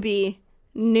want to be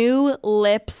New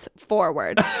Lips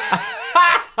Forward. And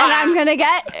I'm going to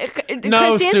get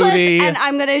No, Christina's Sudi. lips, and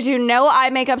I'm going to do no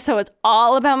eye makeup, so it's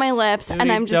all about my lips, and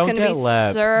I'm just don't going to be get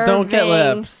lips. serving Don't get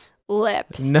lips.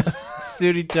 lips. No,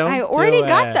 Sudi, don't. I already do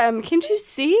got it. them. Can't you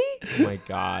see? Oh my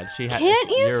God, she had. Can't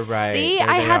you You're right. see? There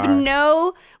I they have are.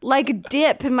 no like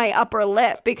dip in my upper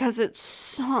lip because it's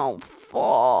so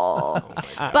full.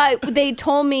 But they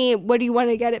told me, "What do you want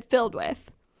to get it filled with?"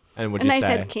 And what'd And you I say?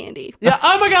 said candy. Yeah.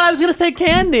 Oh my god, I was gonna say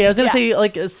candy. I was gonna Yeah. say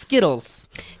like Skittles.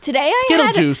 Today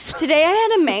Skittle juice. Today I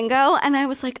had a mango, and I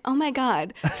was like, "Oh my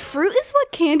god, fruit is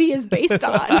what candy is based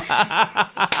on."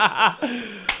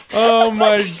 Oh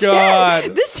my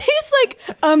god. This tastes like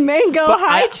a mango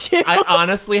high chew. I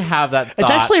honestly have that thought. It's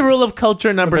actually rule of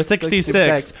culture number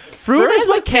 66. Fruit is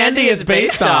what candy is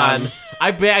based on.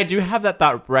 I do have that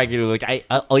thought regularly. Like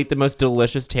I'll eat the most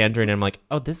delicious tangerine, and I'm like,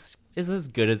 oh, this is as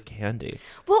good as candy.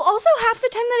 Well, also half the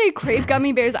time that I crave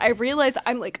gummy bears, I realize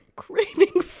I'm like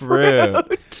craving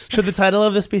fruit. Should the title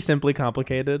of this be Simply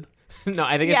Complicated? No,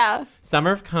 I think Yeah. it's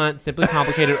Summer of Cunt, Simply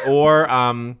Complicated, or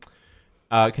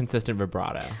Consistent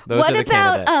Vibrato. Those What are the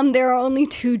about candidates. there are only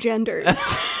 2 genders?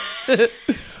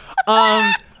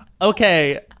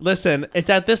 Okay, listen,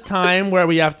 it's at this time where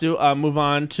we have to move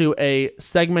on to a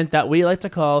segment that we like to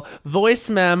call Voice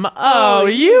Mem. Oh,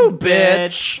 you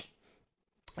bitch.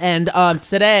 And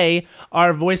today,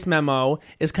 our voice memo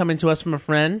is coming to us from a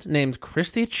friend named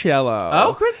Christy Cello.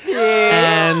 Oh, Christy!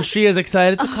 And she is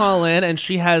excited to call in, and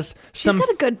she has She's some... got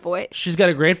a good voice. She's got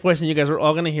a great voice, and you guys are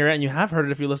all going to hear it, and you have heard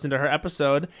it if you listen to her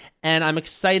episode. And I'm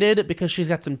excited because she's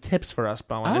got some tips for us,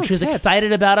 Bowen. Oh, and she's tips.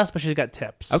 excited about us, but she's got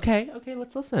tips. Okay,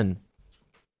 let's listen.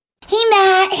 Hey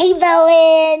Matt, hey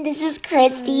Bowen, this is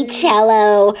Christy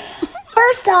Cello.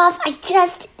 First off, I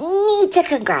just need to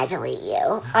congratulate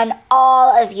you on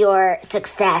all of your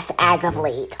success as of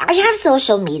late. I have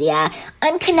social media,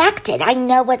 I'm connected, I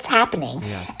know what's happening.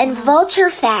 And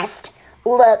Vulture Fest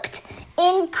looked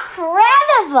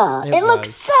incredible. It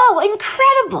looked so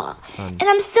incredible. And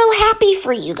I'm so happy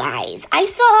for you guys. I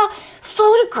saw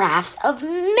photographs of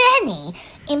many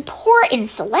important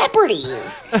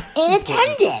celebrities in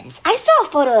attendance. I saw a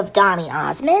photo of Donny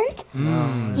Osmond.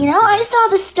 You know, I saw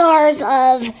the stars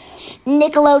of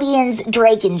Nickelodeon's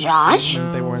Drake and Josh.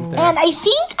 They weren't there. And I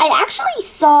think I actually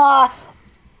saw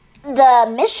the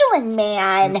Michelin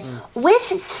Man with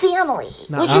his family,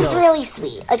 which is really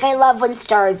sweet. Like, I love when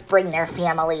stars bring their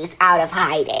families out of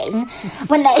hiding.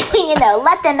 When they,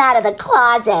 let them out of the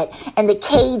closet and the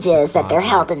cages that they're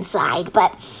held inside.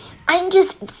 But I'm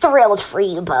just thrilled for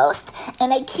you both.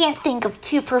 And I can't think of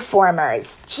 2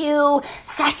 performers, 2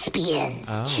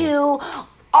 thespians, 2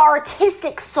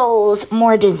 artistic souls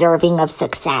more deserving of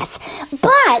success.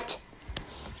 But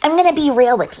I'm going to be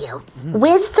real with you.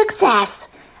 With success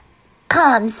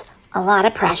comes a lot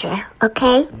of pressure,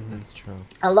 okay? That's true.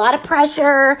 A lot of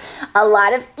pressure, a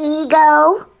lot of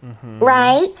ego,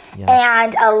 right? Yeah.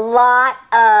 And a lot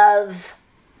of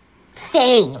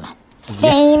fame.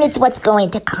 Fame is what's going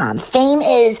to come. Fame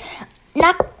is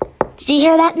knock. Did you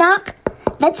hear that knock?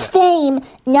 That's fame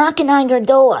knocking on your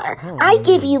door. I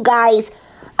give you guys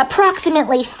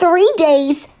approximately 3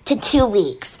 days to 2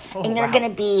 weeks, and you're going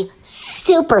to be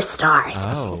superstars.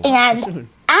 And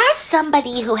as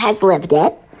somebody who has lived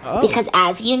it, because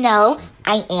as you know,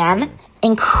 I am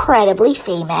incredibly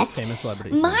famous. Famous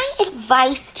celebrity. My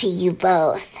advice to you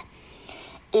both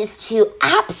is to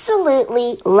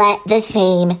absolutely let the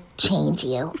fame change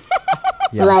you.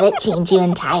 Yeah. Let it change you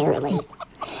entirely.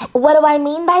 What do I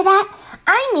mean by that?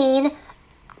 I mean,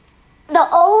 the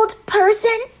old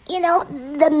person,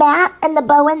 the Matt and the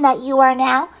Bowen that you are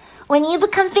now, when you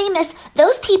become famous,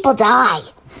 those people die.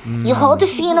 You hold a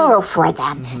funeral for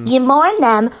them. You mourn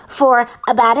them for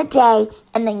about a day,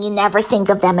 and then you never think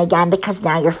of them again because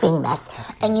now you're famous.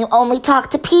 And you only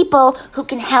talk to people who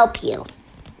can help you.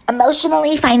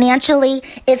 Emotionally, financially,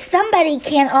 if somebody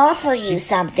can't offer you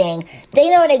something, they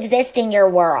don't exist in your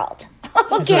world.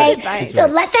 Okay? Right. So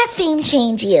let that fame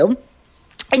change you.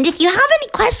 And if you have any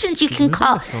questions, you can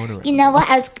call. You know what?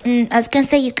 I was going to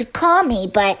say you could call me,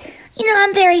 but,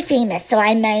 I'm very famous, so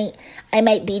I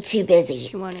might be too busy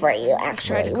for you,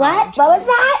 actually. What? What was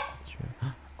that?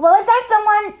 What was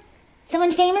that?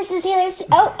 Someone famous is here to see?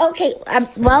 Oh, okay.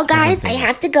 Well, guys, I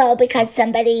have to go because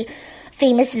somebody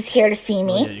famous is here to see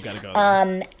me. Yeah, you gotta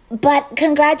go. But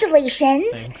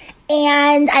congratulations.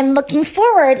 And I'm looking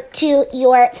forward to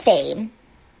your fame.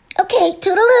 Okay,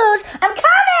 toodaloos. I'm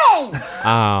coming!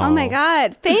 Oh my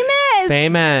God. Famous!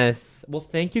 Famous. Well,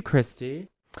 thank you, Christy.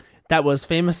 That was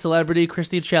famous celebrity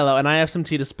Christy Cello, and I have some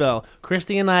tea to spill.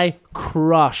 Christy and I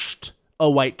crushed a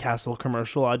White Castle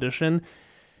commercial audition,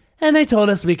 and they told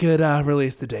us we could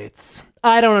release the dates.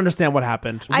 I don't understand what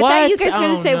happened. I thought you guys were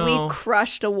going to say we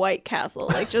crushed a White Castle,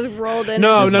 like just rolled in.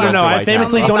 No. and just I White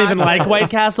famously Castle. don't even like White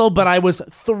Castle, but I was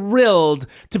thrilled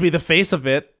to be the face of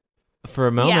it. For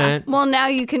a Yeah. moment. Well, now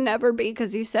you can never be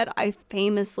because you said I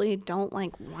famously don't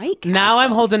like White Castle. Now I'm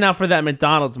holding out for that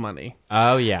McDonald's money.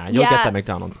 Oh, yeah. You'll get that Yes.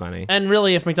 McDonald's money. And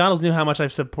really, if McDonald's knew how much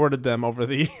I've supported them over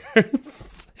the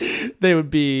years, they would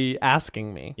be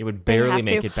asking me. You would They barely have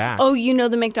make to. it back. Oh,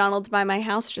 the McDonald's by my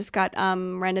house just got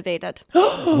renovated.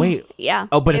 Wait. Yeah.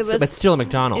 Oh, but It it's was- still a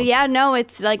McDonald's. Yeah, no,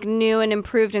 it's like new and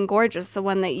improved and gorgeous. The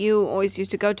one that you always used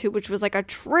to go to, which was like a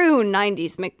true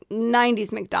 90s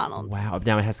McDonald's. Wow.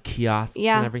 Now it has kiosks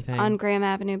Yeah, and everything. on Graham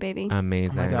Avenue, baby.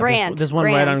 Amazing. God, Grand. There's one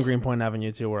right on Grand. Greenpoint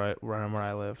Avenue too, where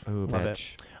I live. Ooh, Love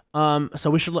bitch. it. So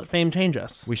we should let fame change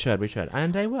us. We should.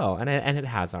 And I will. And it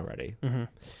has already.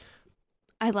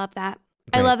 I love that.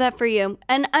 I Great. love that for you.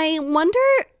 And I wonder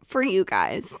for you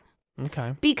guys,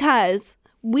 Okay. because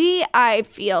I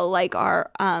feel like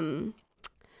are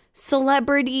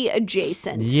celebrity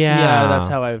adjacent. Yeah. that's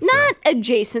how I feel. Not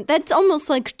adjacent. That's almost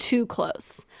like too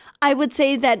close. I would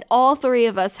say that all three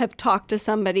of us have talked to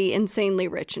somebody insanely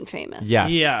rich and famous.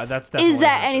 Yes. Yeah, that's definitely. Is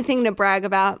that anything to brag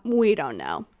about? We don't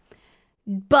know.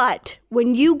 But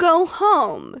when you go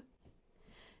home,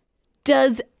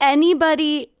 does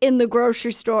anybody in the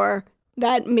grocery store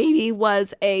that maybe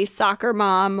was a soccer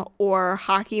mom or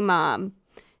hockey mom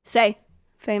say,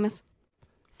 famous?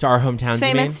 To our hometowns,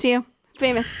 Famous to you?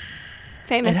 Famous.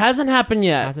 Famous. It hasn't happened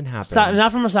yet. Hasn't happened.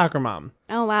 Not from a soccer mom.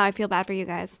 Oh, wow. I feel bad for you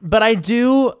guys. But I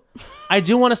do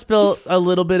want to spill a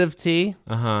little bit of tea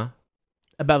Uh-huh.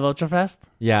 about Vulturefest.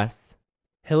 Yes.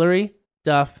 Hillary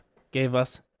Duff gave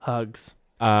us hugs.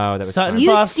 Oh, that was Sutton fun. You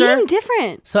Foster. seem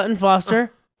different. Sutton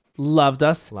Foster loved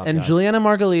us. Loved and us. Juliana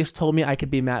Margulies told me I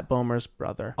could be Matt Bomer's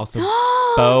brother. Also,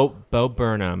 Bo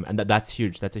Burnham. And that's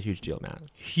huge. That's a huge deal, Matt.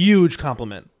 Huge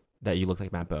compliment. That you look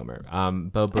like Matt Bomer.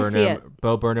 see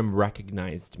Bo Burnham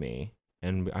recognized me.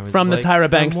 And I was From the like, Tyra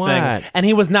 "From Banks what?" thing. And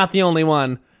he was not the only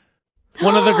one.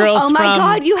 One of the girls Oh my from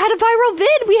God, you had a viral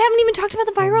vid. We haven't even talked about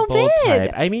the viral Bold vid.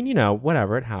 type. I mean,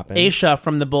 whatever, it happened. Aisha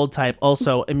from the Bold Type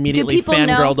also immediately people know-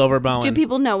 fangirled over Bowen. Do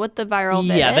people know what the viral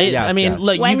vid Yeah, is? Yes, I mean, yes.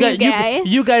 look, When you you guys, gay?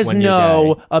 you guys When you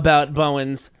know gay. about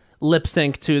Bowen's lip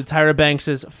sync to Tyra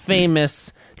Banks'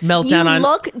 famous meltdown You on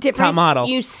look different. Top Model.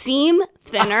 You seem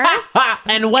thinner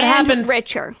and what and happened?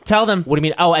 richer. Tell them. What do you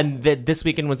mean? Oh, and this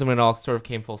weekend was when it all sort of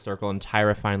came full circle, and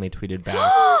Tyra finally tweeted back.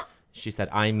 She said,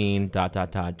 "I mean, ...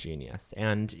 genius,"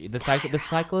 and the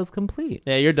cycle is complete.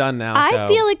 Yeah, you're done now. I so-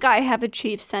 feel like I have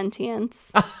achieved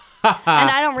sentience. And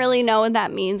I don't really know what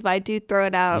that means, but I do throw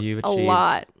it out You've a achieved,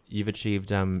 lot. You've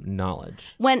achieved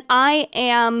knowledge. When I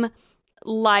am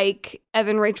like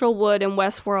Evan Rachel Wood in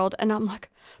Westworld, and I'm like,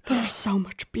 there's so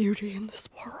much beauty in this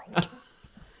world.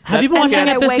 Have you been And watching then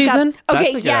I it this wake season? up. That's Okay,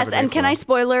 a good yes. Evan And can Rachel. I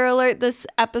spoiler alert this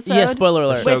episode? Yeah, spoiler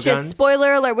alert. Which Shoguns? is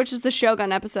spoiler alert, which is the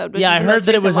Shogun episode. Which Yeah, is I the heard most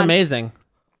that it recent was one. amazing.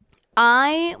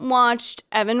 I watched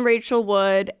Evan Rachel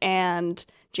Wood and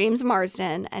James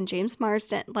Marsden, and James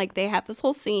Marsden, like, they have this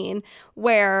whole scene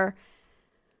where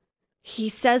he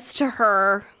says to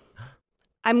her,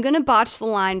 I'm going to botch the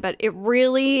line, but it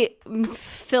really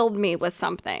filled me with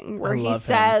something where he love him.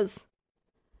 says,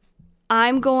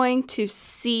 I'm going to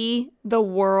see the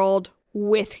world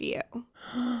with you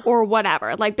or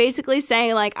whatever. Like basically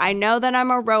saying like, I know that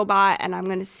I'm a robot and I'm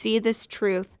going to see this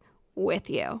truth with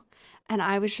you. And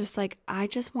I was just like, I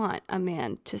just want a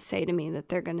man to say to me that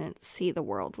they're going to see the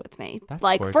world with me. That's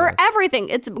like gorgeous. for everything.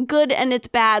 It's good and it's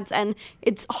bads and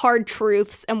it's hard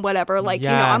truths and whatever. Like, you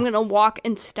know, I'm going to walk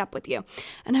in step with you.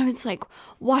 And I was like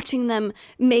watching them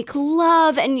make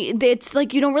love. And it's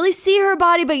like, you don't really see her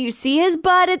body, but you see his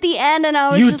butt at the end. And I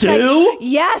was just like,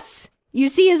 yes. You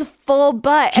see his full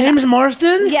butt. James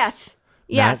Marsden? Yes.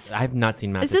 Yes. I've not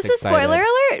seen Matt. Is this a spoiler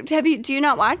alert? Do you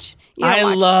not watch? You don't I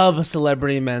watch. love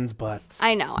celebrity men's butts.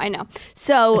 I know.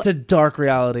 So it's a dark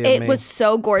reality of it me. was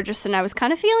so gorgeous, and I was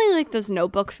kind of feeling like those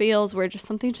Notebook feels, where just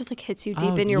something just like hits you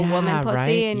deep in your woman pussy, right?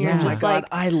 and Yeah. you're Oh my just God, like,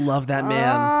 I love that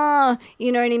man.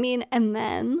 you know what I mean? And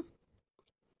then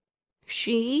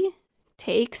she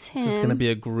takes him This is gonna be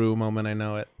a Gru moment. I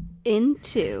know it.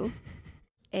 into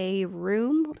a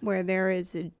room where there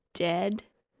is a dead,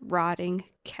 rotting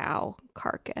cow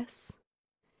carcass.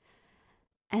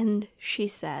 And she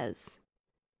says,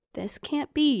 this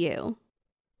can't be you.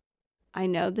 I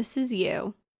know this is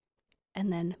you.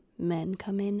 And then men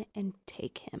come in and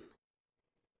take him.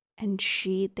 And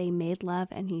they made love,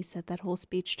 and he said that whole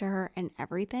speech to her and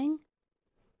everything.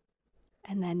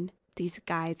 And then these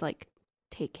guys like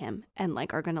take him and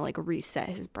like are gonna like reset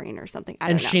his brain or something. I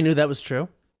don't know. And she knew that was true?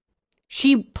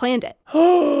 She planned it.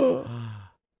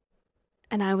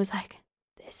 And I was like,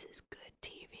 this is good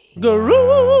TV. Guru.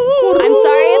 I'm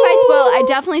sorry if I spoiled. I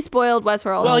definitely spoiled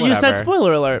Westworld. Well, you said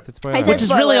spoiler alert, I said which is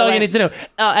spoiler really all you alert. need to know. It's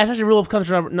actually rule of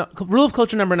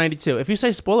culture number 92. If you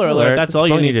say spoiler alert, that's all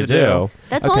you need to do.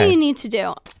 That's all you need to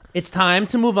do. It's time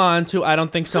to move on to I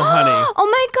Don't Think So, Honey. Oh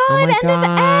my God, my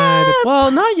end God. of ep.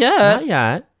 Well, not yet. Not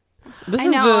yet. This I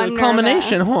is know, the I'm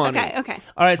culmination, nervous. honey. Okay.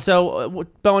 All right, so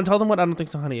Bowen, tell them what I Don't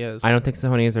Think So, Honey is. I Don't Think So,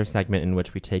 Honey is our segment in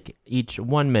which we take each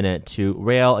 1 minute to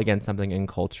rail against something in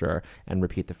culture and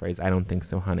repeat the phrase, I don't think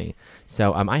so, honey.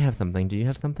 So I have something. Do you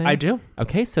have something? I do.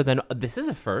 Okay, so then this is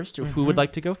a first. Who would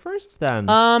like to go first then?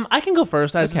 I can go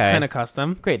first, as is Okay. kind of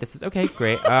custom. Great, this is okay,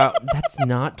 great. That's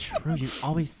not true. You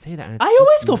always say that. and it's I just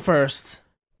always go not- first.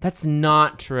 That's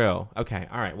not true. Okay,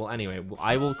 all right. Well, anyway,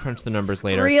 I will crunch the numbers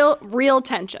later. Real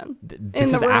tension. This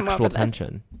in is the room actual over this.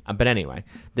 tension. But anyway,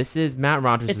 this is Matt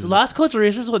Rogers. It's Las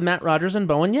Culturistas with Matt Rogers and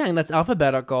Bowen Yang. That's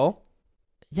alphabetical.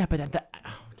 Yeah, but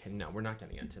okay, no, we're not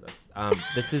getting into this.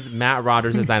 This is Matt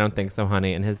Rogers' I Don't Think So,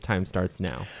 Honey, and his time starts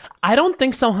now. I don't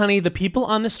think so, honey. The people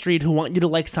on the street who want you to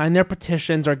like sign their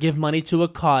petitions or give money to a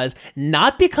cause,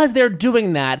 not because they're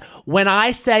doing that. When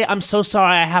I say, I'm so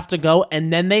sorry, I have to go,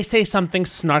 and then they say something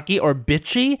snarky or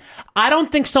bitchy, I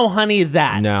don't think so, honey,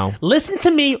 that. No. Listen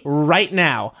to me right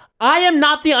now. I am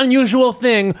not the unusual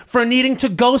thing for needing to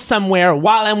go somewhere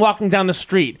while I'm walking down the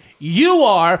street. You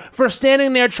are for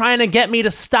standing there trying to get me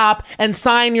to stop and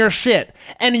sign your shit.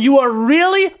 And you are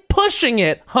really pushing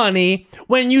it, honey,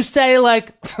 when you say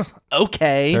like,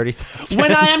 okay, 30 seconds.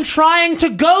 when I am trying to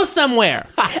go somewhere.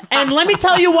 And let me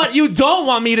tell you what you don't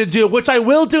want me to do, which I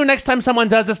will do next time someone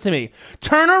does this to me.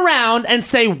 Turn around and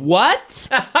say, what?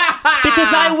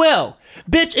 Because I will.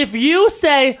 Bitch, if you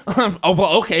say, oh,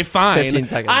 well, okay, fine. 15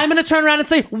 seconds. I'm going to turn around and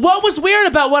say, what was weird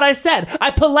about what I said?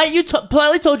 I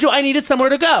politely told you I needed somewhere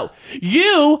to go.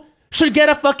 You should get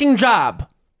a fucking job.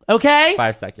 Okay?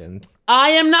 5 seconds. I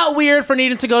am not weird for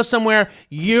needing to go somewhere.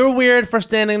 You're weird for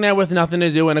standing there with nothing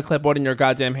to do and a clipboard in your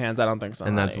goddamn hands. I don't think so.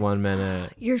 And that's honey. 1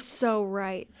 minute. You're so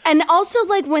right. And also,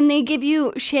 like, when they give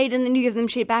you shade and then you give them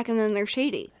shade back and then they're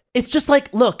shady. It's just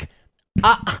like, look,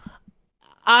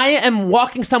 I am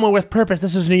walking somewhere with purpose.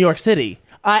 This is New York City.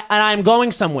 And I'm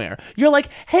going somewhere. You're like,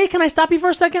 hey, can I stop you for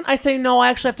a second? I say, no, I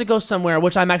actually have to go somewhere,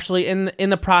 which I'm actually in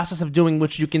the process of doing,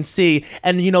 which you can see.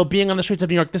 And, you know, being on the streets of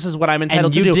New York, this is what I'm entitled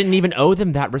And to you do. didn't even owe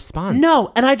them that response.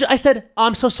 No. And I said, oh,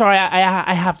 I'm so sorry.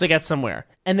 I have to get somewhere.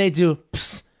 And they do,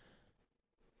 psst.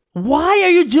 Why are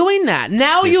you doing that?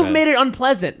 Now Stupid. you've made it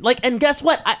unpleasant. Like, and guess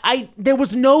what? There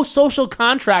was no social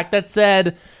contract that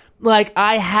said, like,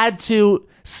 I had to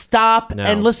stop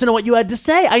and listen to what you had to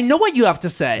say. I know what you have to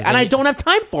say, and I don't have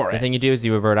time for The it. thing you do is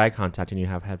you avert eye contact and you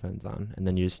have headphones on, and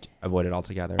then you just avoid it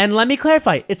altogether. And let me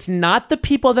clarify, it's not the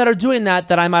people that are doing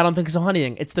that I don't think so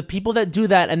honeying. It's the people that do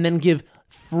that and then give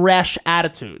fresh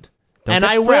attitude. Don't and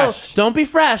get I fresh. will. Don't be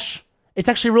fresh. It's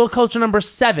actually rule culture number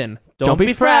 7. Don't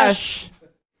be fresh.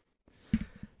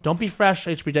 Don't be fresh,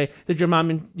 HBJ. Did your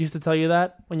mom used to tell you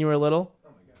that when you were little?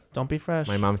 Don't be fresh.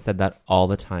 My mom said that all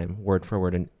the time, word for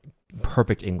word, and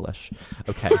perfect English.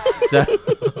 Okay, so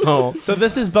So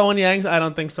this is Bowen Yang's I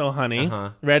Don't Think So, Honey.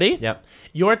 Ready? Yep.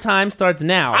 Your time starts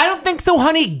now. I don't think so,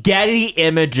 honey. Getty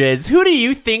Images. Who do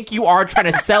you think you are trying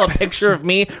to sell a picture of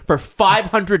me for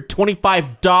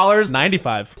 $525?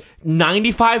 95.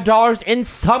 $95 in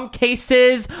some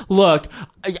cases. Look,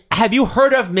 have you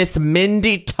heard of Miss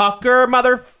Mindy Tucker,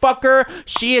 motherfucker?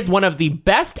 She is one of the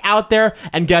best out there,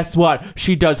 and guess what?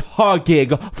 She does her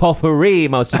gig for free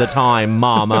most of the time,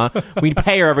 mama. We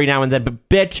pay her every now and then, but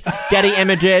bitch, Getty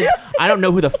Images, I don't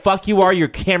know who the fuck you are. Your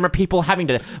camera people having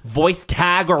to voice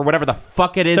tag or whatever the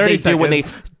fuck it is they do when they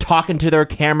talk into their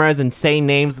cameras and say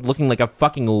names looking like a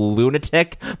fucking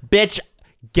lunatic. Bitch,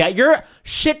 get your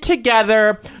shit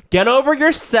together. Get over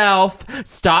yourself.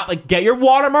 Stop. Like, get your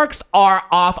watermarks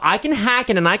off. I can hack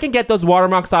in and I can get those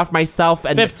watermarks off myself.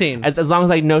 And 15. As long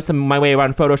as I know my way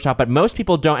around Photoshop. But most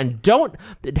people don't, and don't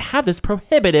have this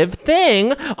prohibitive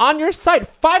thing on your site.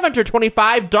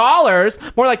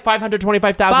 $525. More like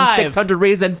 525,600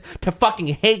 reasons to fucking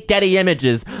hate Getty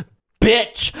Images.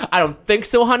 Bitch. I don't think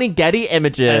so, honey. Getty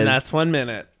Images. And that's 1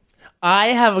 minute. I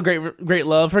have a great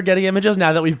love for Getty Images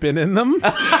now that we've been in them.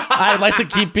 I'd like to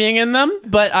keep being in them,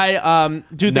 but I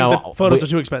do think the photos are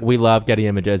too expensive. We love Getty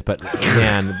Images, but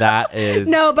man, that is...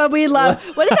 No, but we love...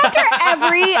 What if after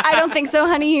every I Don't Think So,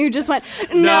 honey, you just went,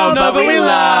 no, but we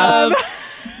love...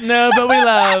 No, but we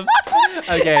love...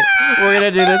 Okay, we're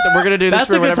gonna do this. We're gonna do this. That's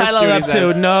for a good whatever title up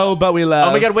Stewie to. No, but we love.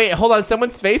 Oh my god! Wait, hold on.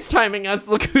 Someone's FaceTiming us.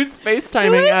 Look who's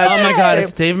FaceTiming us. Oh my god!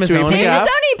 It's Dave Mazzoni. Dave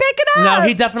Mazzoni, pick it up. No,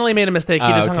 he definitely made a mistake. He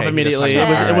just hung up immediately.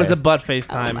 It was a butt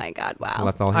FaceTime. Oh my god! Wow. Well,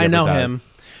 that's all he I know ever him. does.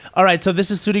 All right, so this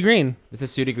is Sudi Green. This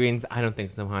is Sudi Green's I Don't Think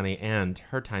So, Honey, and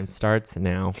her time starts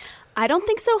now. I don't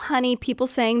think so, honey. People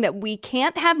saying that we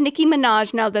can't have Nicki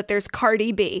Minaj now that there's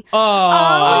Cardi B. Oh no.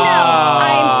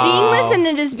 I am seeing this and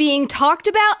it is being talked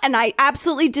about, and I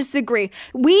absolutely disagree.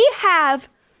 We have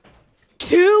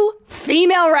 2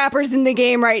 female rappers in the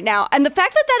game right now. And the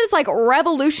fact that that is like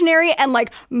revolutionary and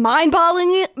like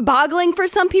mind-boggling for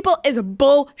some people is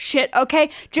bullshit, okay?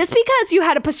 Just because you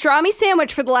had a pastrami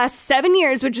sandwich for the last 7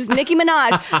 years, which is Nicki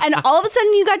Minaj, and all of a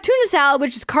sudden you got tuna salad,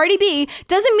 which is Cardi B,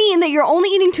 doesn't mean that you're only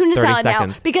eating tuna salad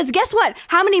seconds. now. Because guess what?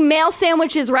 How many male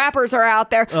sandwiches rappers are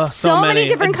out there? So many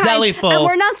different a deli kinds. full. And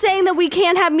we're not saying that we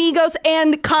can't have Migos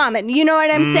and Common. You know what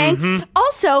I'm saying?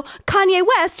 Also, Kanye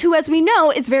West, who as we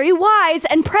know is very wise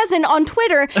and present on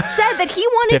Twitter, said that he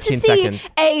wanted to 15 see seconds.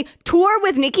 a tour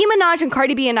with Nicki Minaj and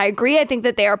Cardi B, and I agree. I think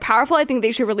that they are powerful. I think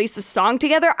they should release a song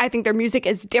together. I think their music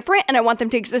is different, and I want them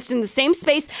to exist in the same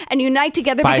space and unite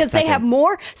together 5 because they have seconds.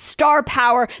 more star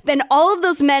power than all of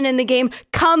those men in the game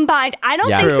combined. I don't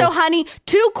Yeah. think True. so, honey.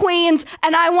 2 queens,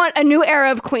 and I want a new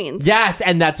era of queens. Yes,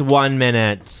 and that's 1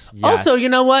 minute. Yes. Also, you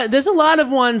know what? There's a lot of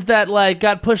ones that like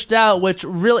got pushed out, which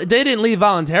really they didn't leave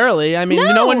voluntarily. I mean,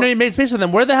 No. when they made space for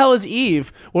them. Where the hell is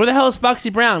Eve? Where the hell is Foxy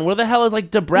Brown? Where the hell is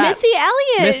like Debrat? Missy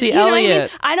Elliott. Missy You know what I mean?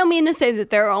 Elliott. I don't mean to say that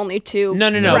there are only 2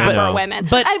 No, rapper but- women.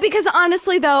 but- Because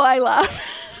honestly, though, I love...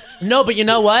 No, but you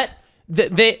know what?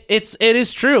 It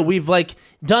is true. We've like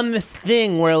done this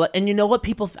thing where, like, and you know what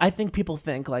I think people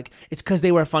think like it's because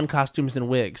they wear fun costumes and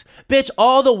wigs. Bitch,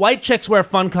 all the white chicks wear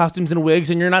fun costumes and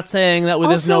wigs, and you're not saying that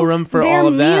there's no room for all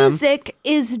of them. Their music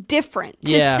is different.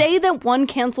 Yeah. To say that one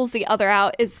cancels the other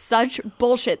out is such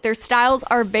bullshit. Their styles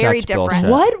are very Such different. bullshit.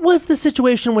 What was the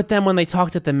situation with them when they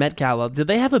talked at the Met Gala? Did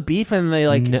they have a beef and they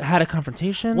like had a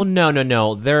confrontation? Well, no.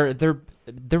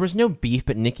 There was no beef,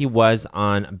 but Nicki was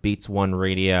on Beats One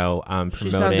Radio promoting.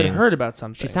 She sounded hurt about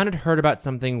something. She sounded hurt about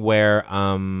something where,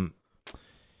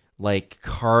 like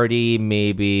Cardi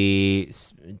maybe.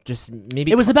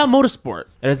 It was about motorsport.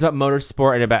 It was about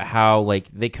motorsport and about how like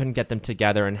they couldn't get them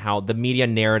together and how the media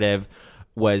narrative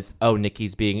was, oh, Nicki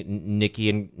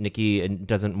and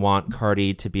doesn't want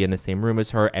Cardi to be in the same room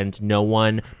as her, and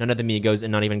none of the Migos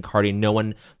and not even Cardi, no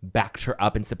one backed her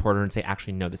up and supported her and say,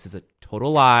 actually, no, this is a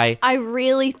total lie. I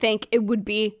really think it would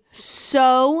be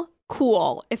so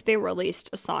cool if they released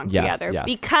a song together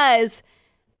because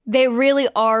they really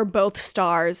are both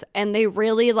stars, and they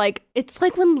really like. It's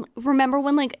like remember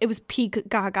when like it was peak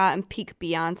Gaga and peak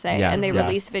Beyonce, and they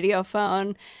released Video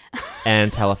Phone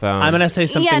and Telephone. I'm gonna say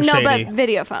something shady. but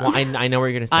Video Phone. Well, I know what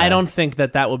you're gonna say. I don't think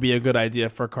that would be a good idea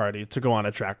for Cardi to go on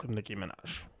a track with Nicki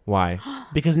Minaj. Why?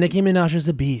 Because Nicki Minaj is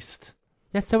a beast.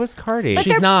 Yeah, so is Cardi. But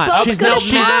She's they're not. both She's good not. at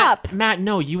She's pop. Matt,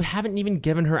 no, you haven't even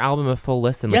given her album a full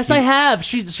listen. Like, Yes, I have.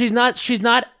 She's not.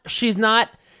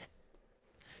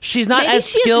 She's not Maybe as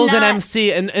she's skilled in not-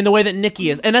 MC in the way that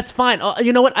Nicki is, and that's fine.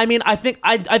 You know what? I mean, I think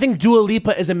Dua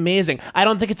Lipa is amazing. I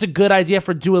don't think it's a good idea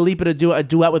for Dua Lipa to do a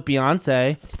duet with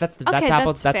Beyonce. That's Okay,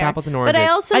 apples. That's fair. apples and oranges. But I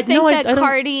also I- think no, I- that I don't-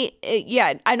 Cardi,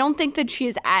 I don't think that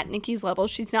she's at Nicki's level.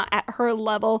 She's not at her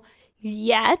level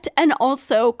yet. And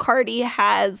also, Cardi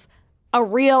has a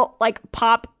real like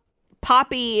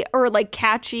poppy or like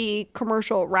catchy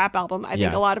commercial rap album. I think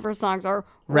Yes. a lot of her songs are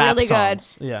Rap really good.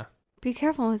 songs. Yeah. Be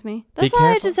careful with me. That's Be all I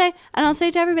have to careful. say. And I'll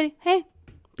say to everybody, hey,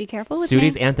 be careful with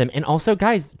Sudi's me. anthem, and also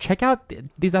guys, check out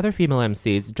these other female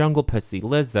MCs: Jungle Pussy,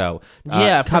 Lizzo,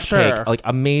 Yeah, for Cupcake, sure. like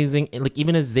amazing, like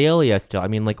even Azalea. Still, I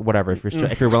mean, like whatever.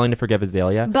 If you're willing to forgive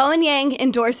Azalea, Bowen Yang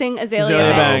endorsing Azalea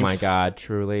Azalea Banks. oh my God,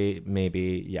 truly,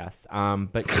 maybe yes.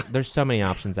 But there's so many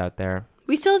options out there.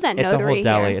 We still have that It's a notary whole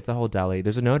deli. here. It's a whole deli.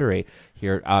 There's a notary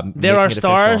here. There are making it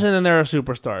stars official. and then there are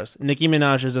superstars. Nicki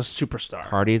Minaj is a superstar.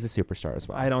 Cardi is a superstar as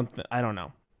well. I don't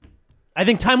know. I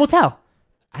think time will tell.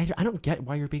 I don't get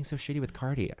why you're being so shitty with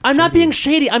Cardi. I'm not Shady. being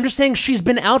shady. I'm just saying she's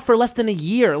been out for less than a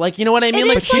year. Like, you know what I mean? It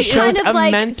Like, is like she kind shows of like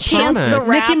immense Chance the promise.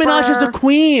 Rapper. Nicki Minaj is a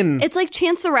queen. It's like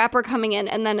Chance the Rapper coming in,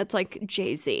 and then it's like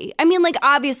Jay-Z. I mean, like,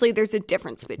 obviously there's a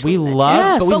difference between We the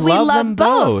love, two. but But we love love them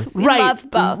both. both. We right,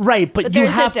 love both. right. But you there's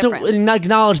a have to difference.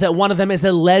 acknowledge that one of them is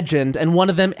a legend and one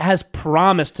of them has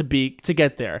promised to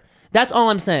get there. That's all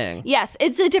I'm saying. Yes,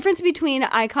 it's the difference between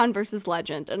icon versus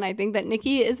legend, and I think that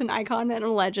Nicki is an icon and a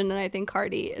legend, and I think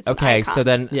Cardi is an Okay, icon. so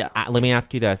then Yeah. let me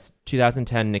ask you this.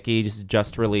 2010, Nicki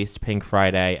just released Pink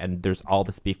Friday, and there's all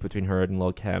this beef between her and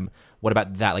Lil Kim. What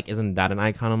about that? Like, isn't that an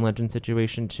icon and legend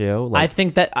situation too? I Like,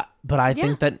 think that, but I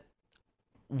think that,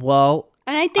 well,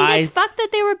 And I think it's fucked that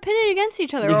they were pitted against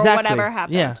each other or exactly. whatever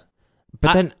happened. Yeah.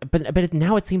 but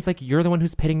now it seems like you're the one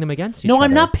who's pitting them against each other. No,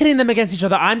 I'm not pitting them against each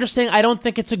other. I'm just saying I don't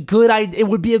think it's a good idea. It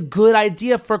would be a good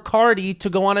idea for Cardi to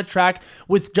go on a track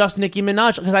with just Nicki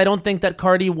Minaj because I don't think that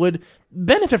Cardi would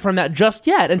benefit from that just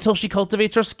yet until she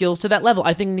cultivates her skills to that level.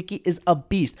 I think Nicki is a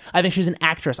beast. I think she's an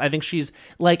actress. I think she's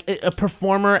like a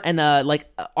performer and a like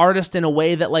artist in a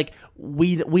way that like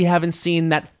we haven't seen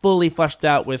that fully fleshed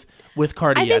out with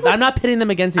Cardi yet. I'm not pitting them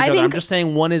against each other. I'm just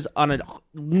saying one is on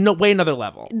a way another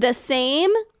level. The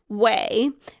same way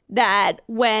that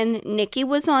when Nicki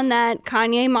was on that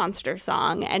Kanye Monster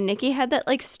song and Nicki had that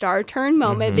like star turn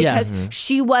moment because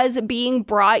she was being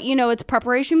brought, it's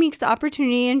preparation meets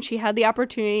opportunity, and she had the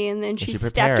opportunity, and then she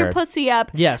stepped her prepared. pussy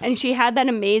up, Yes. and she had that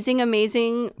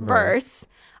amazing verse.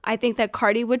 I think that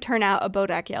Cardi would turn out a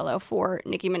Bodak Yellow for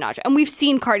Nicki Minaj. And we've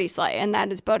seen Cardi slay, and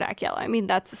that is Bodak Yellow. I mean,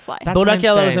 that's a slay. That's what Bodak I'm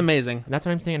Yellow is saying. amazing. That's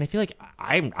what I'm saying. I feel like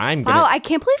I'm gonna. Wow, I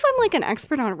can't believe I'm like an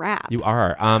expert on rap. You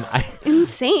are.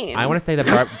 Insane. I want to say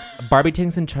that Barbie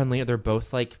Tinks and Chun-Li, they're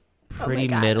both like pretty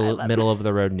God, I love middle of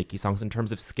the road Nicki songs in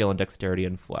terms of skill and dexterity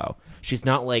and flow. She's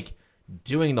not like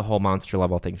doing the whole monster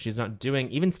level thing. She's not doing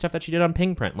even stuff that she did on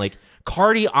Pink Print. Like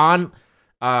Cardi on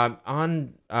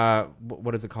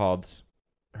what is it called?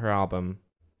 Her album.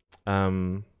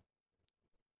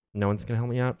 No one's gonna help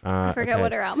me out. I forget okay.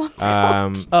 what her album's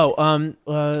called.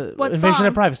 What Invasion song?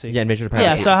 of Privacy. Yeah, Invasion of Yeah,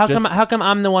 Privacy. so Just- how come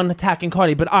I'm the one attacking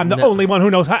Cardi, but I'm the No. only one who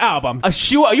knows her album?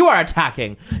 You are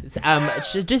attacking.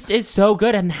 She just is so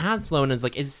good and has flow and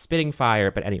is spitting fire.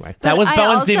 But anyway, That was I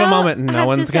Bowen's diva also moment. No have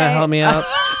one's to gonna say- help me out.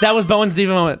 That was Bowen's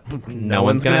diva moment. No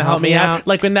one's gonna help me out.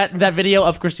 Like when that video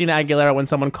of Christina Aguilera when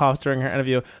someone coughs during her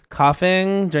interview,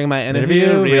 coughing during my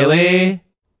interview, really?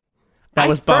 That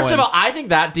was Bowen. First of all, I think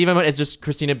that diva moment is just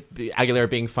Christina Aguilera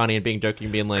being funny and being joking,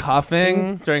 being like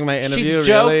coughing during my interview. She's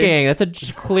really? joking.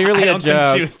 That's clearly I a don't think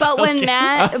joke. she was But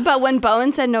joking. when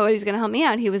Bowen said nobody's gonna help me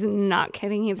out, he was not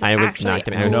kidding. He was I was actually not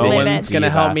kidding. I was no being one's a gonna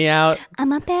diva. help me out.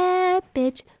 I'm a bad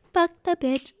bitch. Fuck the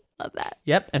bitch. Love that.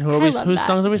 Yep. And who are I we? love Whose that.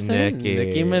 songs are we singing?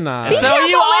 Nicki. Minaj. Be So careful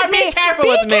you are. with Be me. careful Be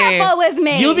with me. careful with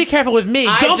me. You be careful with me.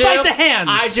 I Don't do. bite the hand.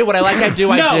 I do what I like. I do.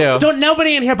 No, I do. don't.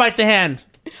 Nobody in here bite the hand.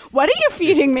 What are you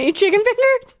feeding me? Chicken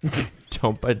fingers?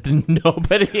 Don't. But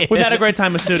nobody. We've had a great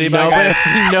time with Sudi.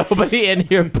 Nobody in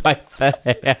here bite the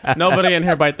hand. Nobody in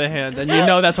here bite the hand, and you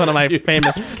know that's one of my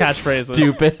famous catchphrases.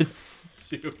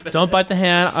 Stupid. Don't bite the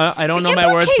hand. I don't know The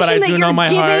my words, but I implication do that know you're my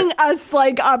giving heart. us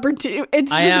like opportunity.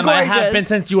 It's I just am. gorgeous. I have been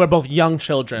since you were both young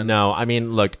children. No, I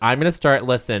mean, look. I'm gonna start.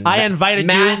 Listen. I invited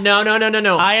Matt, you.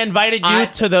 No. I invited you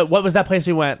to the. What was that place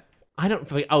we went? I don't.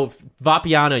 Oh,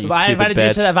 Vapiano. You I stupid invited bitch.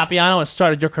 you to that Vapiano and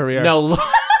started your career. No.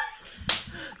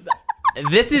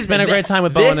 This has been a great time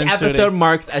with Bowen This and episode Sudi.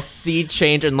 marks a sea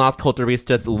change in Las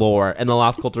Culturistas lore and the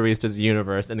Las Culturistas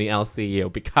universe in the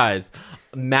LCU because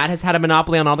Matt has had a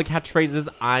monopoly on all the catchphrases.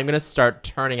 I'm gonna start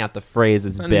turning out the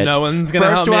phrases, bitch. No one's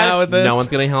gonna help me out with this. No one's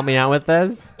gonna help me out with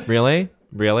this. Really?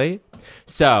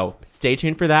 So stay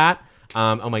tuned for that.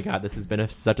 Oh my God, this has been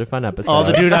such a fun episode. All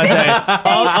the Judai Day.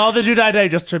 all the Judai Day,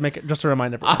 just to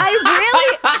remind everyone.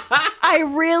 I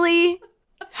really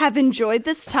have enjoyed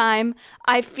this time.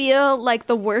 I feel like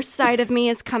the worst side of me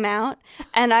has come out,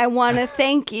 and I want to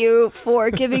thank you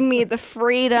for giving me the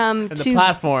freedom and the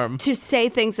platform to say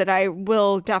things that I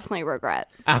will definitely regret.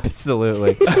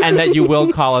 Absolutely. And that you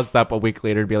will call us up a week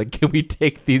later and be like, can we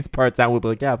take these parts out? We'll be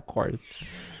like, yeah, of course.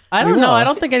 I don't know. I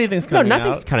don't think anything's coming out. No,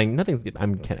 nothing's out. cutting. Nothing's.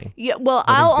 I'm kidding. Yeah, well,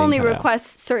 I'll only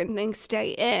request certain things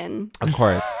stay in. Of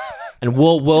course. And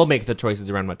we'll make the choices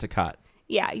around what to cut.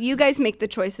 Yeah, you guys make the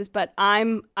choices, but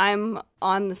I'm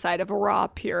on the side of a raw,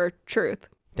 pure truth.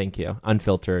 Thank you.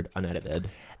 Unfiltered, unedited,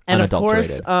 and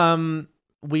unadulterated. Of course,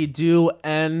 we do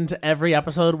end every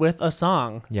episode with a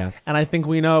song. Yes. And I think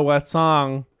we know what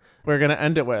song we're going to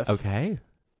end it with. Okay.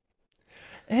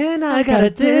 And I got a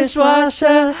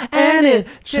dishwasher, and it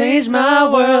changed my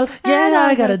world. And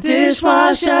I got a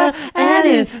dishwasher, and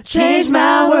it changed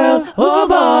my world. Oh,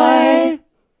 boy.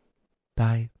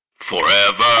 Bye.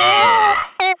 Forever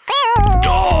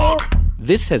Dog.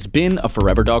 This has been a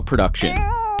Forever Dog production.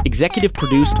 Executive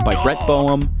produced by Brett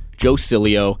Boehm, Joe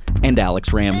Cilio, and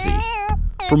Alex Ramsey.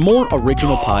 For more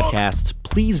original podcasts,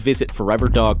 please visit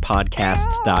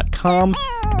foreverdogpodcasts.com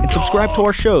and subscribe to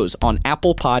our shows on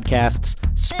Apple Podcasts,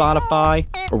 Spotify,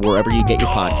 or wherever you get your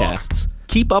podcasts.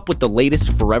 Keep up with the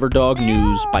latest Forever Dog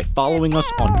news by following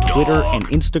us on Twitter and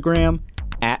Instagram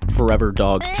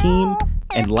 @ForeverDogTeam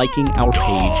and liking our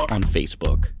page on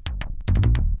Facebook.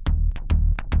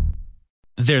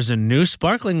 There's a new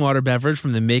sparkling water beverage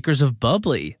from the makers of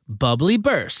Bubbly, Bubbly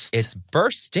Burst. It's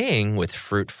bursting with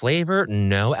fruit flavor,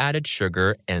 no added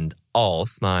sugar, and all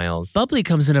smiles. Bubbly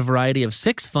comes in a variety of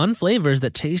 6 fun flavors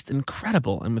that taste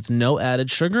incredible, and with no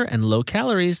added sugar and low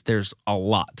calories, there's a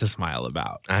lot to smile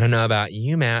about. I don't know about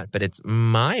you, Matt, but it's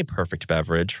my perfect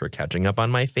beverage for catching up on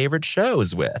my favorite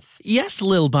shows with. Yes,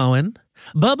 Lil Bowen.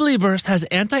 Bubbly Burst has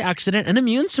antioxidant and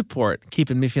immune support,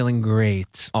 keeping me feeling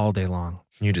great all day long.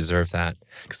 You deserve that.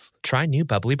 Try new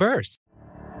Bubbly Burst.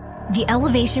 The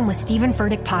Elevation with Stephen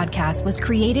Furtick podcast was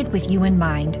created with you in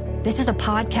mind. This is a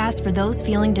podcast for those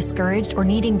feeling discouraged or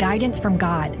needing guidance from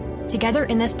God. Together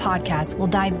in this podcast, we'll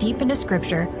dive deep into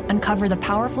scripture, uncover the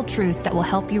powerful truths that will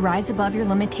help you rise above your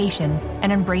limitations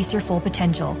and embrace your full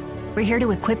potential. We're here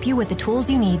to equip you with the tools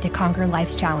you need to conquer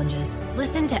life's challenges.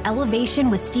 Listen to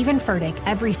Elevation with Stephen Furtick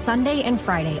every Sunday and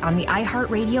Friday on the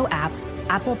iHeartRadio app,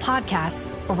 Apple Podcasts,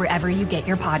 or wherever you get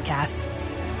your podcasts.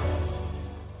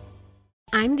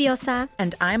 I'm Diosa.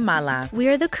 And I'm Mala. We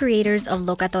are the creators of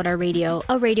Locatora Radio,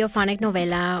 a radiophonic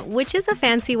novela, which is a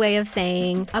fancy way of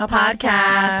saying a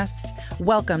podcast.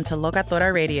 Welcome to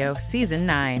Locatora Radio, Season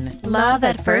 9. Love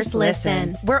at first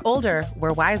listen. We're older,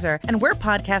 we're wiser, and we're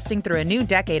podcasting through a new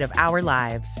decade of our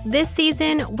lives. This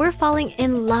season, we're falling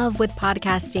in love with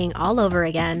podcasting all over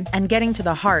again. And getting to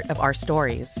the heart of our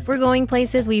stories. We're going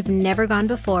places we've never gone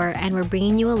before, and we're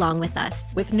bringing you along with us.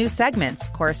 With new segments,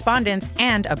 correspondence,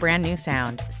 and a brand new sound.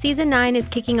 Season 9 is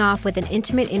kicking off with an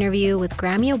intimate interview with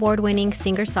Grammy Award-winning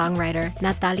singer-songwriter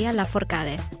Natalia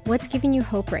Lafourcade. What's giving you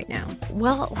hope right now?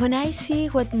 Well, when I see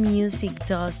what music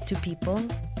does to people,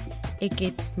 it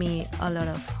gives me a lot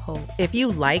of hope. If you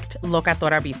liked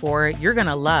Locatora before, you're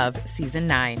gonna love Season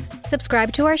 9.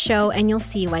 Subscribe to our show and you'll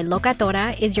see why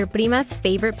Locatora is your prima's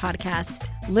favorite podcast.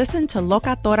 Listen to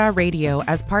Locatora Radio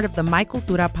as part of the My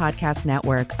Cultura Podcast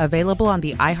Network, available on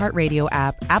the iHeartRadio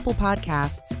app, Apple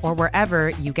Podcasts, or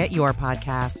wherever you get your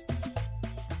podcasts.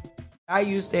 I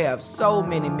used to have so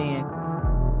many men.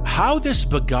 How this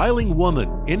beguiling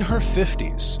woman in her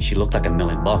 50s, she looked like $1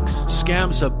 million,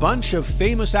 scams a bunch of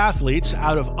famous athletes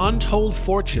out of untold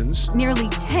fortunes. Nearly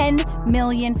 $10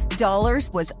 million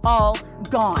was all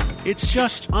gone. It's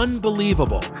just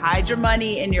unbelievable. Hide your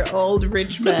money in your old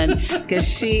rich man, because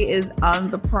she is on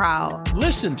the prowl.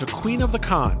 Listen to Queen of the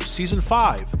Con, Season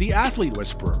 5, The Athlete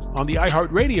Whisperer, on the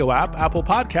iHeartRadio app, Apple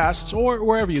Podcasts, or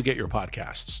wherever you get your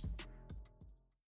podcasts.